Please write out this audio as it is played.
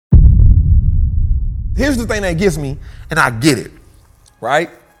Here's the thing that gets me, and I get it, right?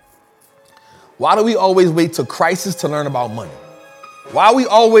 Why do we always wait till crisis to learn about money? Why we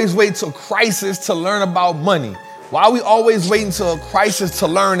always wait till crisis to learn about money? Why we always wait until a crisis to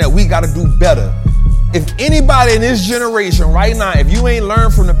learn that we got to do better? If anybody in this generation right now, if you ain't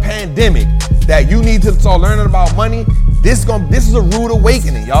learned from the pandemic that you need to start learning about money, this is a rude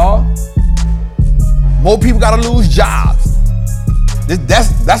awakening, y'all. More people got to lose jobs.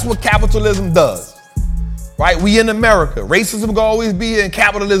 That's what capitalism does, right? We in America. Racism gonna always be here and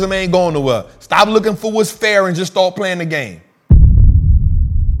capitalism ain't going nowhere. Stop looking for what's fair and just start playing the game.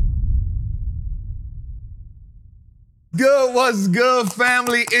 Good, what's good,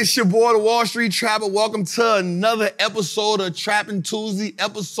 family? It's your boy, the Wallstreet Trapper. Welcome to another episode of Trappin Tuesday,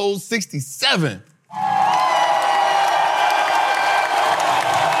 episode 67.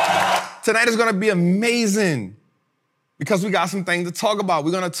 Tonight is gonna be amazing because we got some things to talk about.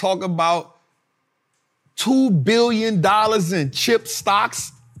 We're gonna talk about $2 billion in chip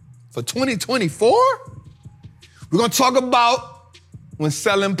stocks for 2024. We're gonna talk about when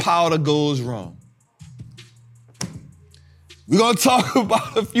selling powder goes wrong. We're going to talk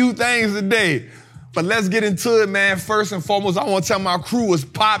about a few things today, but let's get into it, man. First and foremost, I want to tell my crew was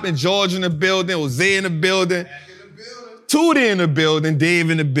popping. George in the building, Jose in the building, Tootie in the building, Dave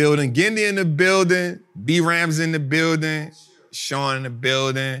in the building, Gindy in the building, B-Rams in the building, Sean in the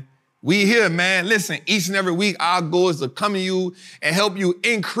building. We here, man. Listen, each and every week, our goal is to come to you and help you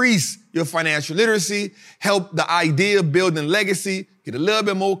increase your financial literacy, help the idea of building legacy, get a little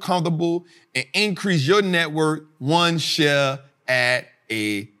bit more comfortable, and increase your net worth one share at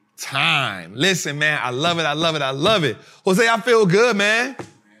a time. Listen, man, I love it, I love it, I love it. Jose, I feel good, man.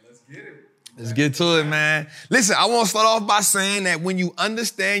 Let's get it. Let's get to it, man. Listen, I want to start off by saying that when you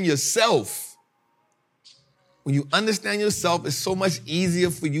understand yourself, it's so much easier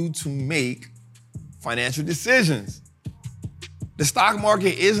for you to make financial decisions. The stock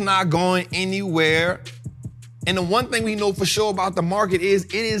market is not going anywhere. And the one thing we know for sure about the market is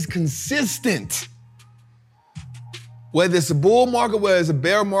it is consistent. Whether it's a bull market, whether it's a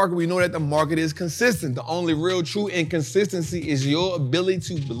bear market, we know that the market is consistent. The only real true inconsistency is your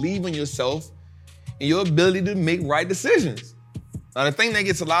ability to believe in yourself and your ability to make right decisions. Now, the thing that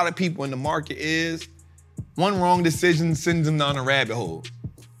gets a lot of people in the market is one wrong decision sends them down a rabbit hole.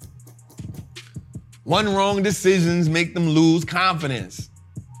 One wrong decision make them lose confidence.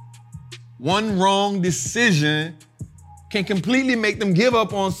 One wrong decision can completely make them give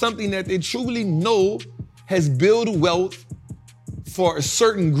up on something that they truly know has built wealth for a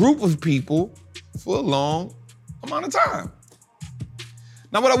certain group of people for a long amount of time.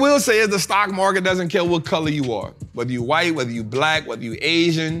 Now, what I will say is the stock market doesn't care what color you are. Whether you're white, whether you're black, whether you're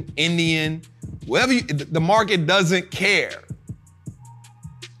Asian, Indian, the market doesn't care.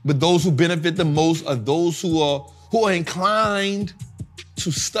 But those who benefit the most are those who are inclined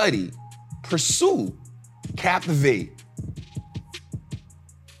to study, pursue, captivate,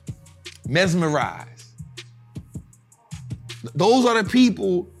 mesmerize. Those are the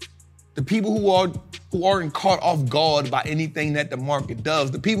people who aren't caught off guard by anything that the market does.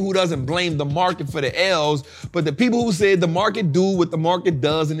 The people who doesn't blame the market for the L's, but the people who say the market do what the market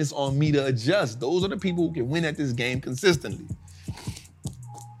does and it's on me to adjust. Those are the people who can win at this game consistently.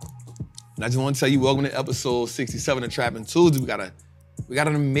 And I just want to tell you, welcome to episode 67 of Trappin Tuesday. We got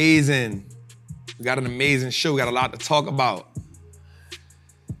an amazing show. We got a lot to talk about.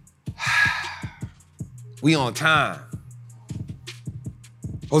 We on time.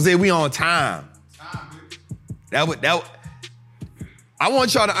 Jose, we on time. I want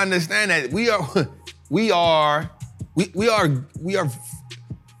y'all to understand that we are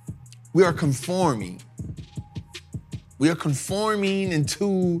conforming. We are conforming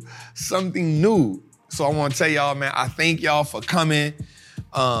into something new. So I want to tell y'all, man, I thank y'all for coming.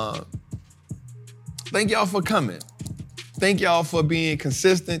 Thank y'all for coming. Thank y'all for being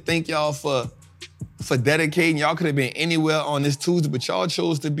consistent. Thank y'all for dedicating. Y'all could have been anywhere on this Tuesday, but y'all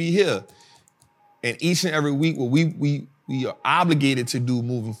chose to be here. And each and every week, what we are obligated to do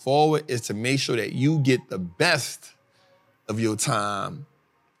moving forward is to make sure that you get the best of your time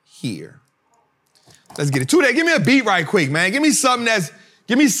here. Let's get it. Today, give me a beat right quick, man. Give me something that's,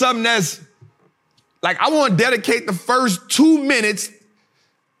 like, I want to dedicate the first 2 minutes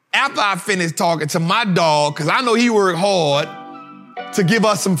after I finish talking to my dog, because I know he worked hard to give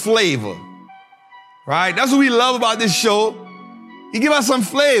us some flavor, right? That's what we love about this show. He give us some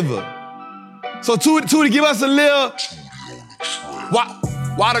flavor. So Tootie, give us a little,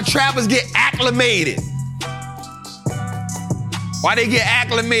 while the trappers get acclimated. Why they get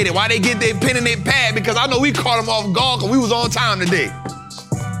acclimated? Why they get their pen and their pad? Because I know we caught them off guard because we was on time today.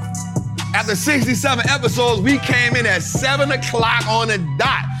 After 67 episodes, we came in at 7 o'clock on the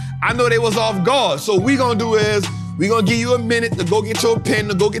dot. I know they was off guard. So what we gonna do is, we gonna give you a minute to go get your pen,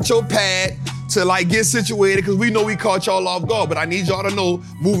 to go get your pad, to like get situated, because we know we caught y'all off guard. But I need y'all to know,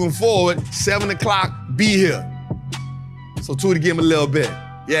 moving forward, 7 o'clock, be here. So Tootie, give him a little bit.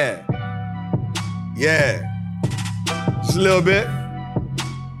 Yeah. Yeah. Just a little bit.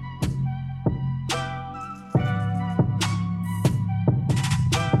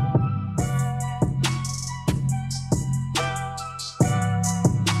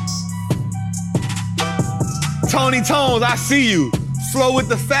 Tony Tones, I see you. Flow with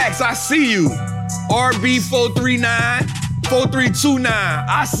the facts, I see you. RB439, 4329,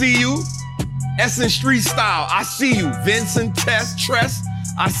 I see you. Essence Street Style, I see you. Vincent Tress,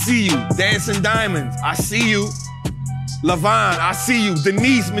 I see you. Dancing Diamonds, I see you. Lavon, I see you.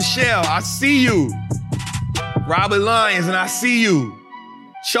 Denise Michelle, I see you. Robert Lyons, and I see you.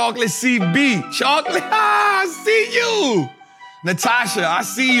 Chocolate CB, Chocolate, I see you. Natasha, I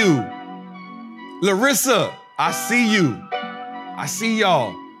see you. Larissa, I see you. I see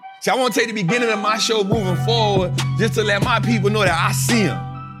y'all. See, I want to take the beginning of my show moving forward just to let my people know that I see them.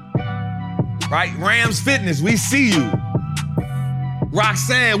 Right? Rams Fitness, we see you.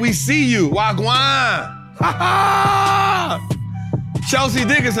 Roxanne, we see you. Wagwan. Ha ha! Chelsea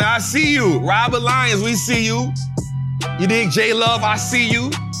Dickinson, I see you. Robert Lyons, we see you. You dig? J Love, I see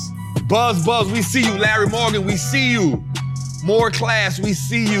you. Buzz, we see you. Larry Morgan, we see you. More Class, we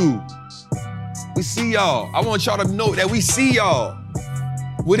see you. We see y'all. I want y'all to know that we see y'all.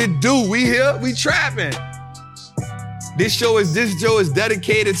 What it do? We here, we trapping. This show is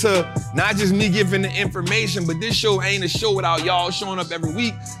dedicated to not just me giving the information, but this show ain't a show without y'all showing up every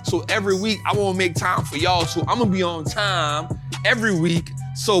week. So every week, I want to make time for y'all. So I'm going to be on time every week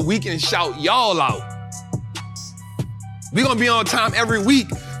so we can shout y'all out. We're going to be on time every week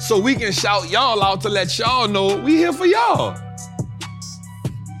so we can shout y'all out to let y'all know we here for y'all.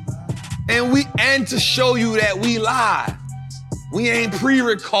 And to show you that we live. We ain't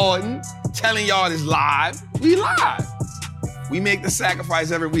pre-recording, telling y'all this live. We live. We make the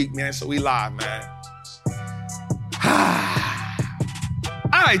sacrifice every week, man, so we live, man.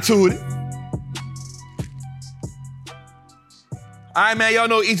 All right, Tootie. All right, man, y'all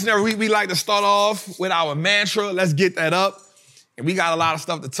know each and every week we like to start off with our mantra. Let's get that up. And we got a lot of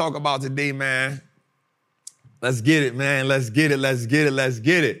stuff to talk about today, man. Let's get it, man. Let's get it, let's get it, let's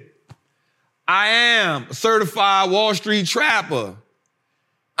get it. I am a certified Wall Street trapper.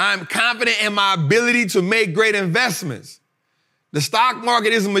 I'm confident in my ability to make great investments. The stock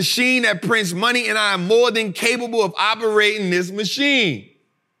market is a machine that prints money, and I am more than capable of operating this machine.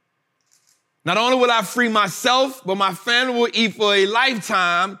 Not only will I free myself, but my family will eat for a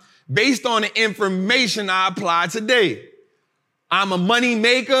lifetime based on the information I apply today. I'm a money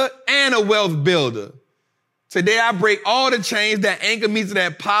maker and a wealth builder. Today, I break all the chains that anchor me to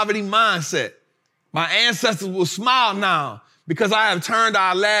that poverty mindset. My ancestors will smile now because I have turned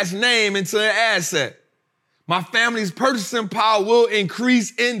our last name into an asset. My family's purchasing power will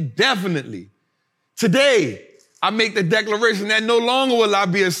increase indefinitely. Today, I make the declaration that no longer will I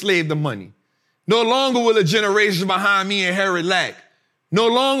be a slave to money. No longer will a generation behind me inherit lack. No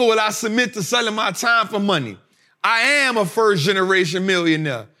longer will I submit to selling my time for money. I am a first-generation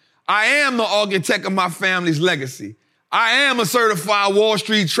millionaire. I am the architect of my family's legacy. I am a certified Wall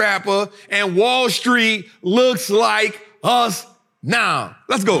Street trapper, and Wall Street looks like us now.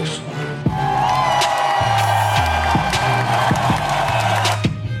 Let's go.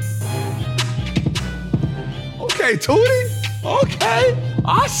 Okay, Tootie. Okay.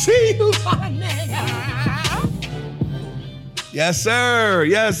 I see you, my nigga. Yes, sir.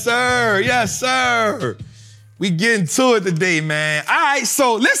 Yes, sir. Yes, sir. We getting to it today, man. All right,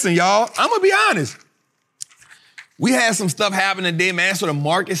 so listen, y'all. I'm going to be honest. We had some stuff happen today, man. So the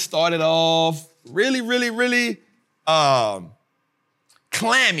market started off really clammy. How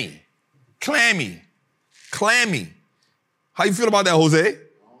you feel about that, Jose? I don't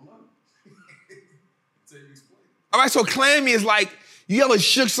know. All right, so clammy is like, you ever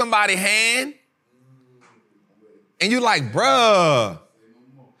shook somebody's hand and you're like, bruh.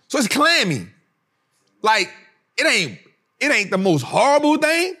 So it's clammy. Like, it ain't the most horrible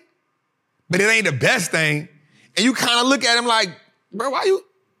thing, but it ain't the best thing. And you kind of look at him like, bro, what?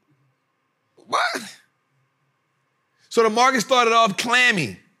 So the market started off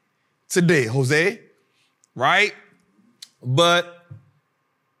clammy today, Jose, right? But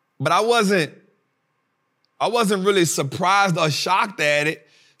I wasn't really surprised or shocked at it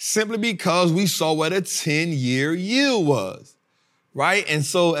simply because we saw what a 10-year yield was, right? And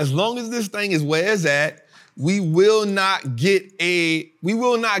so as long as this thing is where it's at, we will not get the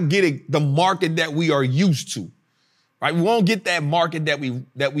market that we are used to, right? We won't get that market that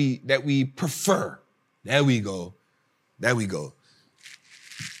we prefer. There we go.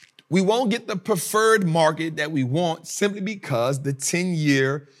 We won't get the preferred market that we want simply because the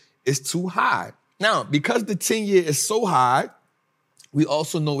 10-year is too high. Now, because the 10-year is so high, we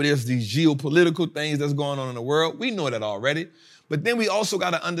also know there's these geopolitical things that's going on in the world. We know that already. But then we also got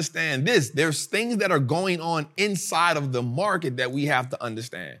to understand this. There's things that are going on inside of the market that we have to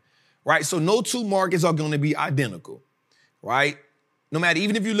understand, right? So no two markets are going to be identical, right? No matter,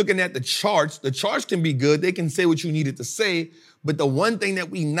 even if you're looking at the charts can be good. They can say what you needed to say. But the one thing that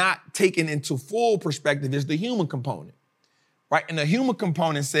we not taking into full perspective is the human component, right? And the human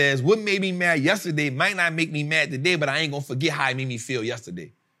component says, what made me mad yesterday might not make me mad today, but I ain't going to forget how it made me feel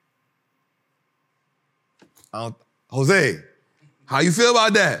yesterday. Jose, how you feel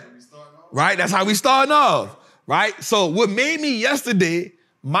about that? Right? That's how we starting off, right? So what made me yesterday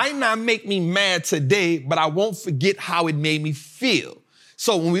might not make me mad today, but I won't forget how it made me feel.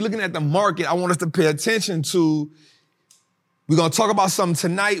 So when we're looking at the market, I want us to pay attention to, we're going to talk about something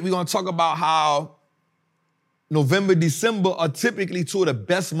tonight. We're going to talk about how November, December are typically two of the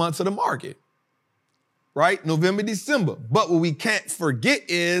best months of the market, right? November, December. But what we can't forget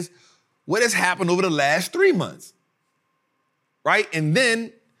is what has happened over the last 3 months, right? And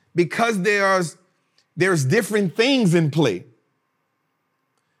then because there's different things in play,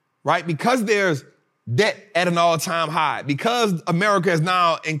 right? Because there's debt at an all-time high, because America has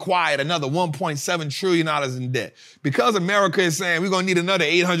now acquired another $1.7 trillion in debt, because America is saying we're going to need another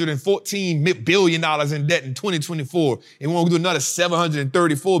 $814 billion in debt in 2024, and we're going to do another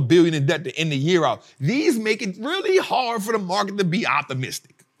 $734 billion in debt to end the year out. These make it really hard for the market to be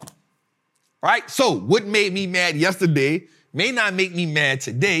optimistic, right? So what made me mad yesterday may not make me mad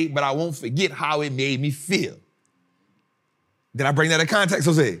today, but I won't forget how it made me feel. Did I bring that in context,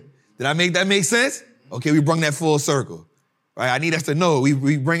 Jose? Did I make that make sense? Okay, we bring that full circle, right? I need us to know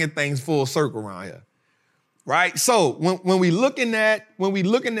we bringing things full circle around here, right? So when we looking at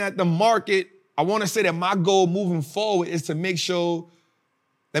the market, I want to say that my goal moving forward is to make sure.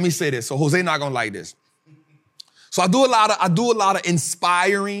 Let me say this. So Jose not gonna like this. So I do a lot of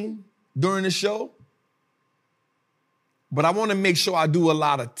inspiring during the show, but I want to make sure I do a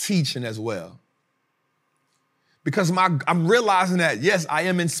lot of teaching as well, because I'm realizing that yes, I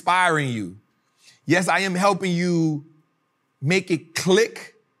am inspiring you. Yes, I am helping you make it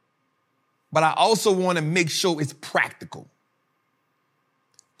click, but I also want to make sure it's practical.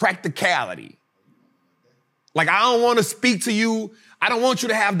 Practicality. Like, I don't want to speak to you. I don't want you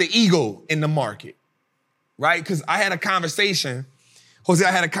to have the ego in the market, right? Because I had a conversation, Jose,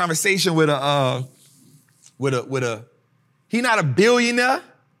 with he's not a billionaire,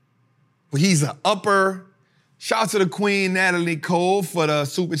 but he's an upper. Shout out to the Queen, Natalie Cole, for the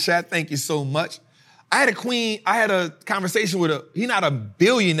super chat. Thank you so much. I had a conversation with he's not a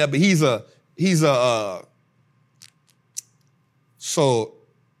billionaire, but he's so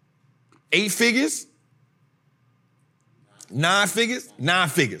 8 figures, 9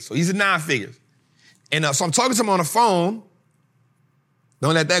 figures. So he's a 9 figures. And so I'm talking to him on the phone.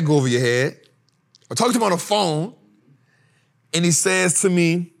 Don't let that go over your head. I'm talking to him on the phone, and he says to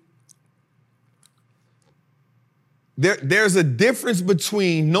me, there's a difference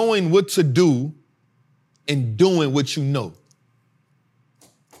between knowing what to do and doing what you know.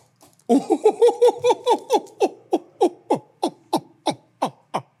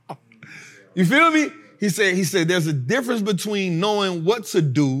 You feel me? He said there's a difference between knowing what to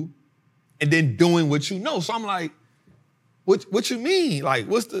do and then doing what you know. So I'm like, what you mean? Like,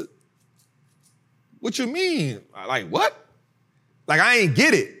 what you mean? Like, what? Like, I ain't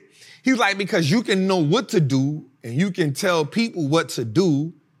get it. He's like, because you can know what to do and you can tell people what to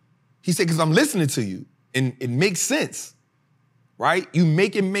do. He said, because I'm listening to you and it makes sense, right? You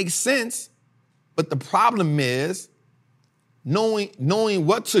make it make sense, but the problem is knowing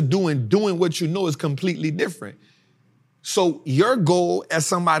what to do and doing what you know is completely different. So your goal as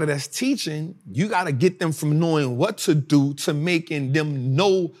somebody that's teaching, you got to get them from knowing what to do to making them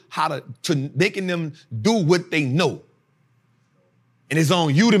know how to making them do what they know. And it's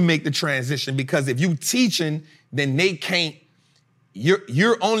on you to make the transition, because if you teaching, then they can't,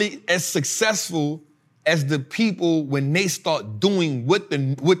 you're only as successful as the people when they start doing what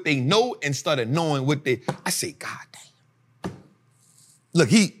they know instead of knowing what I say, God damn. Look,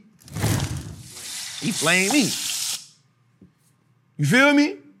 he flamed me. You feel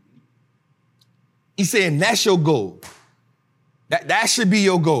me? He's saying that's your goal. That should be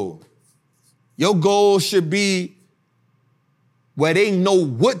your goal. Your goal should be where they know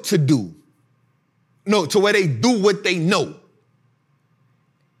what to do No, to where they do what they know.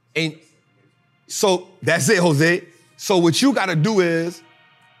 And so that's it, Jose. So what you got to do is,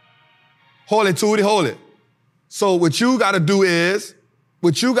 hold it, Tootie, hold it. So what you got to do is,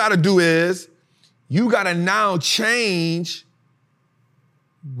 you got to now change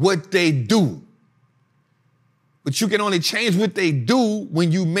what they do. But you can only change what they do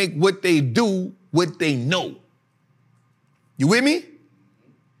when you make what they do what they know. You with me?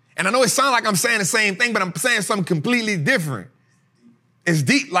 And I know it sounds like I'm saying the same thing, but I'm saying something completely different. It's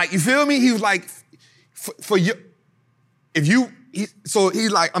deep. Like, you feel me? He was like, for you, so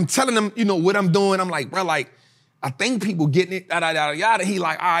he's like, I'm telling them, what I'm doing. I'm like, bro, like, I think people getting it, yada, yada, yada. He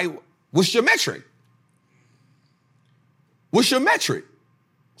like, all right, what's your metric? What's your metric?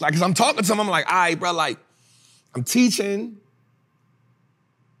 Like, as I'm talking to him, I'm like, all right, bro, like, I'm teaching,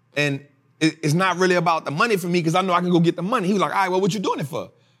 and it's not really about the money for me because I know I can go get the money. He was like, all right, well, what you doing it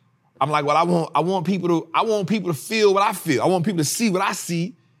for? I'm like, well, I want people to feel what I feel. I want people to see what I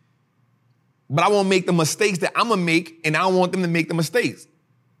see, but I won't make the mistakes that I'm gonna make, and I don't want them to make the mistakes.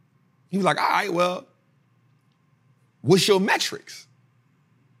 He was like, all right, well, what's your metrics?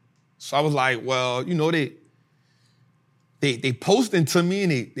 So I was like, well, they posting to me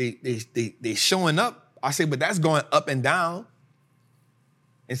and they showing up. I said, but that's going up and down.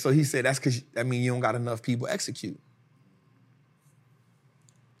 And so he said, that's because that means you don't got enough people execute.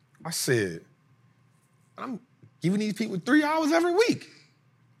 I said, I'm giving these people 3 hours every week.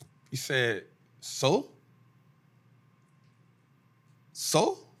 He said, so?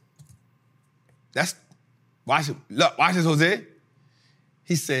 That's, watch this, Jose.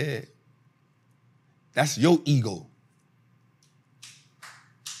 He said, that's your ego.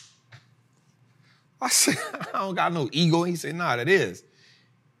 I said, I don't got no ego. He said, nah, that is.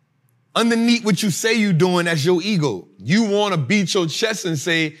 Underneath what you say you doing, that's your ego. You want to beat your chest and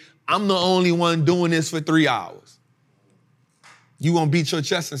say, I'm the only one doing this for 3 hours. You want to beat your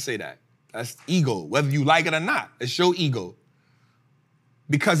chest and say that. That's ego, whether you like it or not. It's your ego.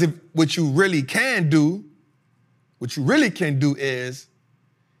 Because what you really can do is,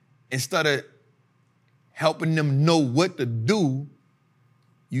 instead of helping them know what to do,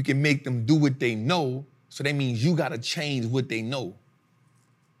 you can make them do what they know. So that means you got to change what they know.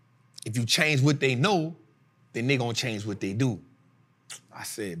 If you change what they know, then they're going to change what they do. I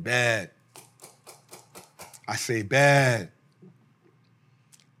said, bad.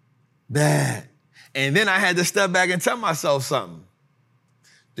 And then I had to step back and tell myself something.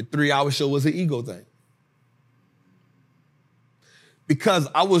 The 3-hour show was an ego thing. Because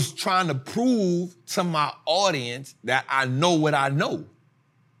I was trying to prove to my audience that I know what I know.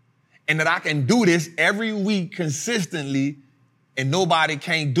 And that I can do this every week consistently, and nobody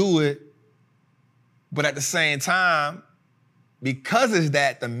can't do it. But at the same time, because it's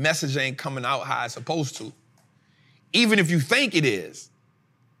that, the message ain't coming out how it's supposed to. Even if you think it is.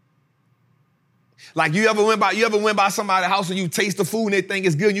 Like, you ever went by somebody's house and you taste the food and they think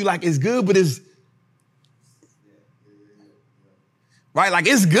it's good, and you like, it's good, but it's... Right? Like,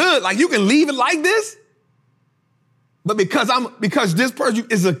 it's good. Like, you can leave it like this. But because this person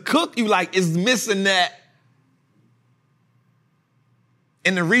is a cook, you like, it's missing that.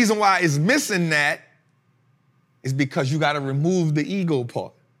 And the reason why it's missing that is because you got to remove the ego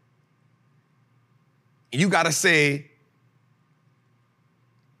part. And you got to say,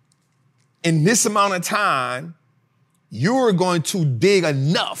 in this amount of time, you're going to dig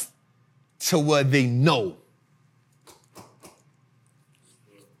enough to what they know.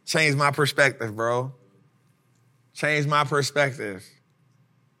 Change my perspective, bro. Change my perspective.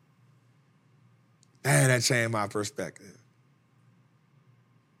 Man, that changed my perspective.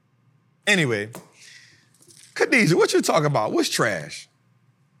 Anyway, Khadijah, what you talking about? What's trash?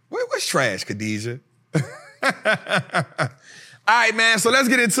 What's trash, Khadijah? All right, man, so let's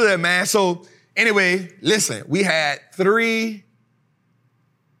get into it, man. So anyway, listen, we had 3.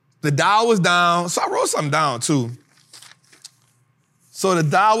 The Dow was down. So I wrote something down, too. So the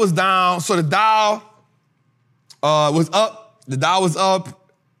Dow was down. So the Dow was up. The Dow was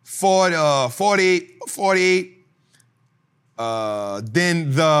up 48.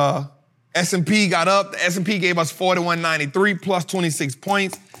 Then the S&P got up. The S&P gave us 4193 plus 26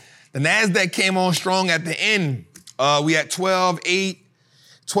 points. The NASDAQ came on strong at the end. We had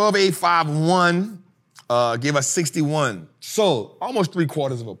 12,851, gave us 61. So almost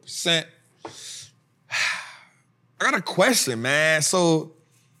 0.75%. I got a question, man. So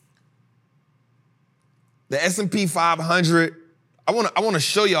the S&P 500, I want to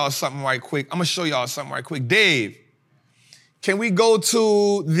show y'all something right quick. I'm going to show y'all something right quick. Dave, can we go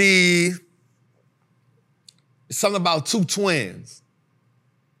to something about two twins?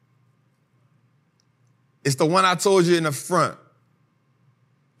 It's the one I told you in the front.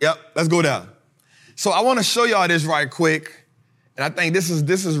 Yep, let's go down. So I want to show y'all this right quick. And I think this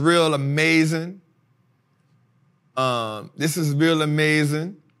is real amazing. This is real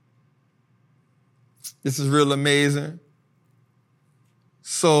amazing. This is real amazing.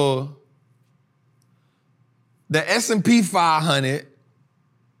 So the S&P 500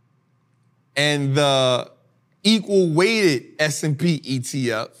 and the equal weighted S&P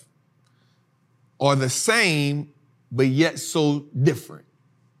ETF are the same, but yet so different.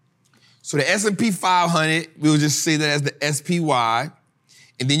 So the S&P 500, we'll just say that as the SPY,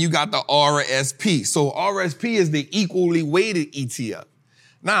 and then you got the RSP. So RSP is the equally weighted ETF.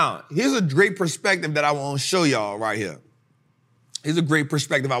 Now, here's a great perspective that I want to show y'all right here. Here's a great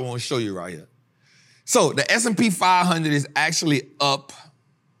perspective I want to show you right here. So the S&P 500 is actually up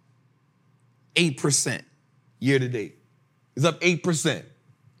 8% year to date. It's up 8%,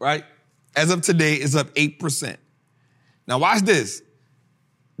 right? As of today, it's up 8%. Now watch this.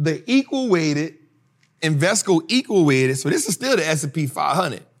 The equal weighted, Invesco equal weighted, so this is still the S&P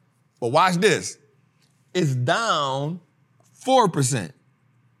 500. But watch this. It's down 4%.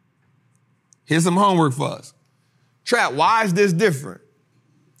 Here's some homework for us. Trap, why is this different?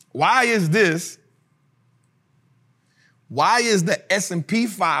 Why is the S&P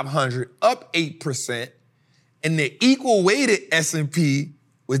 500 up 8% and the equal weighted S&P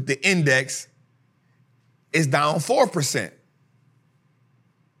with the index is down 4%?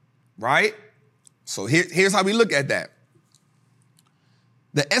 Right? So here's how we look at that.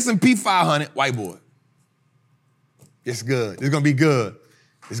 The S&P 500, whiteboard. It's good. It's going to be good.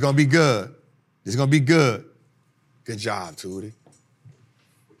 It's going to be good. It's going to be good. Good job, Tootie.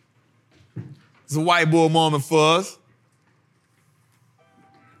 It's a whiteboard moment for us.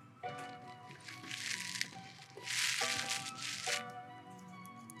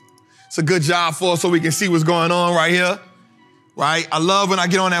 It's a good job for us so we can see what's going on right here. Right? I love when I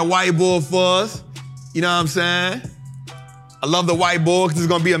get on that whiteboard for us. You know what I'm saying? I love the whiteboard because it's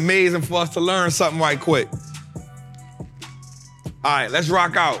going to be amazing for us to learn something right quick. All right, let's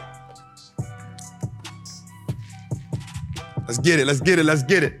rock out. Let's get it. Let's get it. Let's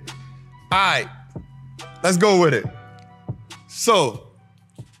get it. All right, let's go with it. So,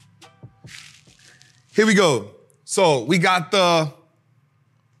 here we go. So, we got the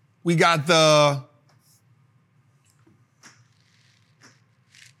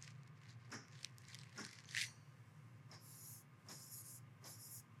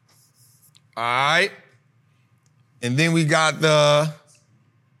all right. And then we got the,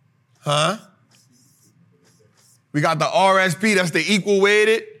 we got the RSP, that's the equal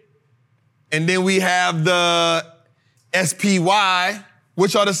weighted. And then we have the SPY,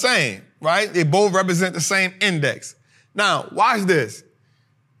 which are the same, right? They both represent the same index. Now, watch this.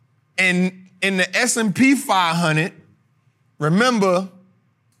 In the S&P 500, remember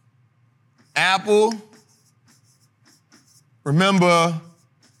Apple, remember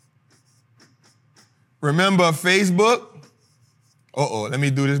Facebook. Let me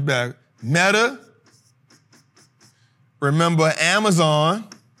do this back. Meta. Remember Amazon.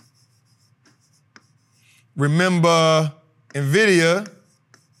 Remember Nvidia.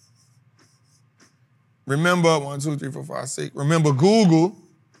 Remember 1, 2, 3, 4, 5, 6. Remember Google.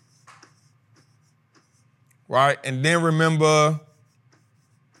 Right? And then remember. All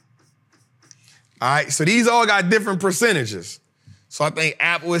right, so these all got different percentages. So I think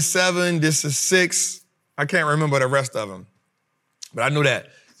Apple is 7, this is 6. I can't remember the rest of them, but I know that.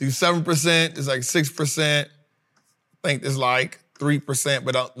 So 7%, it's like 6%. I think it's like 3%,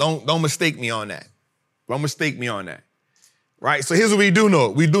 but don't mistake me on that. Don't mistake me on that. Right? So here's what we do know.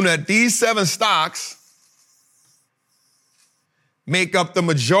 We do know that these 7 stocks make up the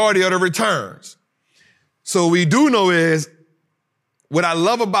majority of the returns. So what we do know is, what I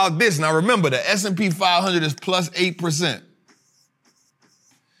love about this, now remember, the S&P 500 is plus 8%.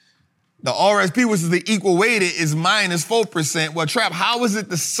 The RSP, which is the equal weighted, is minus 4%. Well, Trap, how is it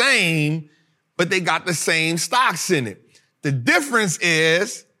the same, but they got the same stocks in it? The difference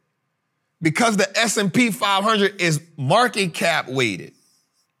is because the S&P 500 is market cap weighted,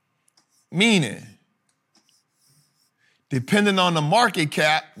 meaning depending on the market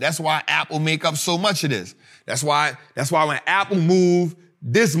cap, that's why Apple make up so much of this. That's why when Apple move,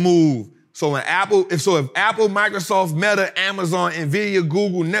 this move. So if Apple, Microsoft, Meta, Amazon, Nvidia,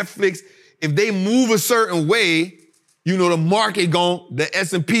 Google, Netflix, if they move a certain way, you know the market the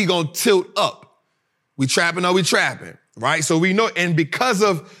S&P gonna tilt up. We trapping, right? So we know, and because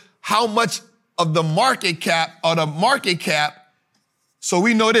of how much of the market cap, so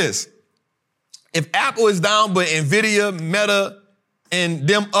we know this. If Apple is down, but Nvidia, Meta, and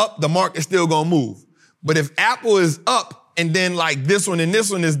them up, the market's still gonna move. But if Apple is up and then like this one and this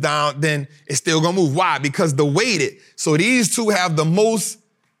one is down, then it's still gonna move. Why? Because the weighted. So these two have the most,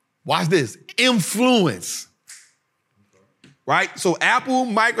 watch this, influence. Right? So Apple,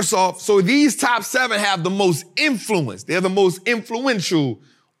 Microsoft, so these top 7 have the most influence. They're the most influential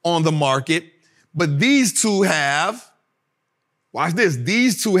on the market. But these two have, watch this,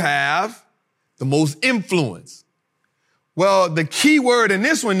 these two have the most influence. Well, the key word in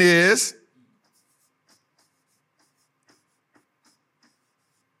this one is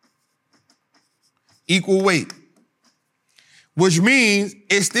equal weight, which means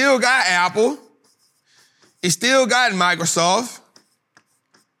it still got Apple, it still got Microsoft,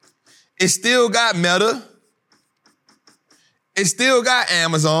 it still got Meta, it still got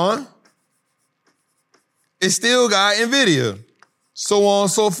Amazon, it still got NVIDIA, so on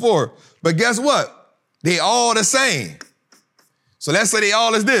and so forth. But guess what? They all the same. So let's say they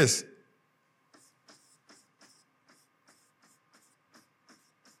all is this.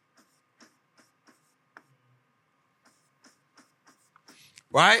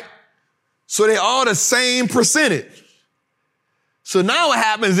 Right? So they all the same percentage. So now what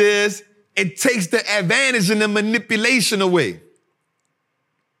happens is it takes the advantage and the manipulation away.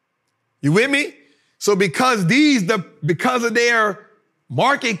 You with me? So because of their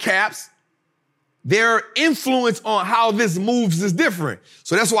market caps, their influence on how this moves is different.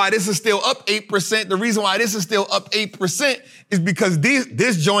 So that's why this is still up 8%. The reason why this is still up 8% is because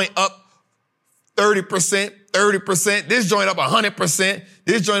this joint up 30%, 30%, this joint up 100%,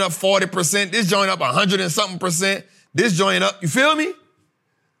 this joint up 40%, this joint up 100 and something percent, this joint up, you feel me?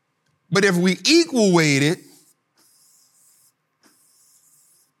 But if we equal weight it,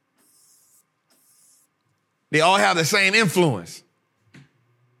 they all have the same influence.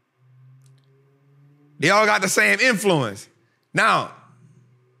 They all got the same influence. Now,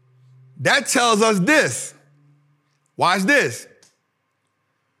 that tells us this. Watch this.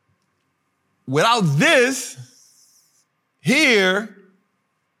 Without this here,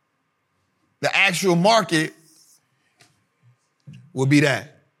 the actual market will be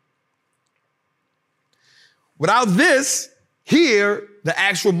that. Without this here, the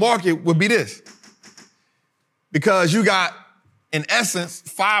actual market would be this. Because you got, in essence,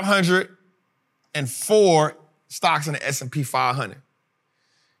 504 stocks in the S&P 500.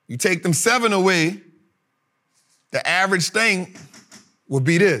 You take them 7 away, the average thing will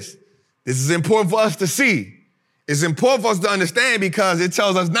be this. This is important for us to see. It's important for us to understand because it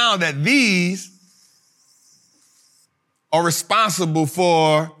tells us now that these are responsible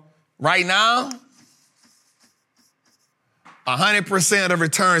for, right now, 100% of the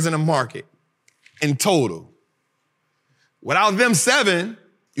returns in the market in total. Without them 7,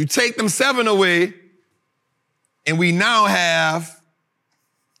 you take them 7 away, and we now have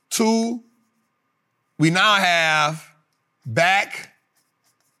back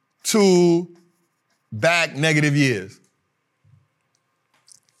negative years.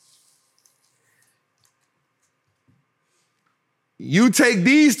 You take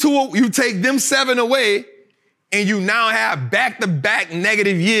them 7 away, and you now have back-to-back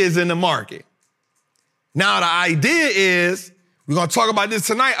negative years in the market. Now, the idea is, we're going to talk about this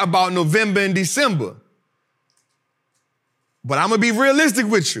tonight about November and December. But I'm going to be realistic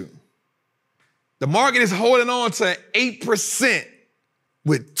with you. The market is holding on to 8%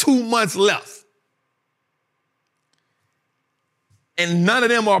 with 2 months left. And none of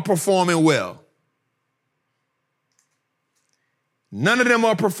them are performing well. None of them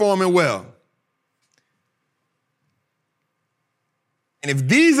are performing well. And if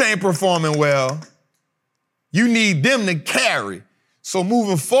these ain't performing well, you need them to carry. So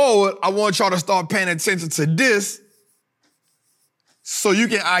moving forward, I want y'all to start paying attention to this so you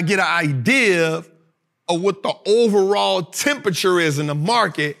can get an idea of what the overall temperature is in the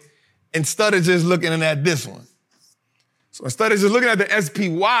market instead of just looking at this one. So instead of just looking at the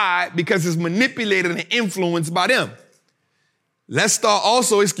SPY because it's manipulated and influenced by them. Let's start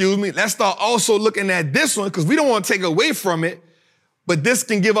also looking at this one because we don't want to take away from it, but this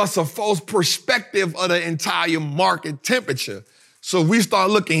can give us a false perspective of the entire market temperature. So if we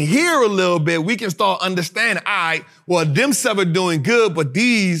start looking here a little bit, we can start understanding, all right, well, them 7 doing good, but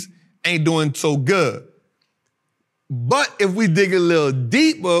these ain't doing so good. But if we dig a little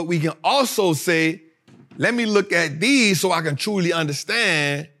deeper, we can also say, let me look at these so I can truly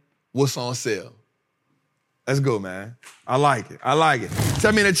understand what's on sale. Let's go, man. I like it. I like it.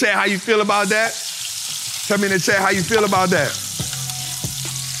 Tell me in the chat how you feel about that. Tell me in the chat how you feel about that.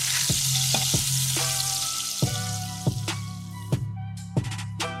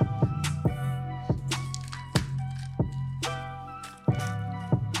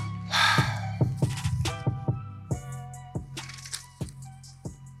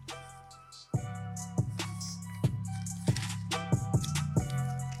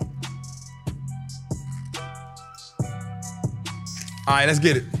 All right, let's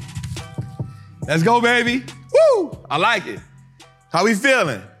get it. Let's go, baby. Woo! I like it. How we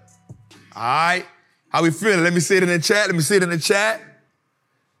feeling? All right. How we feeling? Let me see it in the chat.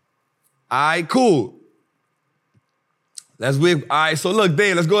 All right, cool. All right, so look,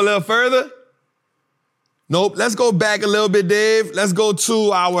 Dave, let's go a little further. Nope, let's go back a little bit, Dave. Let's go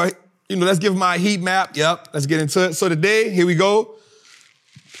to our, let's give my heat map. Yep, let's get into it. So today, here we go.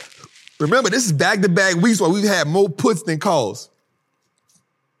 Remember, this is back-to-back weeks where we've had more puts than calls.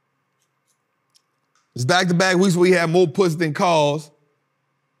 It's back-to-back weeks where we had more puts than calls.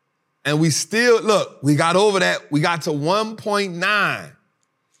 And we still, look, we got over that. We got to 1.9.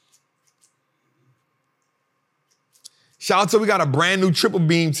 Shout out to, we got a brand new Triple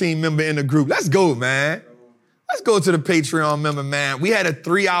Beam team member in the group. Let's go, man. Let's go to the Patreon member, man. We had a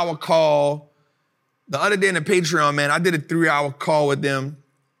 3-hour call. The other day in the Patreon, man, I did a 3-hour call with them.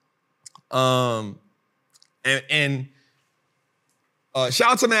 Shout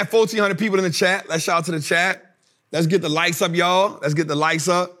out to, man, 1,400 people in the chat. Let's shout out to the chat. Let's get the likes up, y'all. Let's get the likes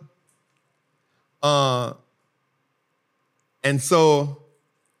up. And so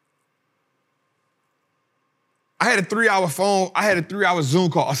I had a 3-hour Zoom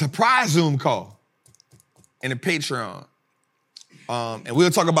call, a surprise Zoom call in the Patreon. And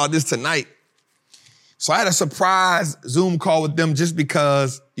we'll talk about this tonight. So I had a surprise Zoom call with them just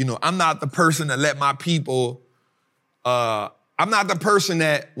because, I'm not the person to let my people, I'm not the person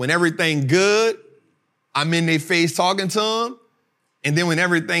that when everything good, I'm in their face talking to them. And then when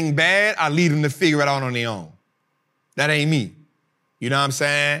everything bad, I leave them to figure it out on their own. That ain't me. You know what I'm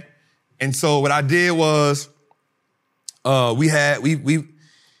saying? And so what I did was, we've been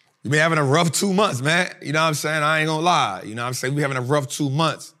having a rough 2 months, man. You know what I'm saying? I ain't gonna lie. You know what I'm saying? We're having a rough 2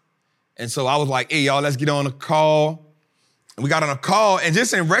 months. And so I was like, hey, y'all, let's get on a call. And we got on a call. And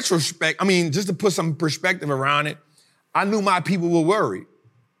just in retrospect, just to put some perspective around it, I knew my people were worried.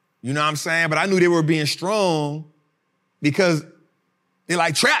 You know what I'm saying? But I knew they were being strong because they're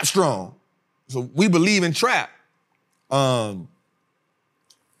like trap strong. So we believe in trap. And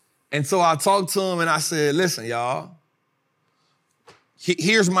so I talked to them and I said, listen, y'all,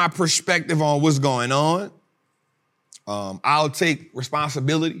 here's my perspective on what's going on. I'll take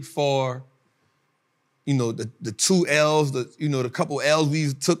responsibility for, the 2 L's, the couple L's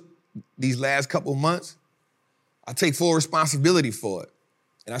we took these last couple months. I take full responsibility for it.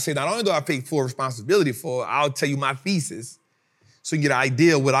 And I say, not only do I take full responsibility for it, I'll tell you my thesis so you can get an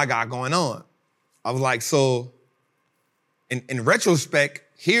idea of what I got going on. I was like, so in retrospect,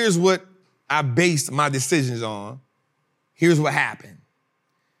 here's what I based my decisions on. Here's what happened.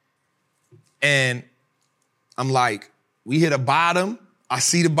 And I'm like, we hit a bottom. I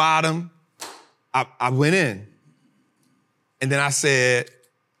see the bottom. I went in. And then I said,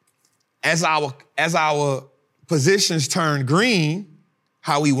 as our positions turned green,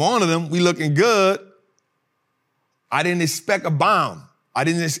 how we wanted them, we looking good. I didn't expect a bomb. I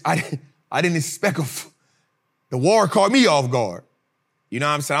didn't expect the war caught me off guard. You know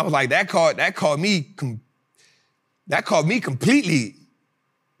what I'm saying? I was like, that caught me completely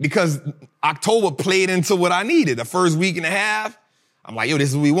because October played into what I needed. The first week and a half, I'm like, yo,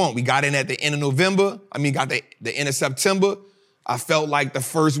 this is what we want. We got in at the end of November. Got the end of September. I felt like the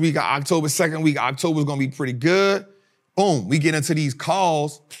first week of October, second week of October was gonna be pretty good. Boom, we get into these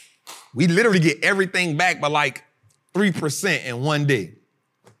calls. We literally get everything back by like 3% in one day,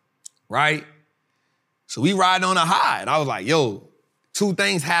 right? So we ride on a high. And I was like, yo, 2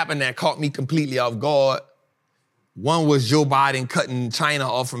 things happened that caught me completely off guard. One was Joe Biden cutting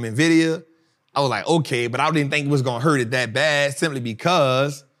China off from NVIDIA. I was like, okay, but I didn't think it was gonna hurt it that bad simply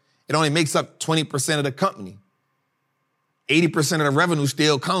because it only makes up 20% of the company. 80% of the revenue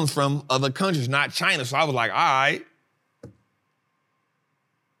still comes from other countries, not China. So I was like, all right,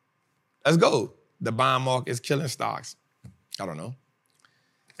 let's go. The bond market is killing stocks. I don't know.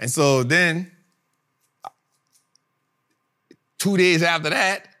 And so then 2 days after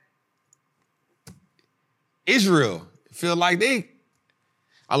that, Israel feel like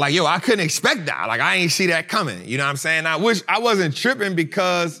I like, yo, I couldn't expect that. Like, I ain't see that coming. You know what I'm saying? I wish I wasn't tripping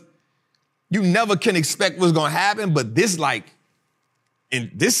because you never can expect what's going to happen, but this is like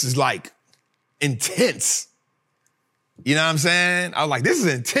intense. You know what I'm saying? I was like, this is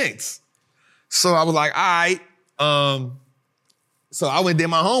intense. So I was like, all right. So I went and did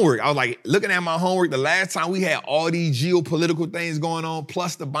my homework. I was like, looking at my homework, the last time we had all these geopolitical things going on,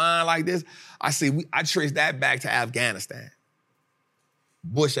 plus the bond like this, I traced that back to Afghanistan.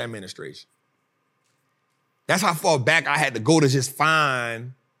 Bush administration. That's how far back I had to go to just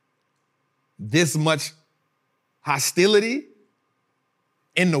find this much hostility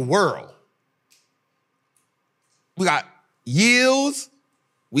in the world. We got yields.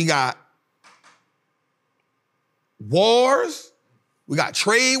 We got wars. We got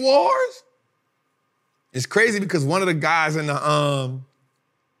trade wars. It's crazy because one of the guys in the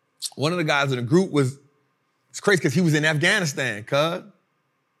group was, it's crazy because he was in Afghanistan, cuz.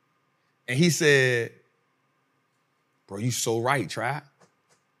 And he said, bro, you so right, Trap.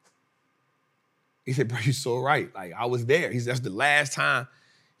 He said, bro, you so right. Like, I was there. He said, that's the last time.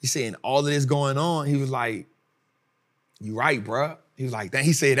 He said, and all of this going on, he was like, you right, bro. He was like, that.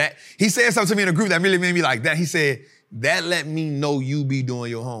 He said that. He said something to me in a group that really made me like that. He said, that let me know you be doing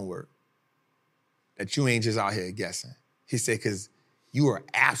your homework. That you ain't just out here guessing. He said, because you are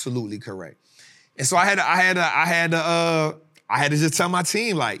absolutely correct. And so I had to just tell my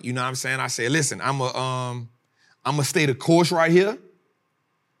team, like, you know what I'm saying? I said, listen, I'm gonna stay the course right here.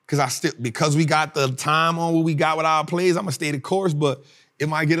 Because we got the time on what we got with our plays, I'm gonna stay the course, but it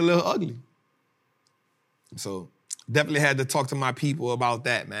might get a little ugly. So definitely had to talk to my people about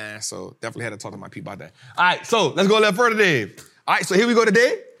that, man. So definitely had to talk to my people about that. All right, so let's go a little further, Dave. All right, so here we go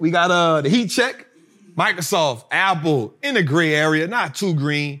today. We got the heat check. Microsoft, Apple, in the gray area, not too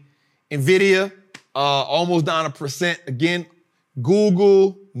green. NVIDIA, almost down 1%. Again,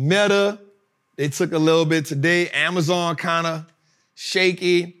 Google, Meta, they took a little bit today. Amazon kind of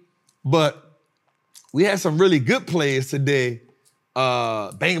shaky, but we had some really good plays today.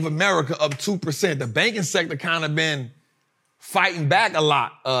 Bank of America up 2%. The banking sector kind of been fighting back a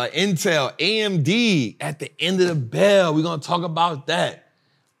lot. Intel, AMD at the end of the bell. We're going to talk about that.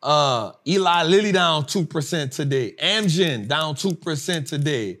 Eli Lilly down 2% today. Amgen down 2%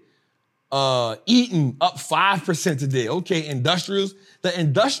 today. Eaton up 5% today. Okay, industrials. The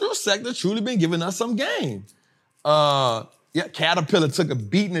industrial sector truly been giving us some game. Caterpillar took a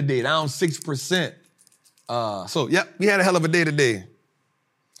beating today, down 6%. We had a hell of a day today.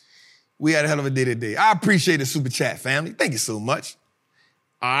 I appreciate the super chat, family. Thank you so much.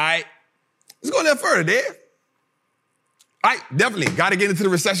 All right, let's go a little further, Dave. All right, definitely got to get into the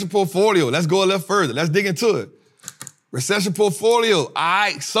recession portfolio. Let's go a little further. Let's dig into it. Recession portfolio. All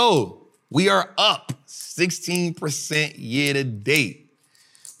right, so we are up 16% year to date.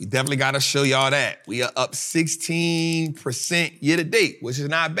 We definitely got to show y'all that. We are up 16% year to date, which is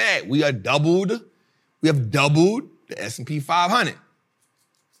not bad. We have doubled the S&P 500,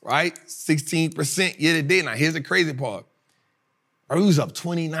 right? 16% year to date. Now, here's the crazy part. We was up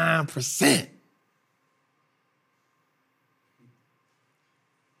 29%.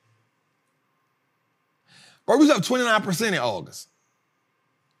 Bro, we was up 29% in August.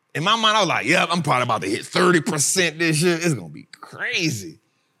 In my mind, I was like, yeah, I'm probably about to hit 30% this year. It's going to be crazy.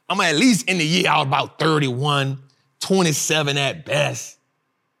 I'm at least in the year out about 31, 27 at best.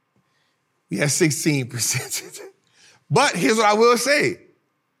 We had 16%. But here's what I will say.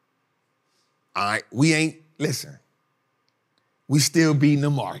 All right, listen, we still beating the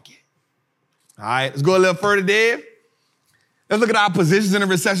market. All right, let's go a little further, Dave. Let's look at our positions in the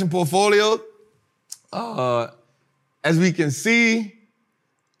recession portfolio. As we can see,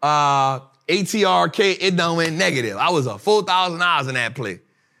 ATRK, it done went negative. I was up $4,000 in that play.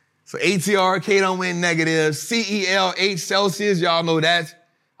 So ATRK done went negative. CELH Celsius, y'all know that.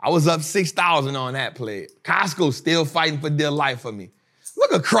 I was up 6,000 on that play. Costco still fighting for dear life for me.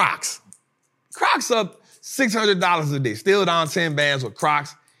 Look at Crocs. Crocs up $600 a day. Still down 10 bands with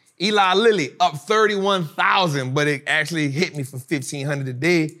Crocs. Eli Lilly up 31,000, but it actually hit me for 1,500 a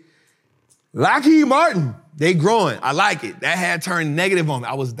day. Lockheed Martin, they growing. I like it. That had turned negative on me.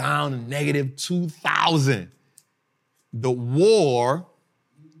 I was down to negative 2,000. The war.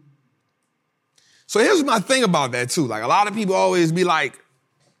 So here's my thing about that too. Like a lot of people always be like,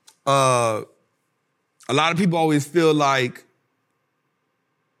 a lot of people always feel like,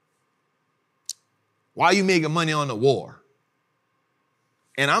 why are you making money on the war?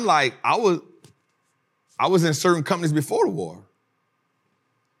 And I'm like, I was in certain companies before the war.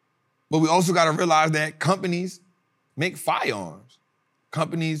 But we also got to realize that companies make firearms.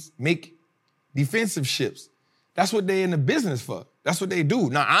 Companies make defensive ships. That's what they're in the business for. That's what they do.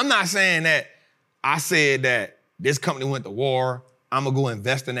 Now, I'm not saying that I said that this company went to war, I'm going to go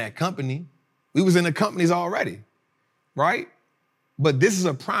invest in that company. We was in the companies already, right? But this is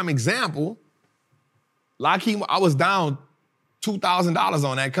a prime example. Lockheed, I was down $2,000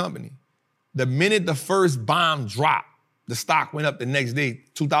 on that company. The minute the first bomb dropped, the stock went up the next day,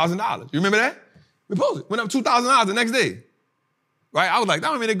 $2,000. You remember that? We posted, went up $2,000 the next day, right? I was like,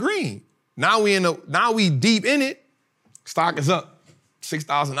 now I'm in the green. Now we deep in it. Stock is up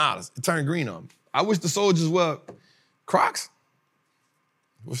 $6,000. It turned green on me. I wish the soldiers were Crocs.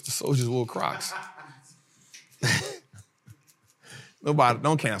 Wish the soldiers wore Crocs. Nobody,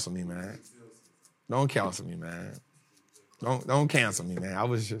 don't cancel me, man. Don't cancel me, man. Don't cancel me, man. I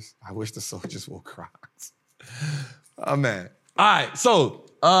wish the soldiers wore Crocs. Oh, man. All right, so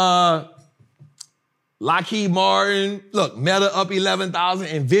Lockheed Martin, look, Meta up 11,000,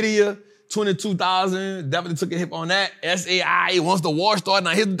 NVIDIA 22,000, definitely took a hit on that. SAI, once the war started,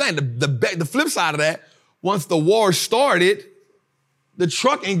 now here's the thing, the flip side of that, once the war started, the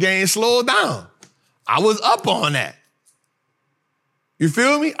trucking game slowed down. I was up on that. You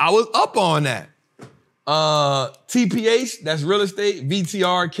feel me? I was up on that. TPH, that's real estate,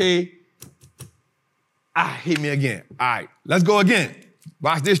 VTRK. Hit me again. All right, let's go again.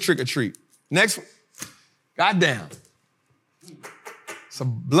 Watch this trick or treat. Next one. Goddamn. It's a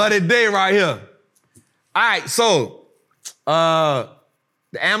bloody day right here. All right, so the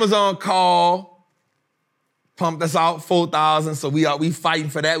Amazon call pumped us out 4,000, so we fighting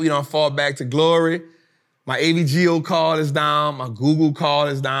for that. We don't fall back to glory. My AVGO call is down. My Google call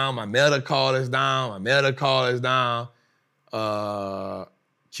is down. My Meta call is down. My Meta call is down.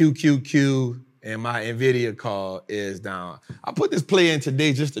 QQQ and my NVIDIA call is down. I put this play in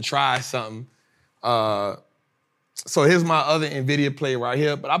today just to try something. So here's my other NVIDIA play right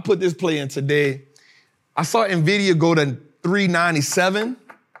here, but I put this play in today. I saw NVIDIA go to 397,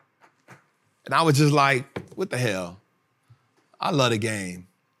 and I was just like, what the hell? I love the game.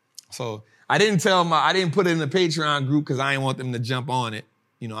 So I didn't put it in the Patreon group because I didn't want them to jump on it.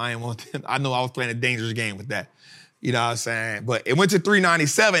 You know, I know I was playing a dangerous game with that. You know what I'm saying? But it went to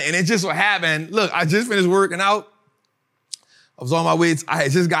 397, and it just what happened. Look, I just finished working out. I was on my way. I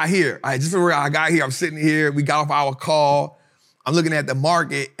had just got here. I got here. I'm sitting here. We got off our call. I'm looking at the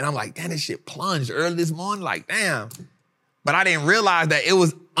market, and I'm like, damn, this shit plunged early this morning. Like, damn. But I didn't realize that it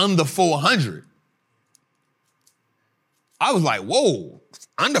was under 400. I was like, whoa,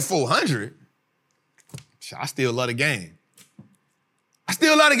 under 400? I still love the game. I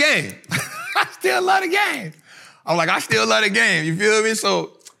still love the game. I'm like, I still love the game. You feel me?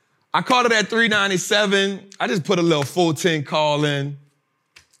 So I called it at 397. I just put a little 410 call in.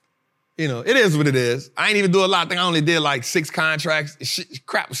 You know, it is what it is. I ain't even do a lot. I think I only did like 6 contracts.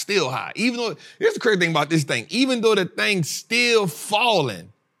 Crap was still high. Even though, here's the crazy thing about this thing. Even though the thing's still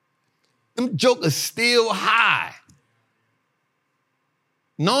falling, them jokers still high.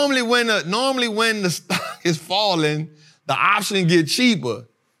 Normally when the stock is falling, the option get cheaper.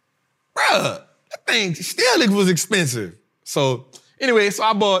 Bruh, that thing still was expensive. So anyway, so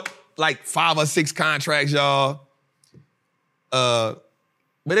I bought like 5 or 6 contracts, y'all.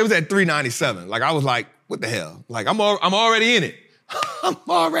 But it was at 397. Like I was like, what the hell? Like I'm already in it. I'm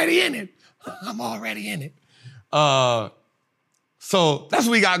already in it. So that's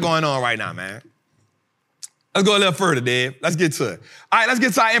what we got going on right now, man. Let's go a little further, Dave. Let's get to it. All right, let's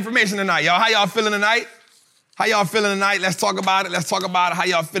get to our information tonight, y'all. How y'all feeling tonight? Let's talk about it. How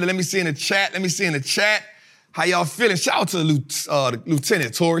y'all feeling? Let me see in the chat. How y'all feeling? Shout out to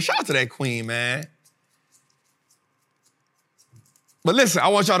Lieutenant Tori. Shout out to that queen, man. But listen, I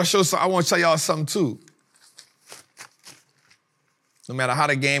want to tell y'all something too. No matter how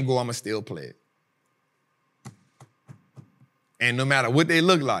the game go, I'ma still play it. And no matter what they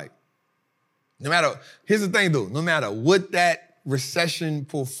look like, here's the thing though, no matter what that recession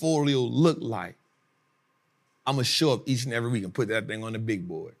portfolio look like, I'm gonna show up each and every week and put that thing on the big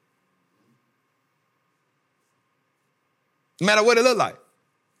board. No matter what it look like.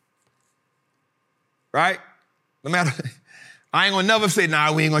 Right? No matter, I ain't gonna never say,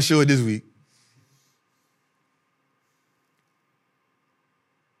 nah, we ain't gonna show it this week.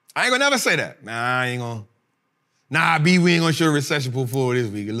 I ain't gonna never say that. B, we ain't gonna show a recession portfolio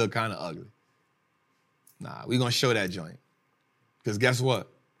this week. It look kind of ugly. Nah, we gonna show that joint. Because guess what?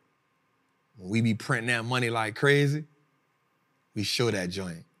 When we be printing that money like crazy, we show that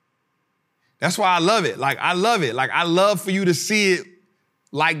joint. That's why I love it. Like, I love for you to see it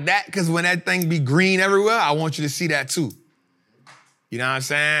like that, because when that thing be green everywhere, I want you to see that too. You know what I'm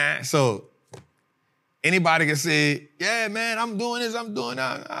saying? So anybody can say, yeah, man, I'm doing this, I'm doing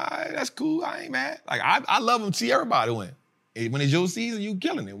that. All right, that's cool, I ain't mad. Like, I love them to see everybody win. When it's your season, you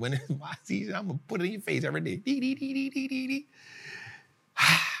killing it. When it's my season, I'm gonna put it in your face every day.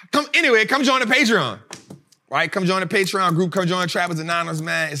 Come join the Patreon. Right? Come join the Patreon group. Come join Trappin Anonymous,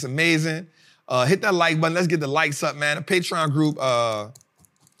 man. It's amazing. Hit that like button. Let's get the likes up, man. The Patreon group.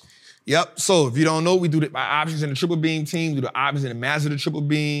 Yep. So if you don't know, we do the options in the Triple Beam team. We do the options in the Master of the Triple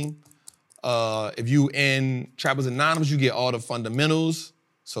Beam. If you in Trappin Anonymous, you get all the fundamentals.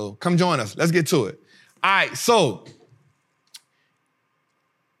 So come join us. Let's get to it. All right. So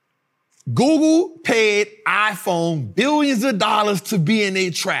Google paid iPhone billions of dollars to be in a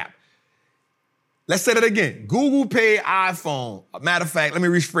trap. Let's say that again. Google paid iPhone. Matter of fact, let me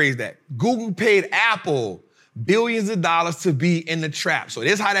rephrase that. Google paid Apple billions of dollars to be in the trap. So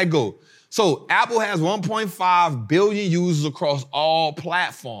this is how that go. So Apple has 1.5 billion users across all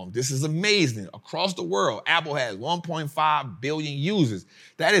platforms. This is amazing. Across the world, Apple has 1.5 billion users.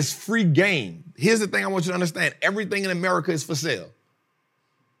 That is free game. Here's the thing I want you to understand. Everything in America is for sale.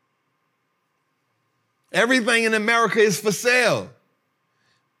 Everything in America is for sale.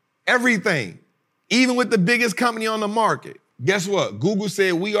 Everything. Even with the biggest company on the market. Guess what? Google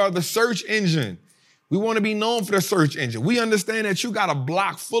said we are the search engine. We want to be known for the search engine. We understand that you got a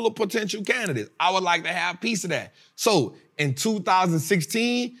block full of potential candidates. I would like to have a piece of that. So in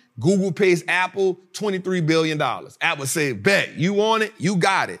 2016, Google pays Apple $23 billion. Apple said, bet, you want it, you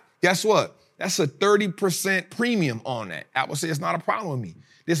got it. Guess what? That's a 30% premium on that. Apple said, it's not a problem with me.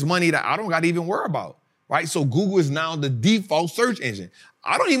 This money that I don't got to even worry about, right? So Google is now the default search engine.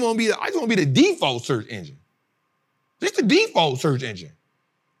 I just want to be the default search engine. Just the default search engine,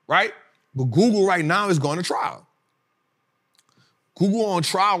 right? But Google right now is going to trial. Google on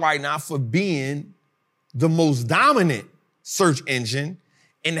trial right now for being the most dominant search engine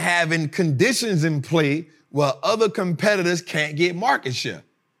and having conditions in play where other competitors can't get market share.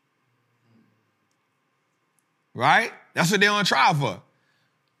 Right? That's what they're on trial for.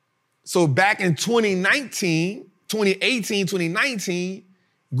 So back in 2018, 2019,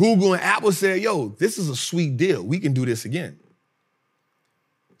 Google and Apple said, yo, this is a sweet deal. We can do this again.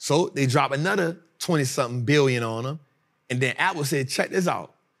 So they drop another 20-something billion on them. And then Apple said, check this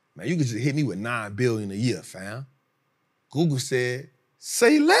out. Man, you can just hit me with $9 billion a year, fam. Google said,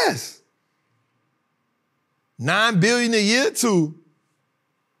 say less. $9 billion a year to,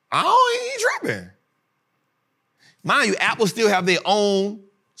 I ain't tripping. Mind you, Apple still have their own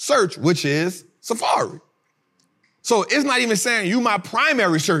search, which is Safari. So it's not even saying you my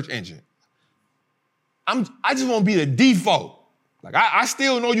primary search engine. I just want to be the default. Like, I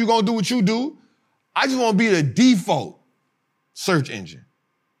still know you're going to do what you do. I just want to be the default search engine.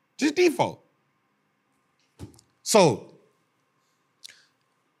 Just default. So,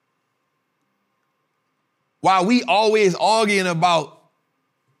 while we always arguing about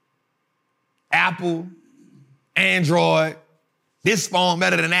Apple, Android, this phone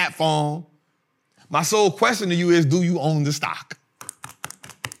better than that phone, my sole question to you is, do you own the stock?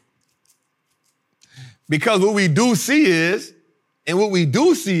 Because what we do see is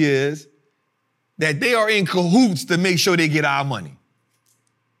that they are in cahoots to make sure they get our money.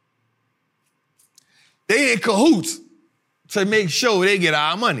 They in cahoots to make sure they get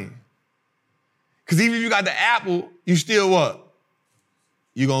our money. Because even if you got the Apple, you still what?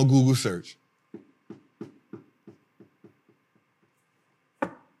 You're going to Google search.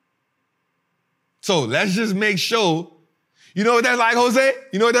 So let's just make sure. You know what that's like, Jose?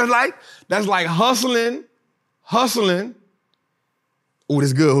 You know what that's like? That's like hustling. Oh, this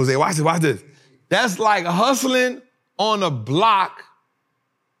is good, Jose. Watch this. That's like hustling on a block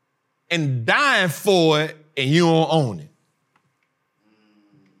and dying for it, and you don't own it.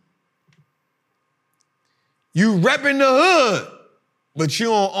 You repping the hood, but you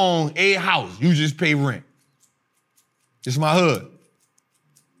don't own a house. You just pay rent. It's my hood.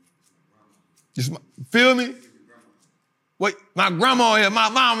 Feel me? Wait, my grandma here, my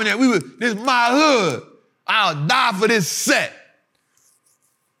mom in there, this is my hood. I'll die for this set.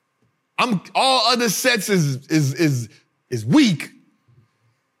 All other sets is weak.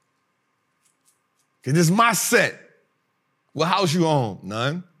 Cause this is my set. What house you own?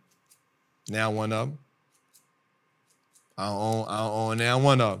 None. Now one of them. I don't own now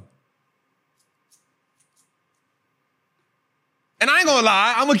one of them. And I ain't gonna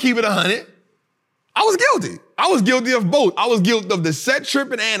lie, I'm gonna keep it 100. I was guilty. I was guilty of both. I was guilty of the set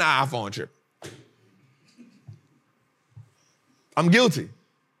tripping and the iPhone trip. I'm guilty.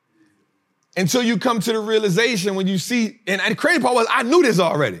 Until you come to the realization when you see, and the crazy part was I knew this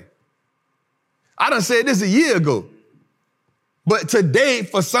already. I done said this a year ago. But today,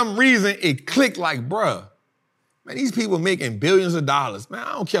 for some reason, it clicked like, bruh, man, these people making billions of dollars. Man,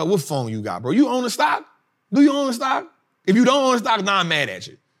 I don't care what phone you got, bro. You own the stock? Do you own the stock? If you don't own the stock, now I'm mad at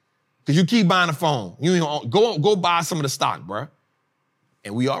you. Because you keep buying a phone. You ain't own, go buy some of the stock, bruh.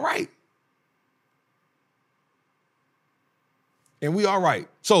 And we all right. And we all right.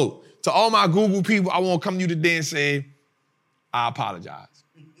 So, to all my Google people, I want to come to you today and say, I apologize.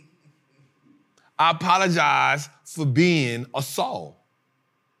 I apologize for being a Saul.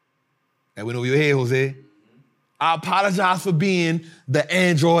 That went over your head, Jose. I apologize for being the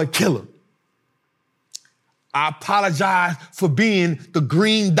Android killer. I apologize for being the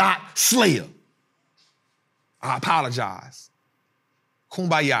green dot slayer. I apologize.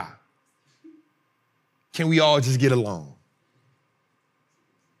 Kumbaya. Can we all just get along?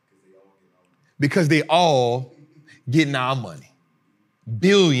 because they all getting our money.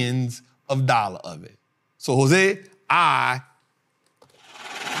 Billions of dollars of it. So Jose,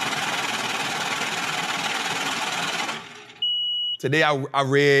 today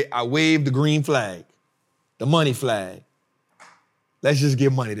I waved the green flag, the money flag. Let's just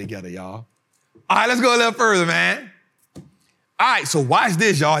get money together, y'all. All right, let's go a little further, man. All right, so watch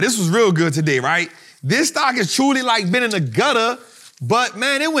this, y'all. This was real good today, right? This stock has truly like been in the gutter, but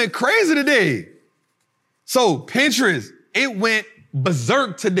man, it went crazy today. So Pinterest, it went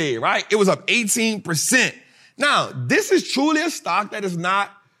berserk today, right? It was up 18%. Now, this is truly a stock that is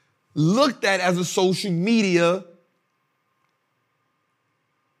not looked at as a social media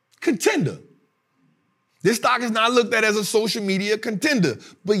contender. This stock is not looked at as a social media contender,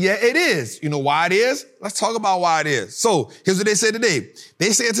 but yet it is. You know why it is? Let's talk about why it is. So here's what they said today.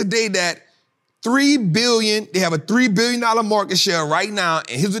 They said today that they have a $3 billion market share right now.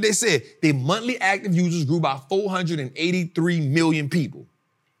 And here's what they said. Their monthly active users grew by 483 million people.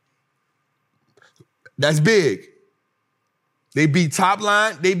 That's big. They beat top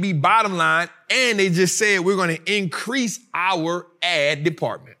line, they beat bottom line, and they just said we're going to increase our ad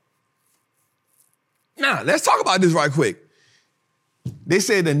department. Now, let's talk about this right quick. They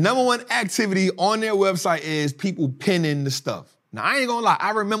said the number one activity on their website is people pinning the stuff. Now, I ain't gonna lie.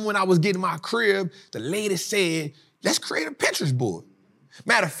 I remember when I was getting my crib, the lady said, let's create a Pinterest board.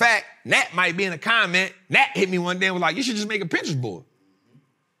 Matter of fact, Nat might be in a comment. Nat hit me one day and was like, you should just make a Pinterest board.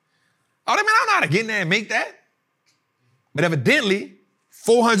 Oh, man, I don't know how to get in there and make that. But evidently,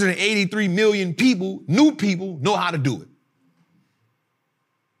 483 million people, new people, know how to do it.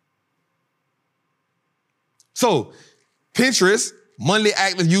 So, Pinterest, monthly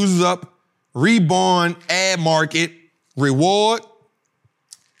active users up, reborn ad market, reward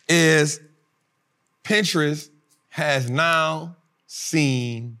is Pinterest has now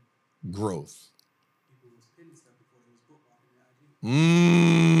seen growth.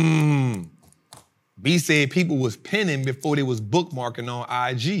 B said people was pinning before they was bookmarking on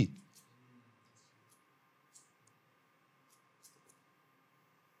IG.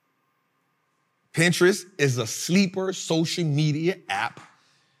 Pinterest is a sleeper social media app.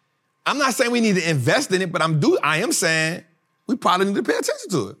 I'm not saying we need to invest in it, but I am saying we probably need to pay attention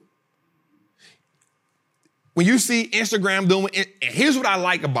to it. When you see Instagram doing it, and here's what I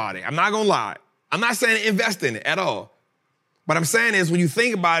like about it. I'm not gonna lie. I'm not saying invest in it at all. What I'm saying is when you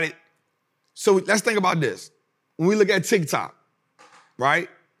think about it, so let's think about this. When we look at TikTok, right?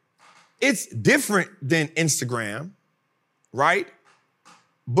 It's different than Instagram, right?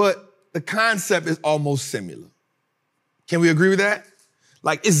 But the concept is almost similar. Can we agree with that?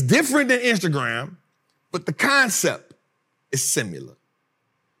 Like, it's different than Instagram, but the concept is similar,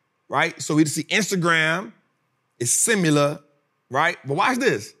 right? So we see Instagram is similar, right? But watch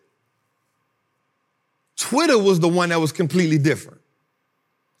this. Twitter was the one that was completely different.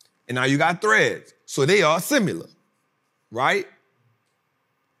 And now you got Threads. So they are similar, right?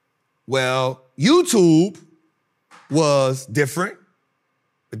 Well, YouTube was different,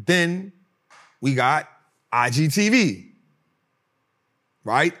 but then we got IGTV,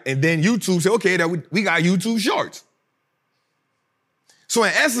 right? And then YouTube said, okay, we got YouTube Shorts. So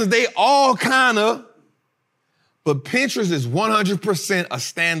in essence, they all kind of, but Pinterest is 100% a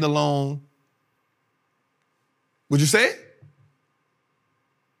standalone. Would you say?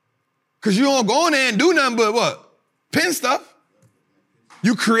 Because you don't go in there and do nothing but what? Pin stuff.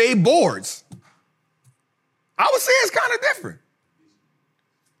 You create boards. I would say it's kind of different.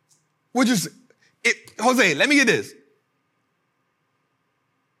 Would you say? Jose, let me get this.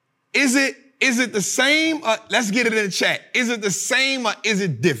 Is it the same? Let's get it in the chat. Is it the same or is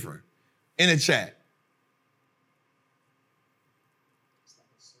it different in the chat?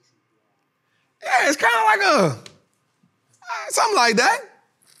 Yeah, it's kind of like something like that.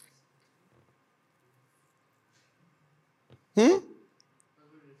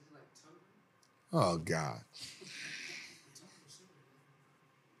 Oh, God.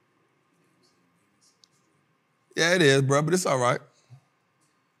 Yeah, it is, bro, but it's all right.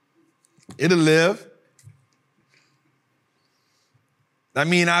 It'll live. That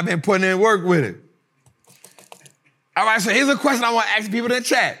means I've been putting in work with it. All right, so here's a question I want to ask people in the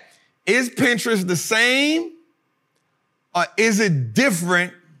chat. Is Pinterest the same or is it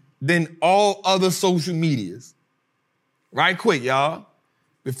different than all other social medias? Right quick, y'all,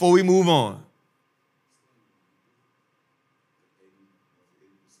 before we move on.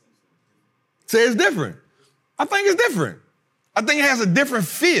 Say it's different. I think it's different. I think it has a different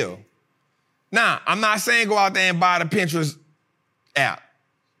feel. Now, I'm not saying go out there and buy the Pinterest app.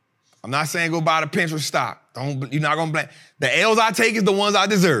 I'm not saying go buy the Pinterest stock. You're not gonna blame. The L's I take is the ones I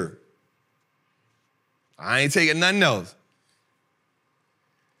deserve. I ain't taking nothing else.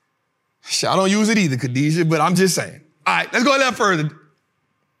 I don't use it either, Khadijah, but I'm just saying. All right, let's go a little further.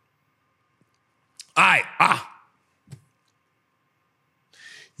 All right,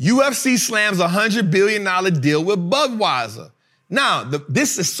 UFC slams $100 billion deal with Budweiser. Now,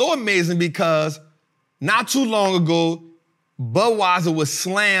 this is so amazing because not too long ago, Budweiser was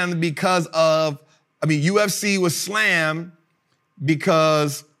slammed UFC was slammed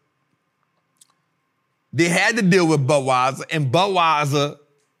because they had to deal with Budweiser, and Budweiser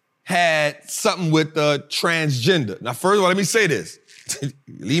had something with the transgender. Now, first of all, let me say this.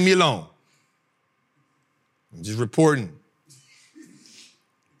 Leave me alone. I'm just reporting.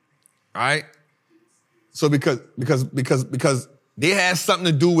 All right? So because they had something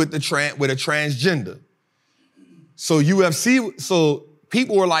to do with a transgender. So so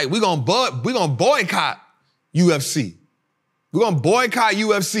people were like, we're gonna boycott UFC. We're gonna boycott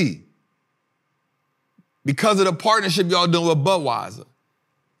UFC because of the partnership y'all doing with Budweiser.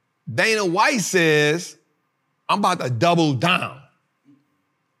 Dana White says, I'm about to double down.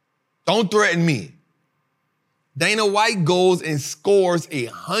 Don't threaten me. Dana White goes and scores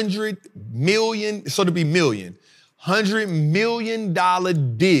 $100 million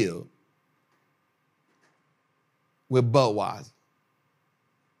deal with Budweiser.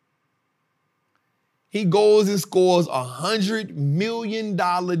 He goes and scores $100 million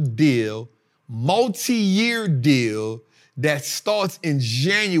deal, multi-year deal that starts in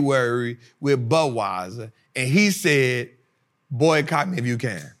January with Budweiser. And he said, boycott me if you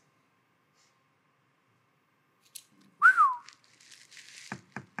can.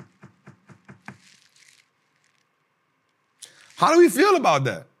 How do we feel about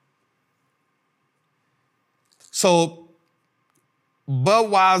that? So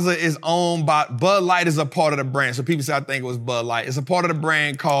Budweiser is owned by, Bud Light is a part of the brand. So people say, I think it was Bud Light. It's a part of the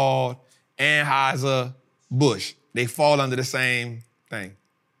brand called Anheuser-Busch. They fall under the same thing.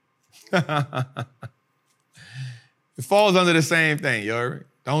 It falls under the same thing, you heard me?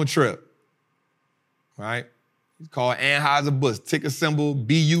 Don't trip, right? It's called Anheuser-Busch, ticker symbol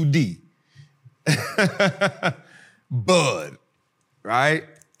BUD. Bud, right?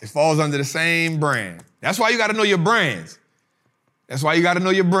 It falls under the same brand. That's why you got to know your brands. That's why you got to know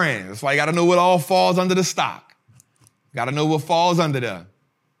your brand. That's why you got to know what all falls under the stock. Got to know what falls under there.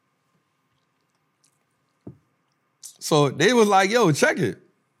 So they was like, yo, check it.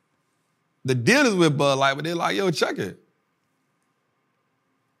 The deal is with Bud Light, but they're like, yo, check it.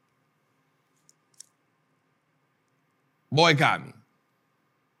 Boycott me.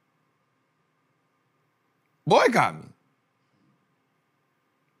 Boycott me.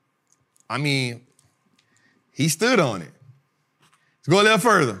 I mean, he stood on it. Let's go a little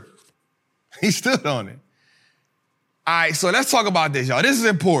further. He stood on it. All right, so let's talk about this, y'all. This is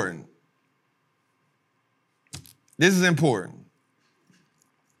important. This is important.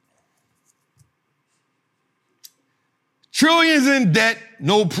 Trillions in debt,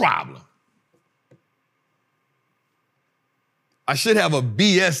 no problem. I should have a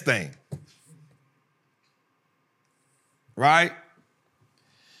BS thing. Right?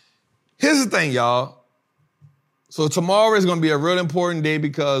 Here's the thing, y'all. So tomorrow is going to be a real important day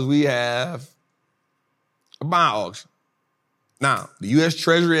because we have a bond auction. Now, the U.S.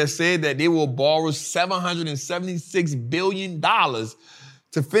 Treasury has said that they will borrow $776 billion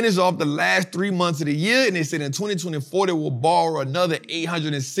to finish off the last 3 months of the year. And they said in 2024, they will borrow another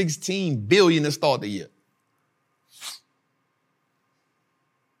 $816 billion to start the year.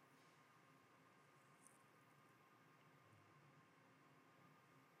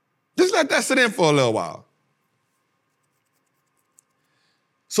 Just let that sit in for a little while.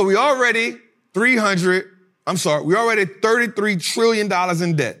 So we already $33 trillion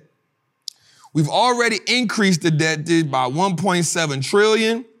in debt. We've already increased the debt by $1.7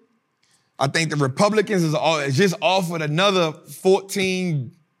 trillion. I think the Republicans is just offered another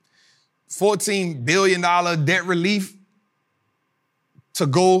 $14 billion debt relief to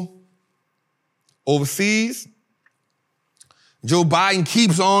go overseas. Joe Biden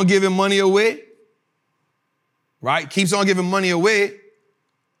keeps on giving money away, right? Keeps on giving money away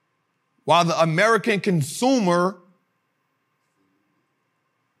while the American consumer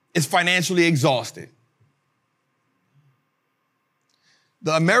is financially exhausted.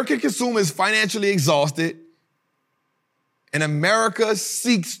 The American consumer is financially exhausted, and America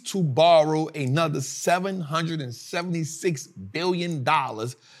seeks to borrow another $776 billion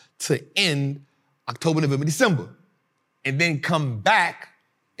to end October, November, December, and then come back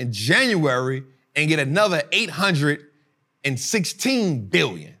in January and get another $816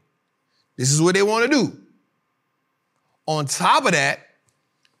 billion. This is what they want to do. On top of that,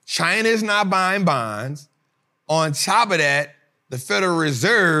 China is not buying bonds. On top of that, the Federal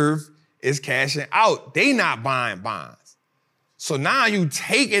Reserve is cashing out. They not buying bonds. So now you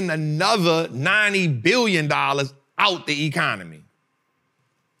taking another $90 billion out the economy.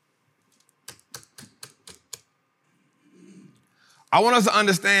 I want us to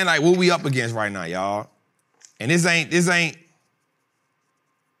understand like what we up against right now, y'all. And this ain't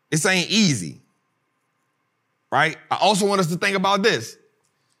easy. Right? I also want us to think about this.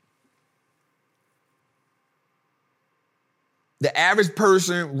 The average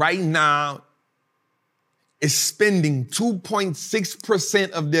person right now is spending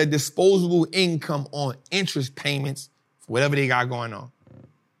 2.6% of their disposable income on interest payments for whatever they got going on.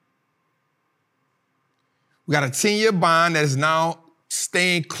 We got a 10-year bond that is now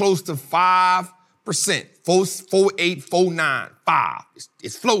staying close to 5%, 4.8, 4.9, 5.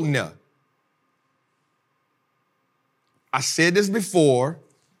 It's floating there. I said this before,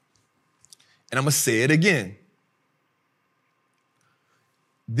 and I'm going to say it again.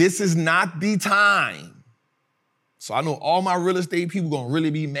 This is not the time. So I know all my real estate people going to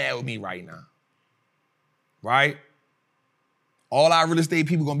really be mad with me right now. Right? All our real estate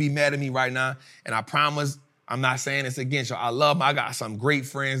people going to be mad at me right now, and I promise I'm not saying this against y'all. I got some great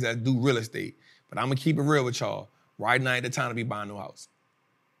friends that do real estate, but I'm going to keep it real with y'all. Right now ain't the time to be buying no house.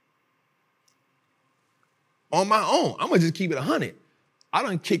 On my own, I'm going to just keep it 100. I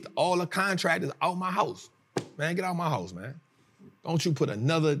done kicked all the contractors out my house. Man, get out my house, man. Don't you put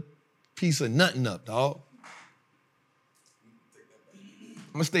another piece of nothing up, dog.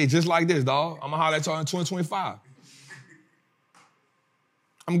 I'm going to stay just like this, dog. I'm going to holler at y'all in 2025.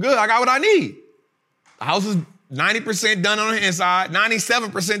 I'm good. I got what I need. The house is 90% done on the inside,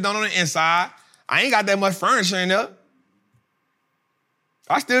 97% done on the inside. I ain't got that much furniture in there.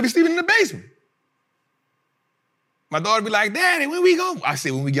 I still be sleeping in the basement. My daughter be like, Daddy, when we go? I say,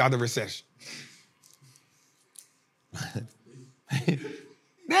 when we get out the recession.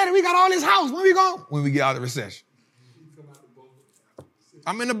 Daddy, we got all this house. When we go? When we get out of the recession.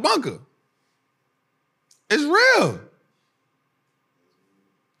 I'm in the bunker. It's real.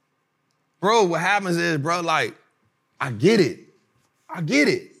 Bro, what happens is, bro, like, I get it. I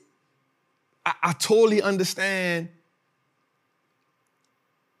totally understand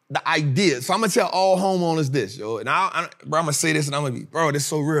the idea. So I'm going to tell all homeowners this, yo. And I'm going to say this and I'm going to be, bro, this is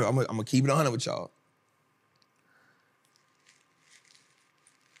so real. I'm going to keep it 100 with y'all.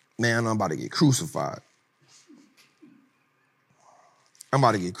 Man, I'm about to get crucified. I'm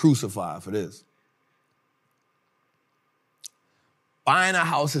about to get crucified for this. Buying a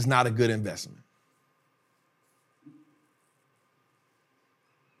house is not a good investment.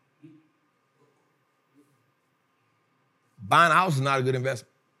 Buying a house is not a good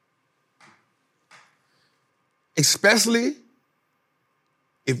investment. Especially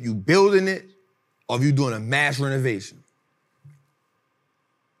if you're building it or if you're doing a mass renovation.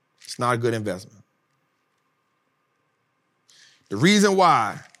 It's not a good investment. The reason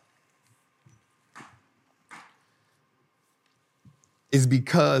why is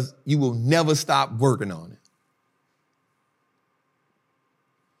because you will never stop working on it.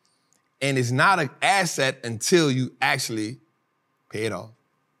 And it's not an asset until you actually pay it off.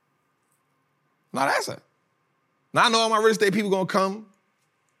 Not an asset. Now I know all my real estate people gonna come,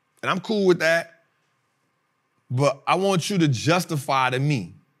 and I'm cool with that, but I want you to justify to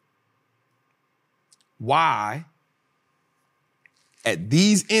me why at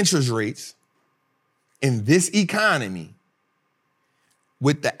these interest rates in this economy,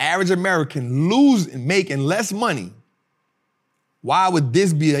 with the average American making less money, why would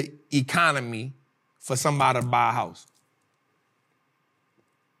this be an economy for somebody to buy a house?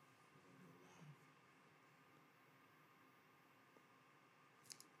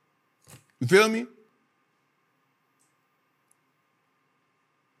 You feel me?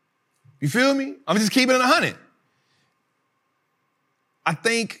 You feel me? I'm just keeping it 100. I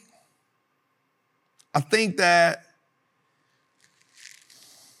think that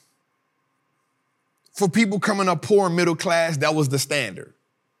for people coming up poor and middle class, that was the standard.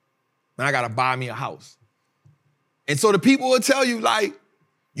 Now I gotta buy me a house. And so the people will tell you, like,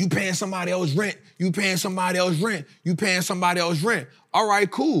 you paying somebody else rent, you paying somebody else rent, you paying somebody else rent. All right,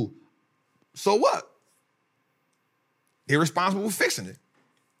 cool. So what? They're responsible for fixing it.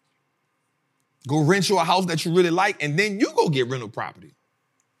 Go rent you a house that you really like, and then you go get rental property.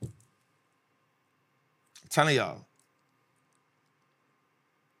 I'm telling y'all.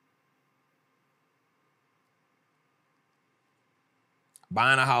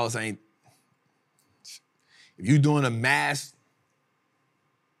 Buying a house ain't, if you're doing a mass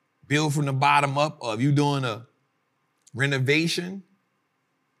build from the bottom up, or if you're doing a renovation,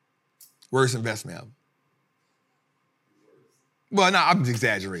 worst investment ever. Well, no, I'm just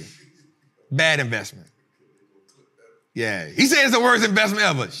exaggerating. Bad investment. Yeah. He said it's the worst investment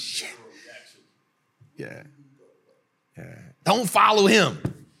ever. Shit. Yeah. Don't follow him.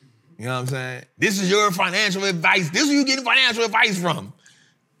 You know what I'm saying? This is your financial advice. This is where you getting financial advice from.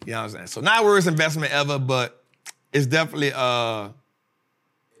 You know what I'm saying? So not worst investment ever, but it's definitely, I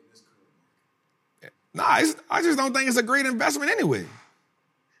just don't think it's a great investment anyway.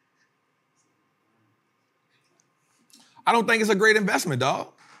 I don't think it's a great investment, dog.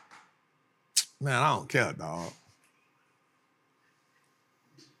 Man, I don't care, dog.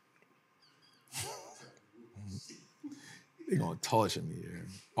 They're going to torture me. Yeah.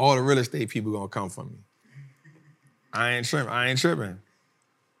 All the real estate people going to come for me. I ain't tripping.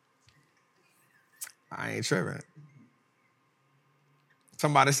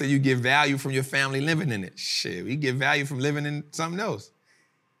 Somebody said you get value from your family living in it. Shit, we get value from living in something else.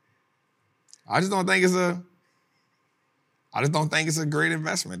 I just don't think it's a great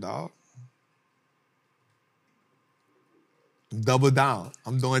investment, dog. Double down.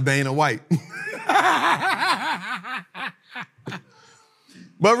 I'm doing Dana White.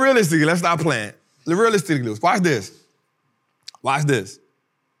 But realistically, let's stop playing. Realistically, watch this.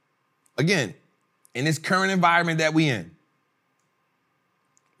 Again, in this current environment that we in,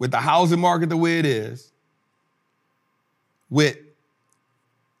 with the housing market the way it is, with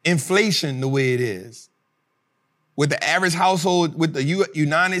inflation the way it is, with the average household, with the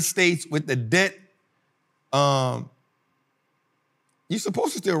United States, with the debt, you're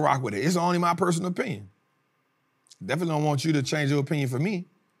supposed to still rock with it. It's only my personal opinion. Definitely don't want you to change your opinion for me.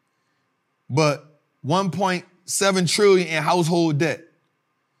 But 1.7 trillion in household debt.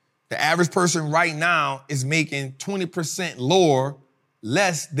 The average person right now is making 20%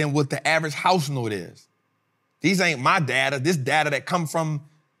 less than what the average house note is. These ain't my data. This data that come from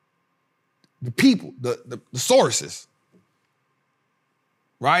the people, the sources.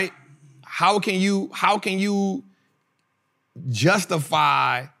 Right? How can you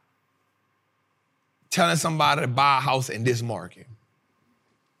justify telling somebody to buy a house in this market?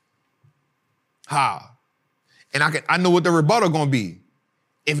 How? And I know what the rebuttal gonna be.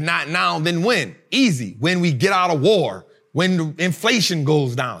 If not now, then when? Easy. When we get out of war, when the inflation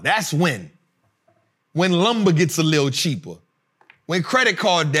goes down, that's when. When lumber gets a little cheaper, when credit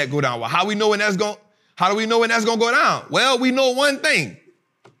card debt go down. Well, how do we know when that's gonna go down? Well, we know one thing.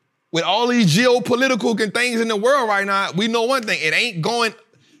 With all these geopolitical things in the world right now, we know one thing. It ain't going.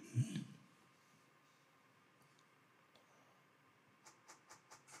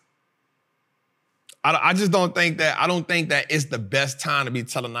 I just don't think that it's the best time to be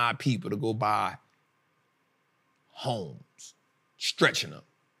telling our people to go buy homes, stretching them.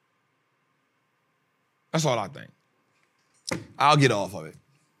 That's all I think. I'll get off of it.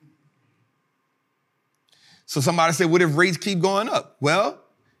 So somebody said, what if rates keep going up? Well,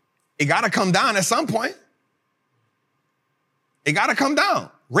 it got to come down at some point. It got to come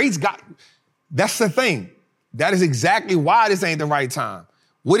down. That's the thing. That is exactly why this ain't the right time.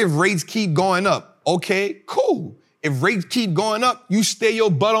 What if rates keep going up? Okay, cool. If rates keep going up, you stay your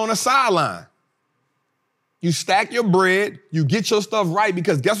butt on the sideline. You stack your bread, you get your stuff right,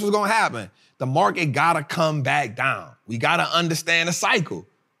 because guess what's going to happen? The market got to come back down. We got to understand the cycle.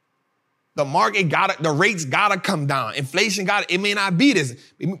 The rates got to come down. Inflation it may not be this.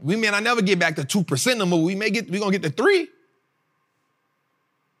 We may not never get back to 2% no more. We're going to get to 3%.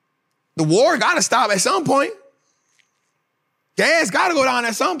 The war got to stop at some point. Gas got to go down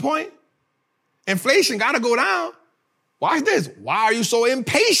at some point. Inflation got to go down. Watch this. Why are you so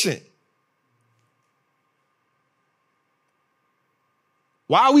impatient?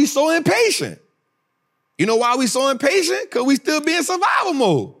 Why are we so impatient? You know why we so impatient? Because we still be in survival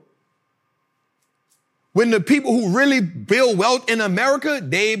mode. When the people who really build wealth in America,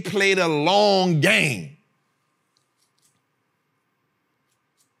 they play the long game.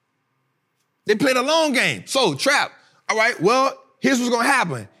 They play the long game. So, Trap, all right, well, here's what's going to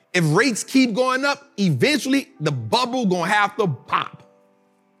happen. If rates keep going up, eventually the bubble going to have to pop.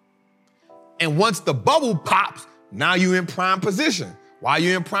 And once the bubble pops, now you're in prime position. Why are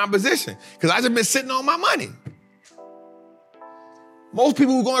you in prime position? Because I just been sitting on my money. Most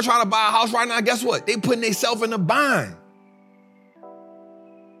people who are going to try to buy a house right now, guess what? They putting themselves in a bind.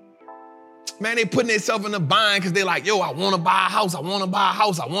 Man, they putting themselves in a bind because they like, yo, I want to buy a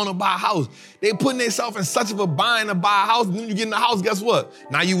house. They putting themselves in such of a bind to buy a house. And then you get in the house, guess what?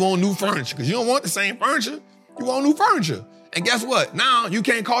 Now you want new furniture because you don't want the same furniture. You want new furniture. And guess what? Now you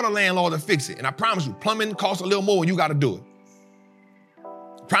can't call the landlord to fix it. And I promise you, plumbing costs a little more and you got to do it.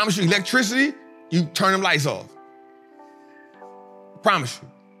 I promise you, electricity, you turn them lights off. I promise you.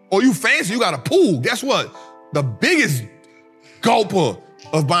 Or you fancy, you got a pool. Guess what? The biggest gulper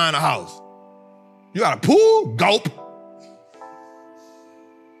of buying a house. You got a pool? Gulp.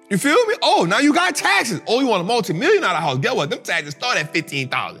 You feel me? Oh, now you got taxes. Oh, you want a multi-million-dollar house. Guess what? Them taxes start at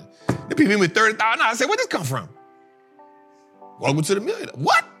 $15,000. The people with $30,000. I say, where'd this come from? Welcome to the million.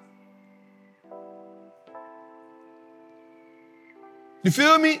 What? You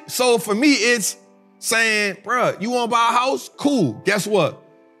feel me? So for me, it's saying, bruh, you want to buy a house? Cool. Guess what?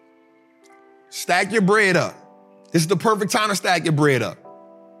 Stack your bread up. This is the perfect time to stack your bread up.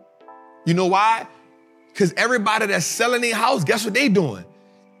 You know why? Because everybody that's selling their house, guess what they doing?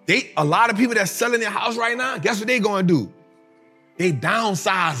 A lot of people that's selling their house right now, guess what they going to do? They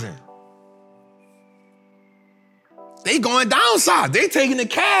downsizing. They going downsize. They taking the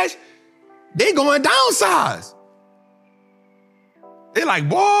cash. They going downsize. They like,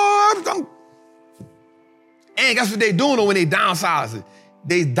 boy, and guess what they doing when they downsizing?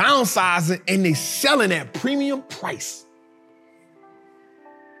 They downsizing and they selling at premium price.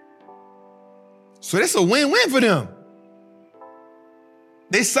 So that's a win-win for them.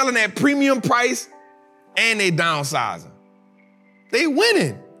 They selling at premium price and they downsizing. They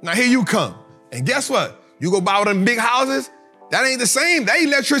winning. Now here you come. And guess what? You go buy one of them big houses, that ain't the same. That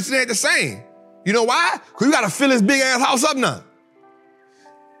electricity ain't the same. You know why? Because you got to fill this big ass house up now.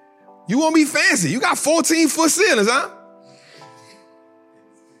 You won't be fancy. You got 14-foot ceilings, huh?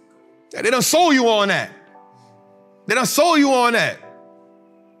 Yeah, they done sold you on that. They done sold you on that.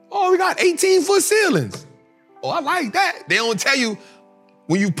 Oh, we got 18-foot ceilings. Oh, I like that. They don't tell you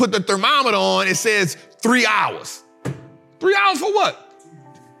when you put the thermometer on, it says 3 hours. 3 hours for what?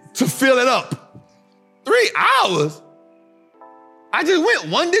 To fill it up. 3 hours? I just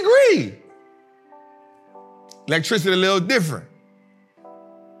went 1 degree. Electricity a little different.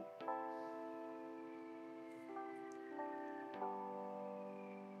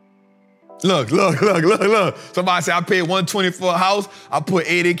 Look. Somebody said I paid $120 for a house. I put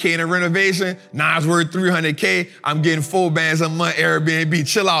 $80K in a renovation. Now it's worth $300K. I'm getting 4 bands a month Airbnb.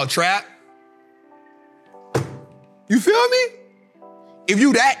 Chill out, Trap. You feel me? If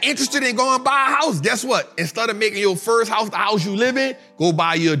you that interested in going buy a house, guess what? Instead of making your first house the house you live in, go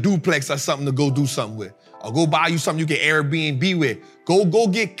buy you a duplex or something to go do something with. Or go buy you something you can Airbnb with. Go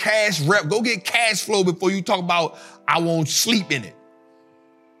get cash rep. Go get cash flow before you talk about I won't sleep in it.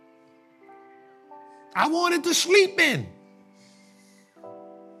 I wanted to sleep in.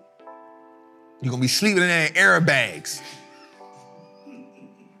 You're going to be sleeping in there in airbags.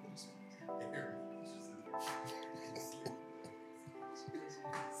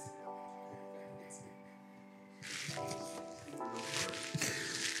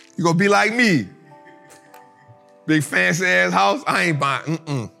 You're going to be like me. Big fancy ass house. I ain't buying.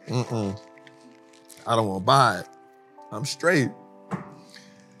 I don't want to buy it. I'm straight.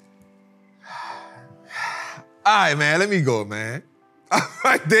 All right, man, let me go, man. All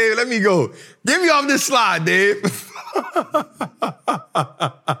right, Dave, let me go. Get me off this slide, Dave.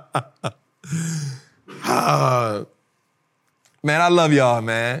 Man, I love y'all,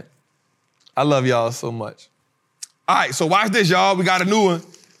 man. I love y'all so much. All right, so watch this, y'all. We got a new one.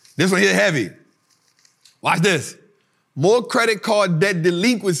 This one here heavy. Watch this. More credit card debt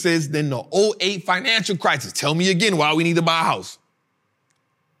delinquencies than the 2008 financial crisis. Tell me again why we need to buy a house.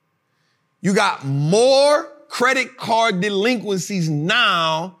 You got more credit card delinquencies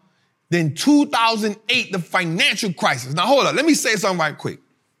now than 2008, the financial crisis. Now, hold up. Let me say something right quick.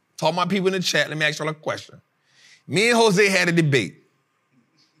 Talk to my people in the chat. Let me ask y'all a question. Me and Jose had a debate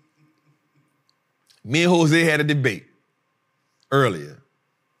earlier.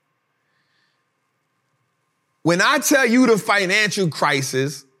 When I tell you the financial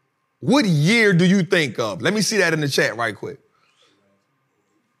crisis, what year do you think of? Let me see that in the chat right quick.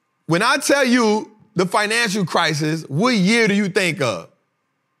 When I tell you the financial crisis, what year do you think of?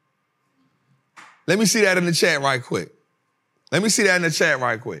 Let me see that in the chat right quick.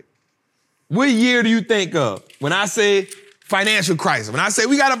 What year do you think of? When I say financial crisis, when I say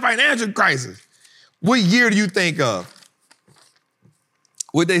we got a financial crisis, what year do you think of?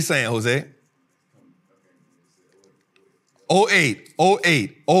 What they saying, Jose? 08.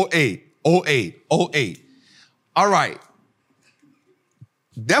 All right.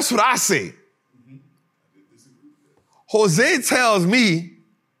 That's what I say. Jose tells me,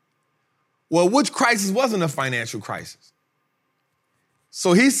 well, which crisis wasn't a financial crisis?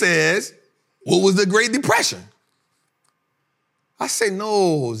 So he says, what was the Great Depression? I say,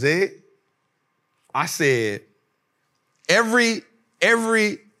 no, Jose. I said, every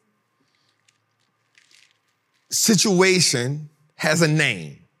situation has a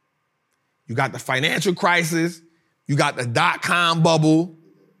name. You got the financial crisis. You got the dot-com bubble.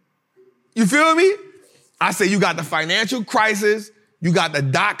 You feel me? I say you got the financial crisis, you got the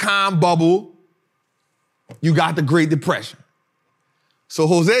dot-com bubble, you got the Great Depression. So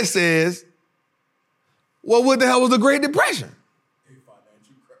Jose says, well, what the hell was the Great Depression? A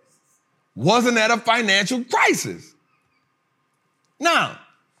financial crisis. Wasn't that a financial crisis? Now,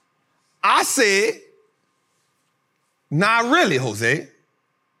 I said, not really, Jose.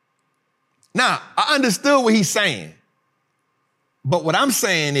 Now, I understood what he's saying. But what I'm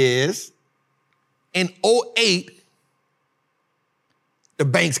saying is, in 2008, the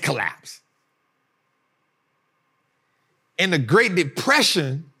banks collapsed. In the Great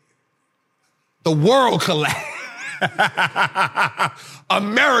Depression, the world collapsed.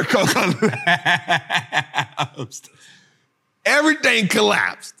 America collapsed. Everything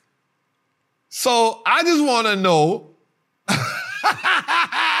collapsed. So I just want to know,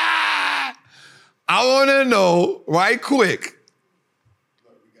 I want to know right quick,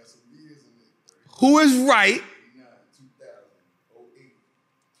 Look, we got some years in there. who is right? 2009, 2000, 08,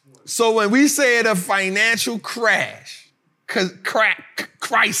 20. So when we say the financial crisis,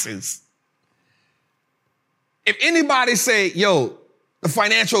 if anybody say, yo, the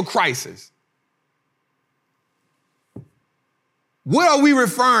financial crisis, what are we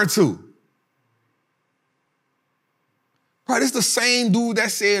referring to? Bro, this the same dude that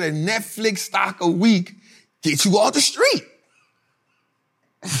said a Netflix stock a week get you off the street.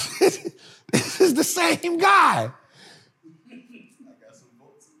 This is the same guy. I got some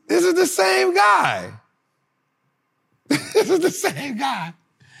votes. This is the same guy. This is the same guy.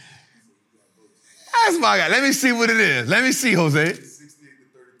 That's my guy. Let me see what it is. Let me see, Jose. It's 68 to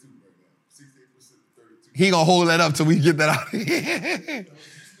 32 right now. 68% to 32. He gonna hold that up till we get that out.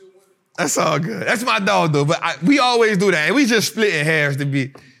 That's all good. That's my dog, though. But we always do that. And we just splitting hairs to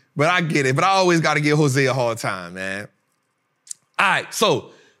be. But I get it. But I always got to give Jose a hard time, man. All right.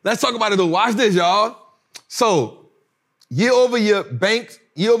 So let's talk about it, though. Watch this, y'all. So year over year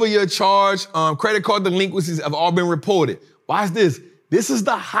charge, credit card delinquencies have all been reported. Watch this. This is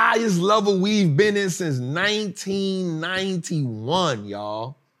the highest level we've been in since 1991,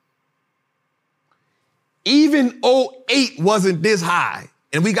 y'all. Even 2008 wasn't this high.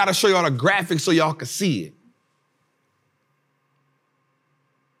 And we got to show y'all the graphics so y'all can see it.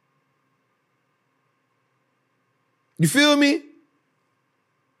 You feel me?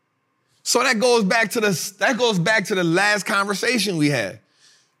 So that goes back to the last conversation we had.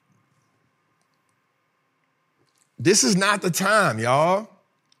 This is not the time, y'all.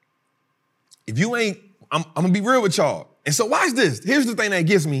 If you ain't, I'm gonna be real with y'all. And so watch this. Here's the thing that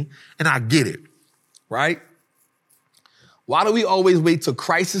gets me, and I get it, right? Why do we always wait till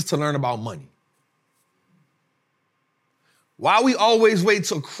crisis to learn about money? Why we always wait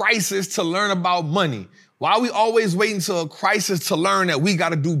till crisis to learn about money? Why we always wait until a crisis to learn that we got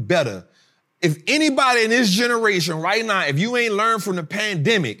to do better? If anybody in this generation right now, if you ain't learned from the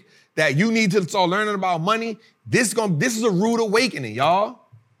pandemic that you need to start learning about money, this is a rude awakening, y'all.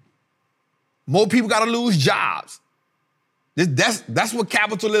 More people got to lose jobs. That's what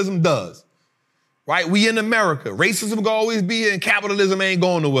capitalism does. Right? We in America. Racism gonna always be here and capitalism ain't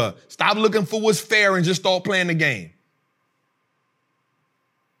going nowhere. Stop looking for what's fair and just start playing the game.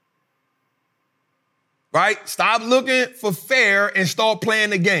 Right? Stop looking for fair and start playing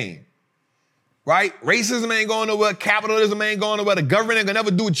the game. Right? Racism ain't going nowhere. Capitalism ain't going nowhere. The government ain't gonna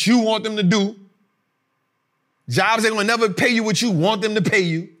never do what you want them to do. Jobs ain't gonna never pay you what you want them to pay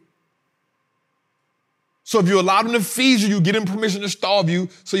you. So if you allow them to feed you, you get them permission to starve you.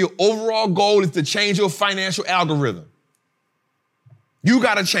 So your overall goal is to change your financial algorithm. You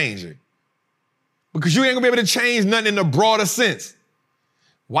got to change it. Because you ain't going to be able to change nothing in the broader sense.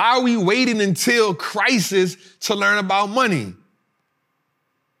 Why are we waiting until crisis to learn about money?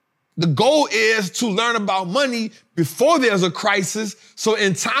 The goal is to learn about money before there's a crisis. So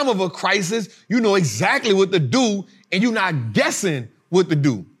in time of a crisis, you know exactly what to do and you're not guessing what to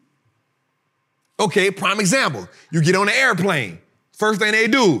do. Okay, prime example. You get on an airplane. First thing they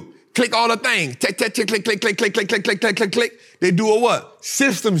do, click all the things. Click, click, click, click, click, click, click, click, click, click, click, click, click. They do a what?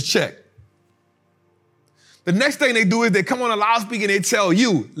 Systems check. The next thing they do is they come on a loudspeaker and they tell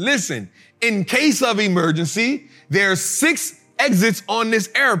you, listen, in case of emergency, there are 6 exits on this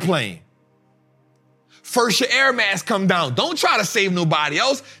airplane. First, your air mask come down. Don't try to save nobody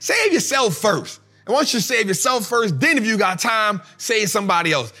else. Save yourself first. And once you save yourself first, then if you got time, save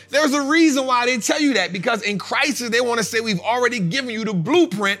somebody else. There's a reason why they tell you that, because in crisis, they want to say we've already given you the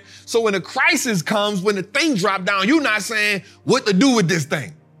blueprint. So when the crisis comes, when the thing drop down, you're not saying what to do with this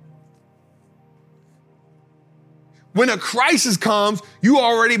thing. When a crisis comes, you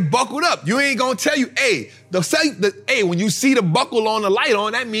already buckled up. You ain't going to tell you, hey, when you see the buckle on the light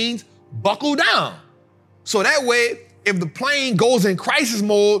on, that means buckle down. So that way, if the plane goes in crisis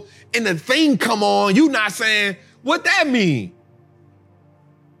mode and the thing come on, you not saying, what that mean?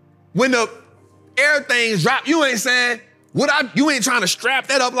 When the air things drop, you ain't saying, you ain't trying to strap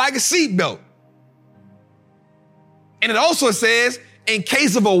that up like a seatbelt. And it also says, in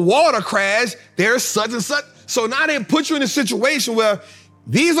case of a water crash, there's such and such. So now they put you in a situation where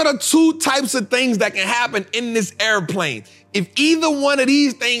these are the two types of things that can happen in this airplane. If either one of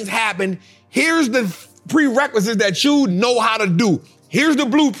these things happen, here's the prerequisites that you know how to do. Here's the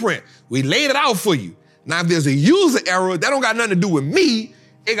blueprint. We laid it out for you. Now, if there's a user error, that don't got nothing to do with me.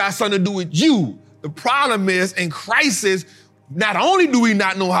 It got something to do with you. The problem is, in crisis, not only do we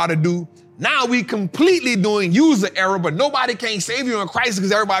not know how to do, now we completely doing user error, but nobody can't save you in a crisis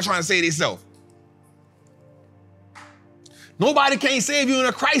because everybody's trying to save themselves. Nobody can't save you in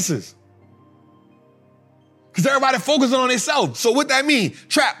a crisis because everybody focusing on themselves. So what that mean?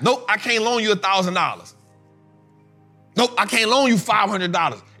 Trap, nope, I can't loan you $1,000. Nope, I can't loan you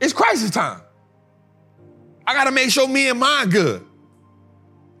 $500. It's crisis time. I got to make sure me and mine good.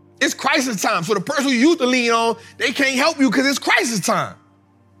 It's crisis time. So the person who you used to lean on, they can't help you because it's crisis time.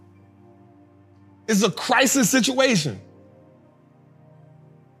 It's a crisis situation.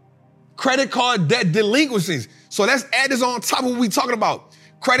 Credit card debt delinquencies. So let's add this on top of what we're talking about.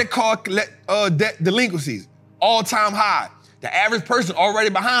 Credit card debt delinquencies, all-time high. The average person already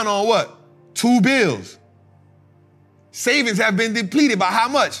behind on what? 2 bills. Savings have been depleted by how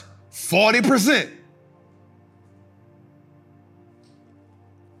much? 40%.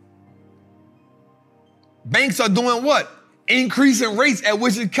 Banks are doing what? Increasing rates at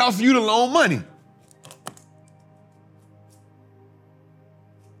which it costs for you to loan money.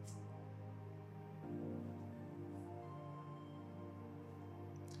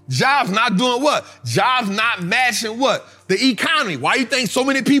 Jobs not doing what? Jobs not matching what? The economy. Why you think so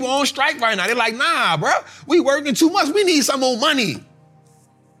many people on strike right now? They're like, nah, bro, we working too much. We need some more money.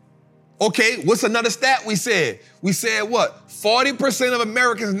 Okay, what's another stat we said? We said what? 40% of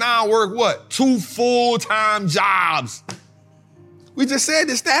Americans now work what? 2 full-time jobs. We just said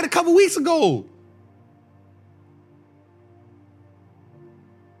this stat a couple weeks ago.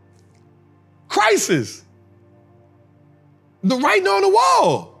 Crisis. The writing on the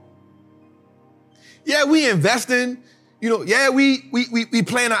wall. Yeah, we investing. Yeah, we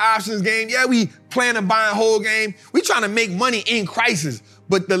playing an options game. Yeah, we playing a buy and hold game. We trying to make money in crisis.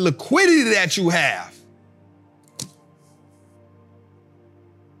 But the liquidity that you have,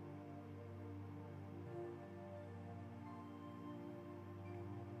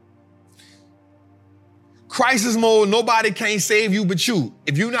 crisis mode, nobody can't save you but you.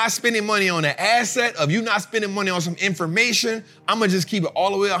 If you're not spending money on an asset, if you're not spending money on some information, I'm going to just keep it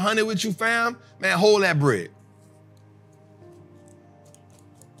all the way 100 with you, fam. Man, hold that bread.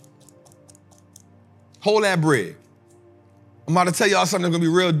 Hold that bread. I'm about to tell y'all something that's going to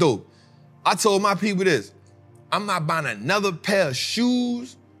be real dope. I told my people this. I'm not buying another pair of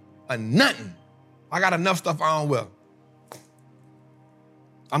shoes or nothing. I got enough stuff I don't wear.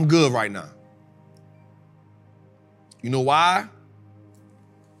 I'm good right now. You know why?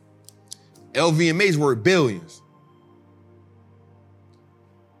 LVMH's worth billions.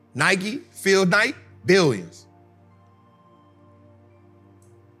 Nike, Phil Knight, billions.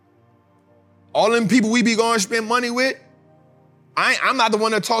 All them people we be going to spend money with, I'm not the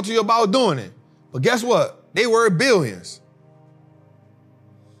one to talk to you about doing it. But guess what? They worth billions.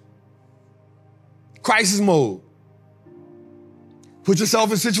 Crisis mode. Put yourself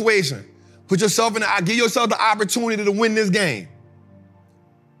in a situation. Give yourself the opportunity to win this game.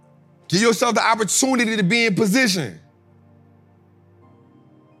 Give yourself the opportunity to be in position.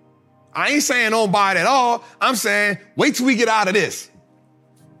 I ain't saying don't buy it at all. I'm saying wait till we get out of this.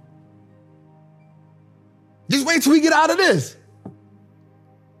 Just wait till we get out of this.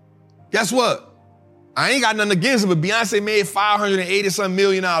 Guess what? I ain't got nothing against it, but Beyonce made $580-some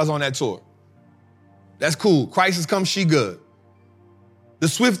million on that tour. That's cool. Crisis comes, she good. The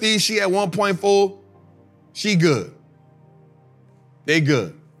Swifties, she at 1.4, she good. They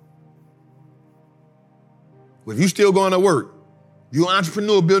good. But if you still going to work, you an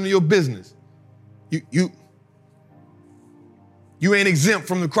entrepreneur building your business, you ain't exempt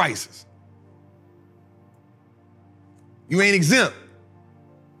from the crisis. You ain't exempt.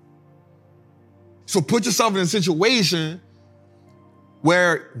 So put yourself in a situation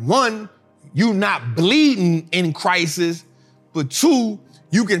where, one, you not bleeding in crisis, but two,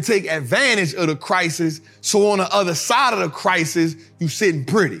 you can take advantage of the crisis, so on the other side of the crisis, you sitting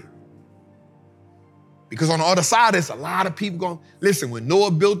pretty. Because on the other side, there's a lot of people going, listen, when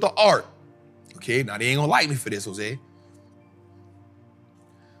Noah built the ark, okay, now they ain't gonna like me for this, Jose.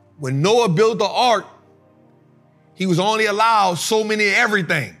 When Noah built the ark, He was only allowed so many of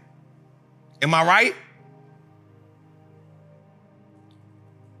everything. Am I right?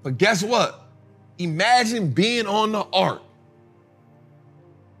 But guess what? Imagine being on the ark.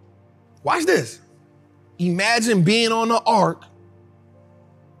 Watch this. Imagine being on the ark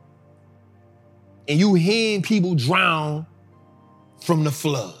and you hearing people drown from the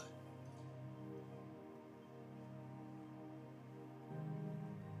flood.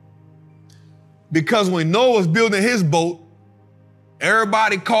 Because when Noah was building his boat,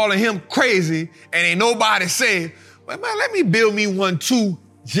 everybody calling him crazy, and ain't nobody said, well, man, let me build me one too,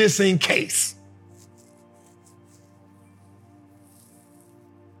 just in case.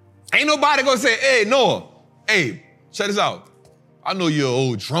 Ain't nobody gonna say, hey, Noah, hey, check this out. I know you're an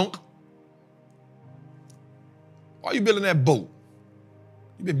old drunk. Why you building that boat?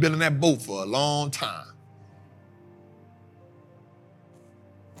 You've been building that boat for a long time.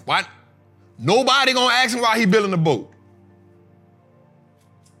 Why? Nobody gonna ask him why he building the boat.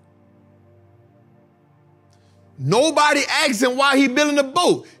 Nobody asked him why he building the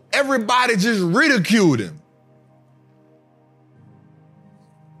boat. Everybody just ridiculed him.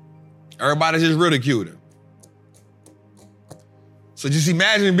 Everybody just ridiculed him. So just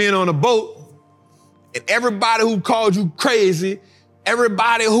imagine being on a boat and everybody who called you crazy,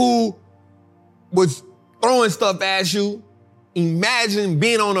 everybody who was throwing stuff at you, imagine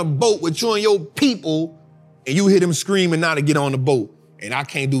being on a boat with you and your people and you hear them screaming now to get on the boat and I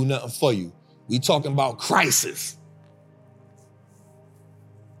can't do nothing for you. We talking about crisis.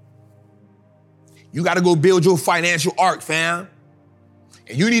 You got to go build your financial ark, fam.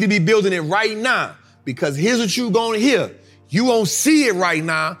 And you need to be building it right now because here's what you're going to hear. You won't see it right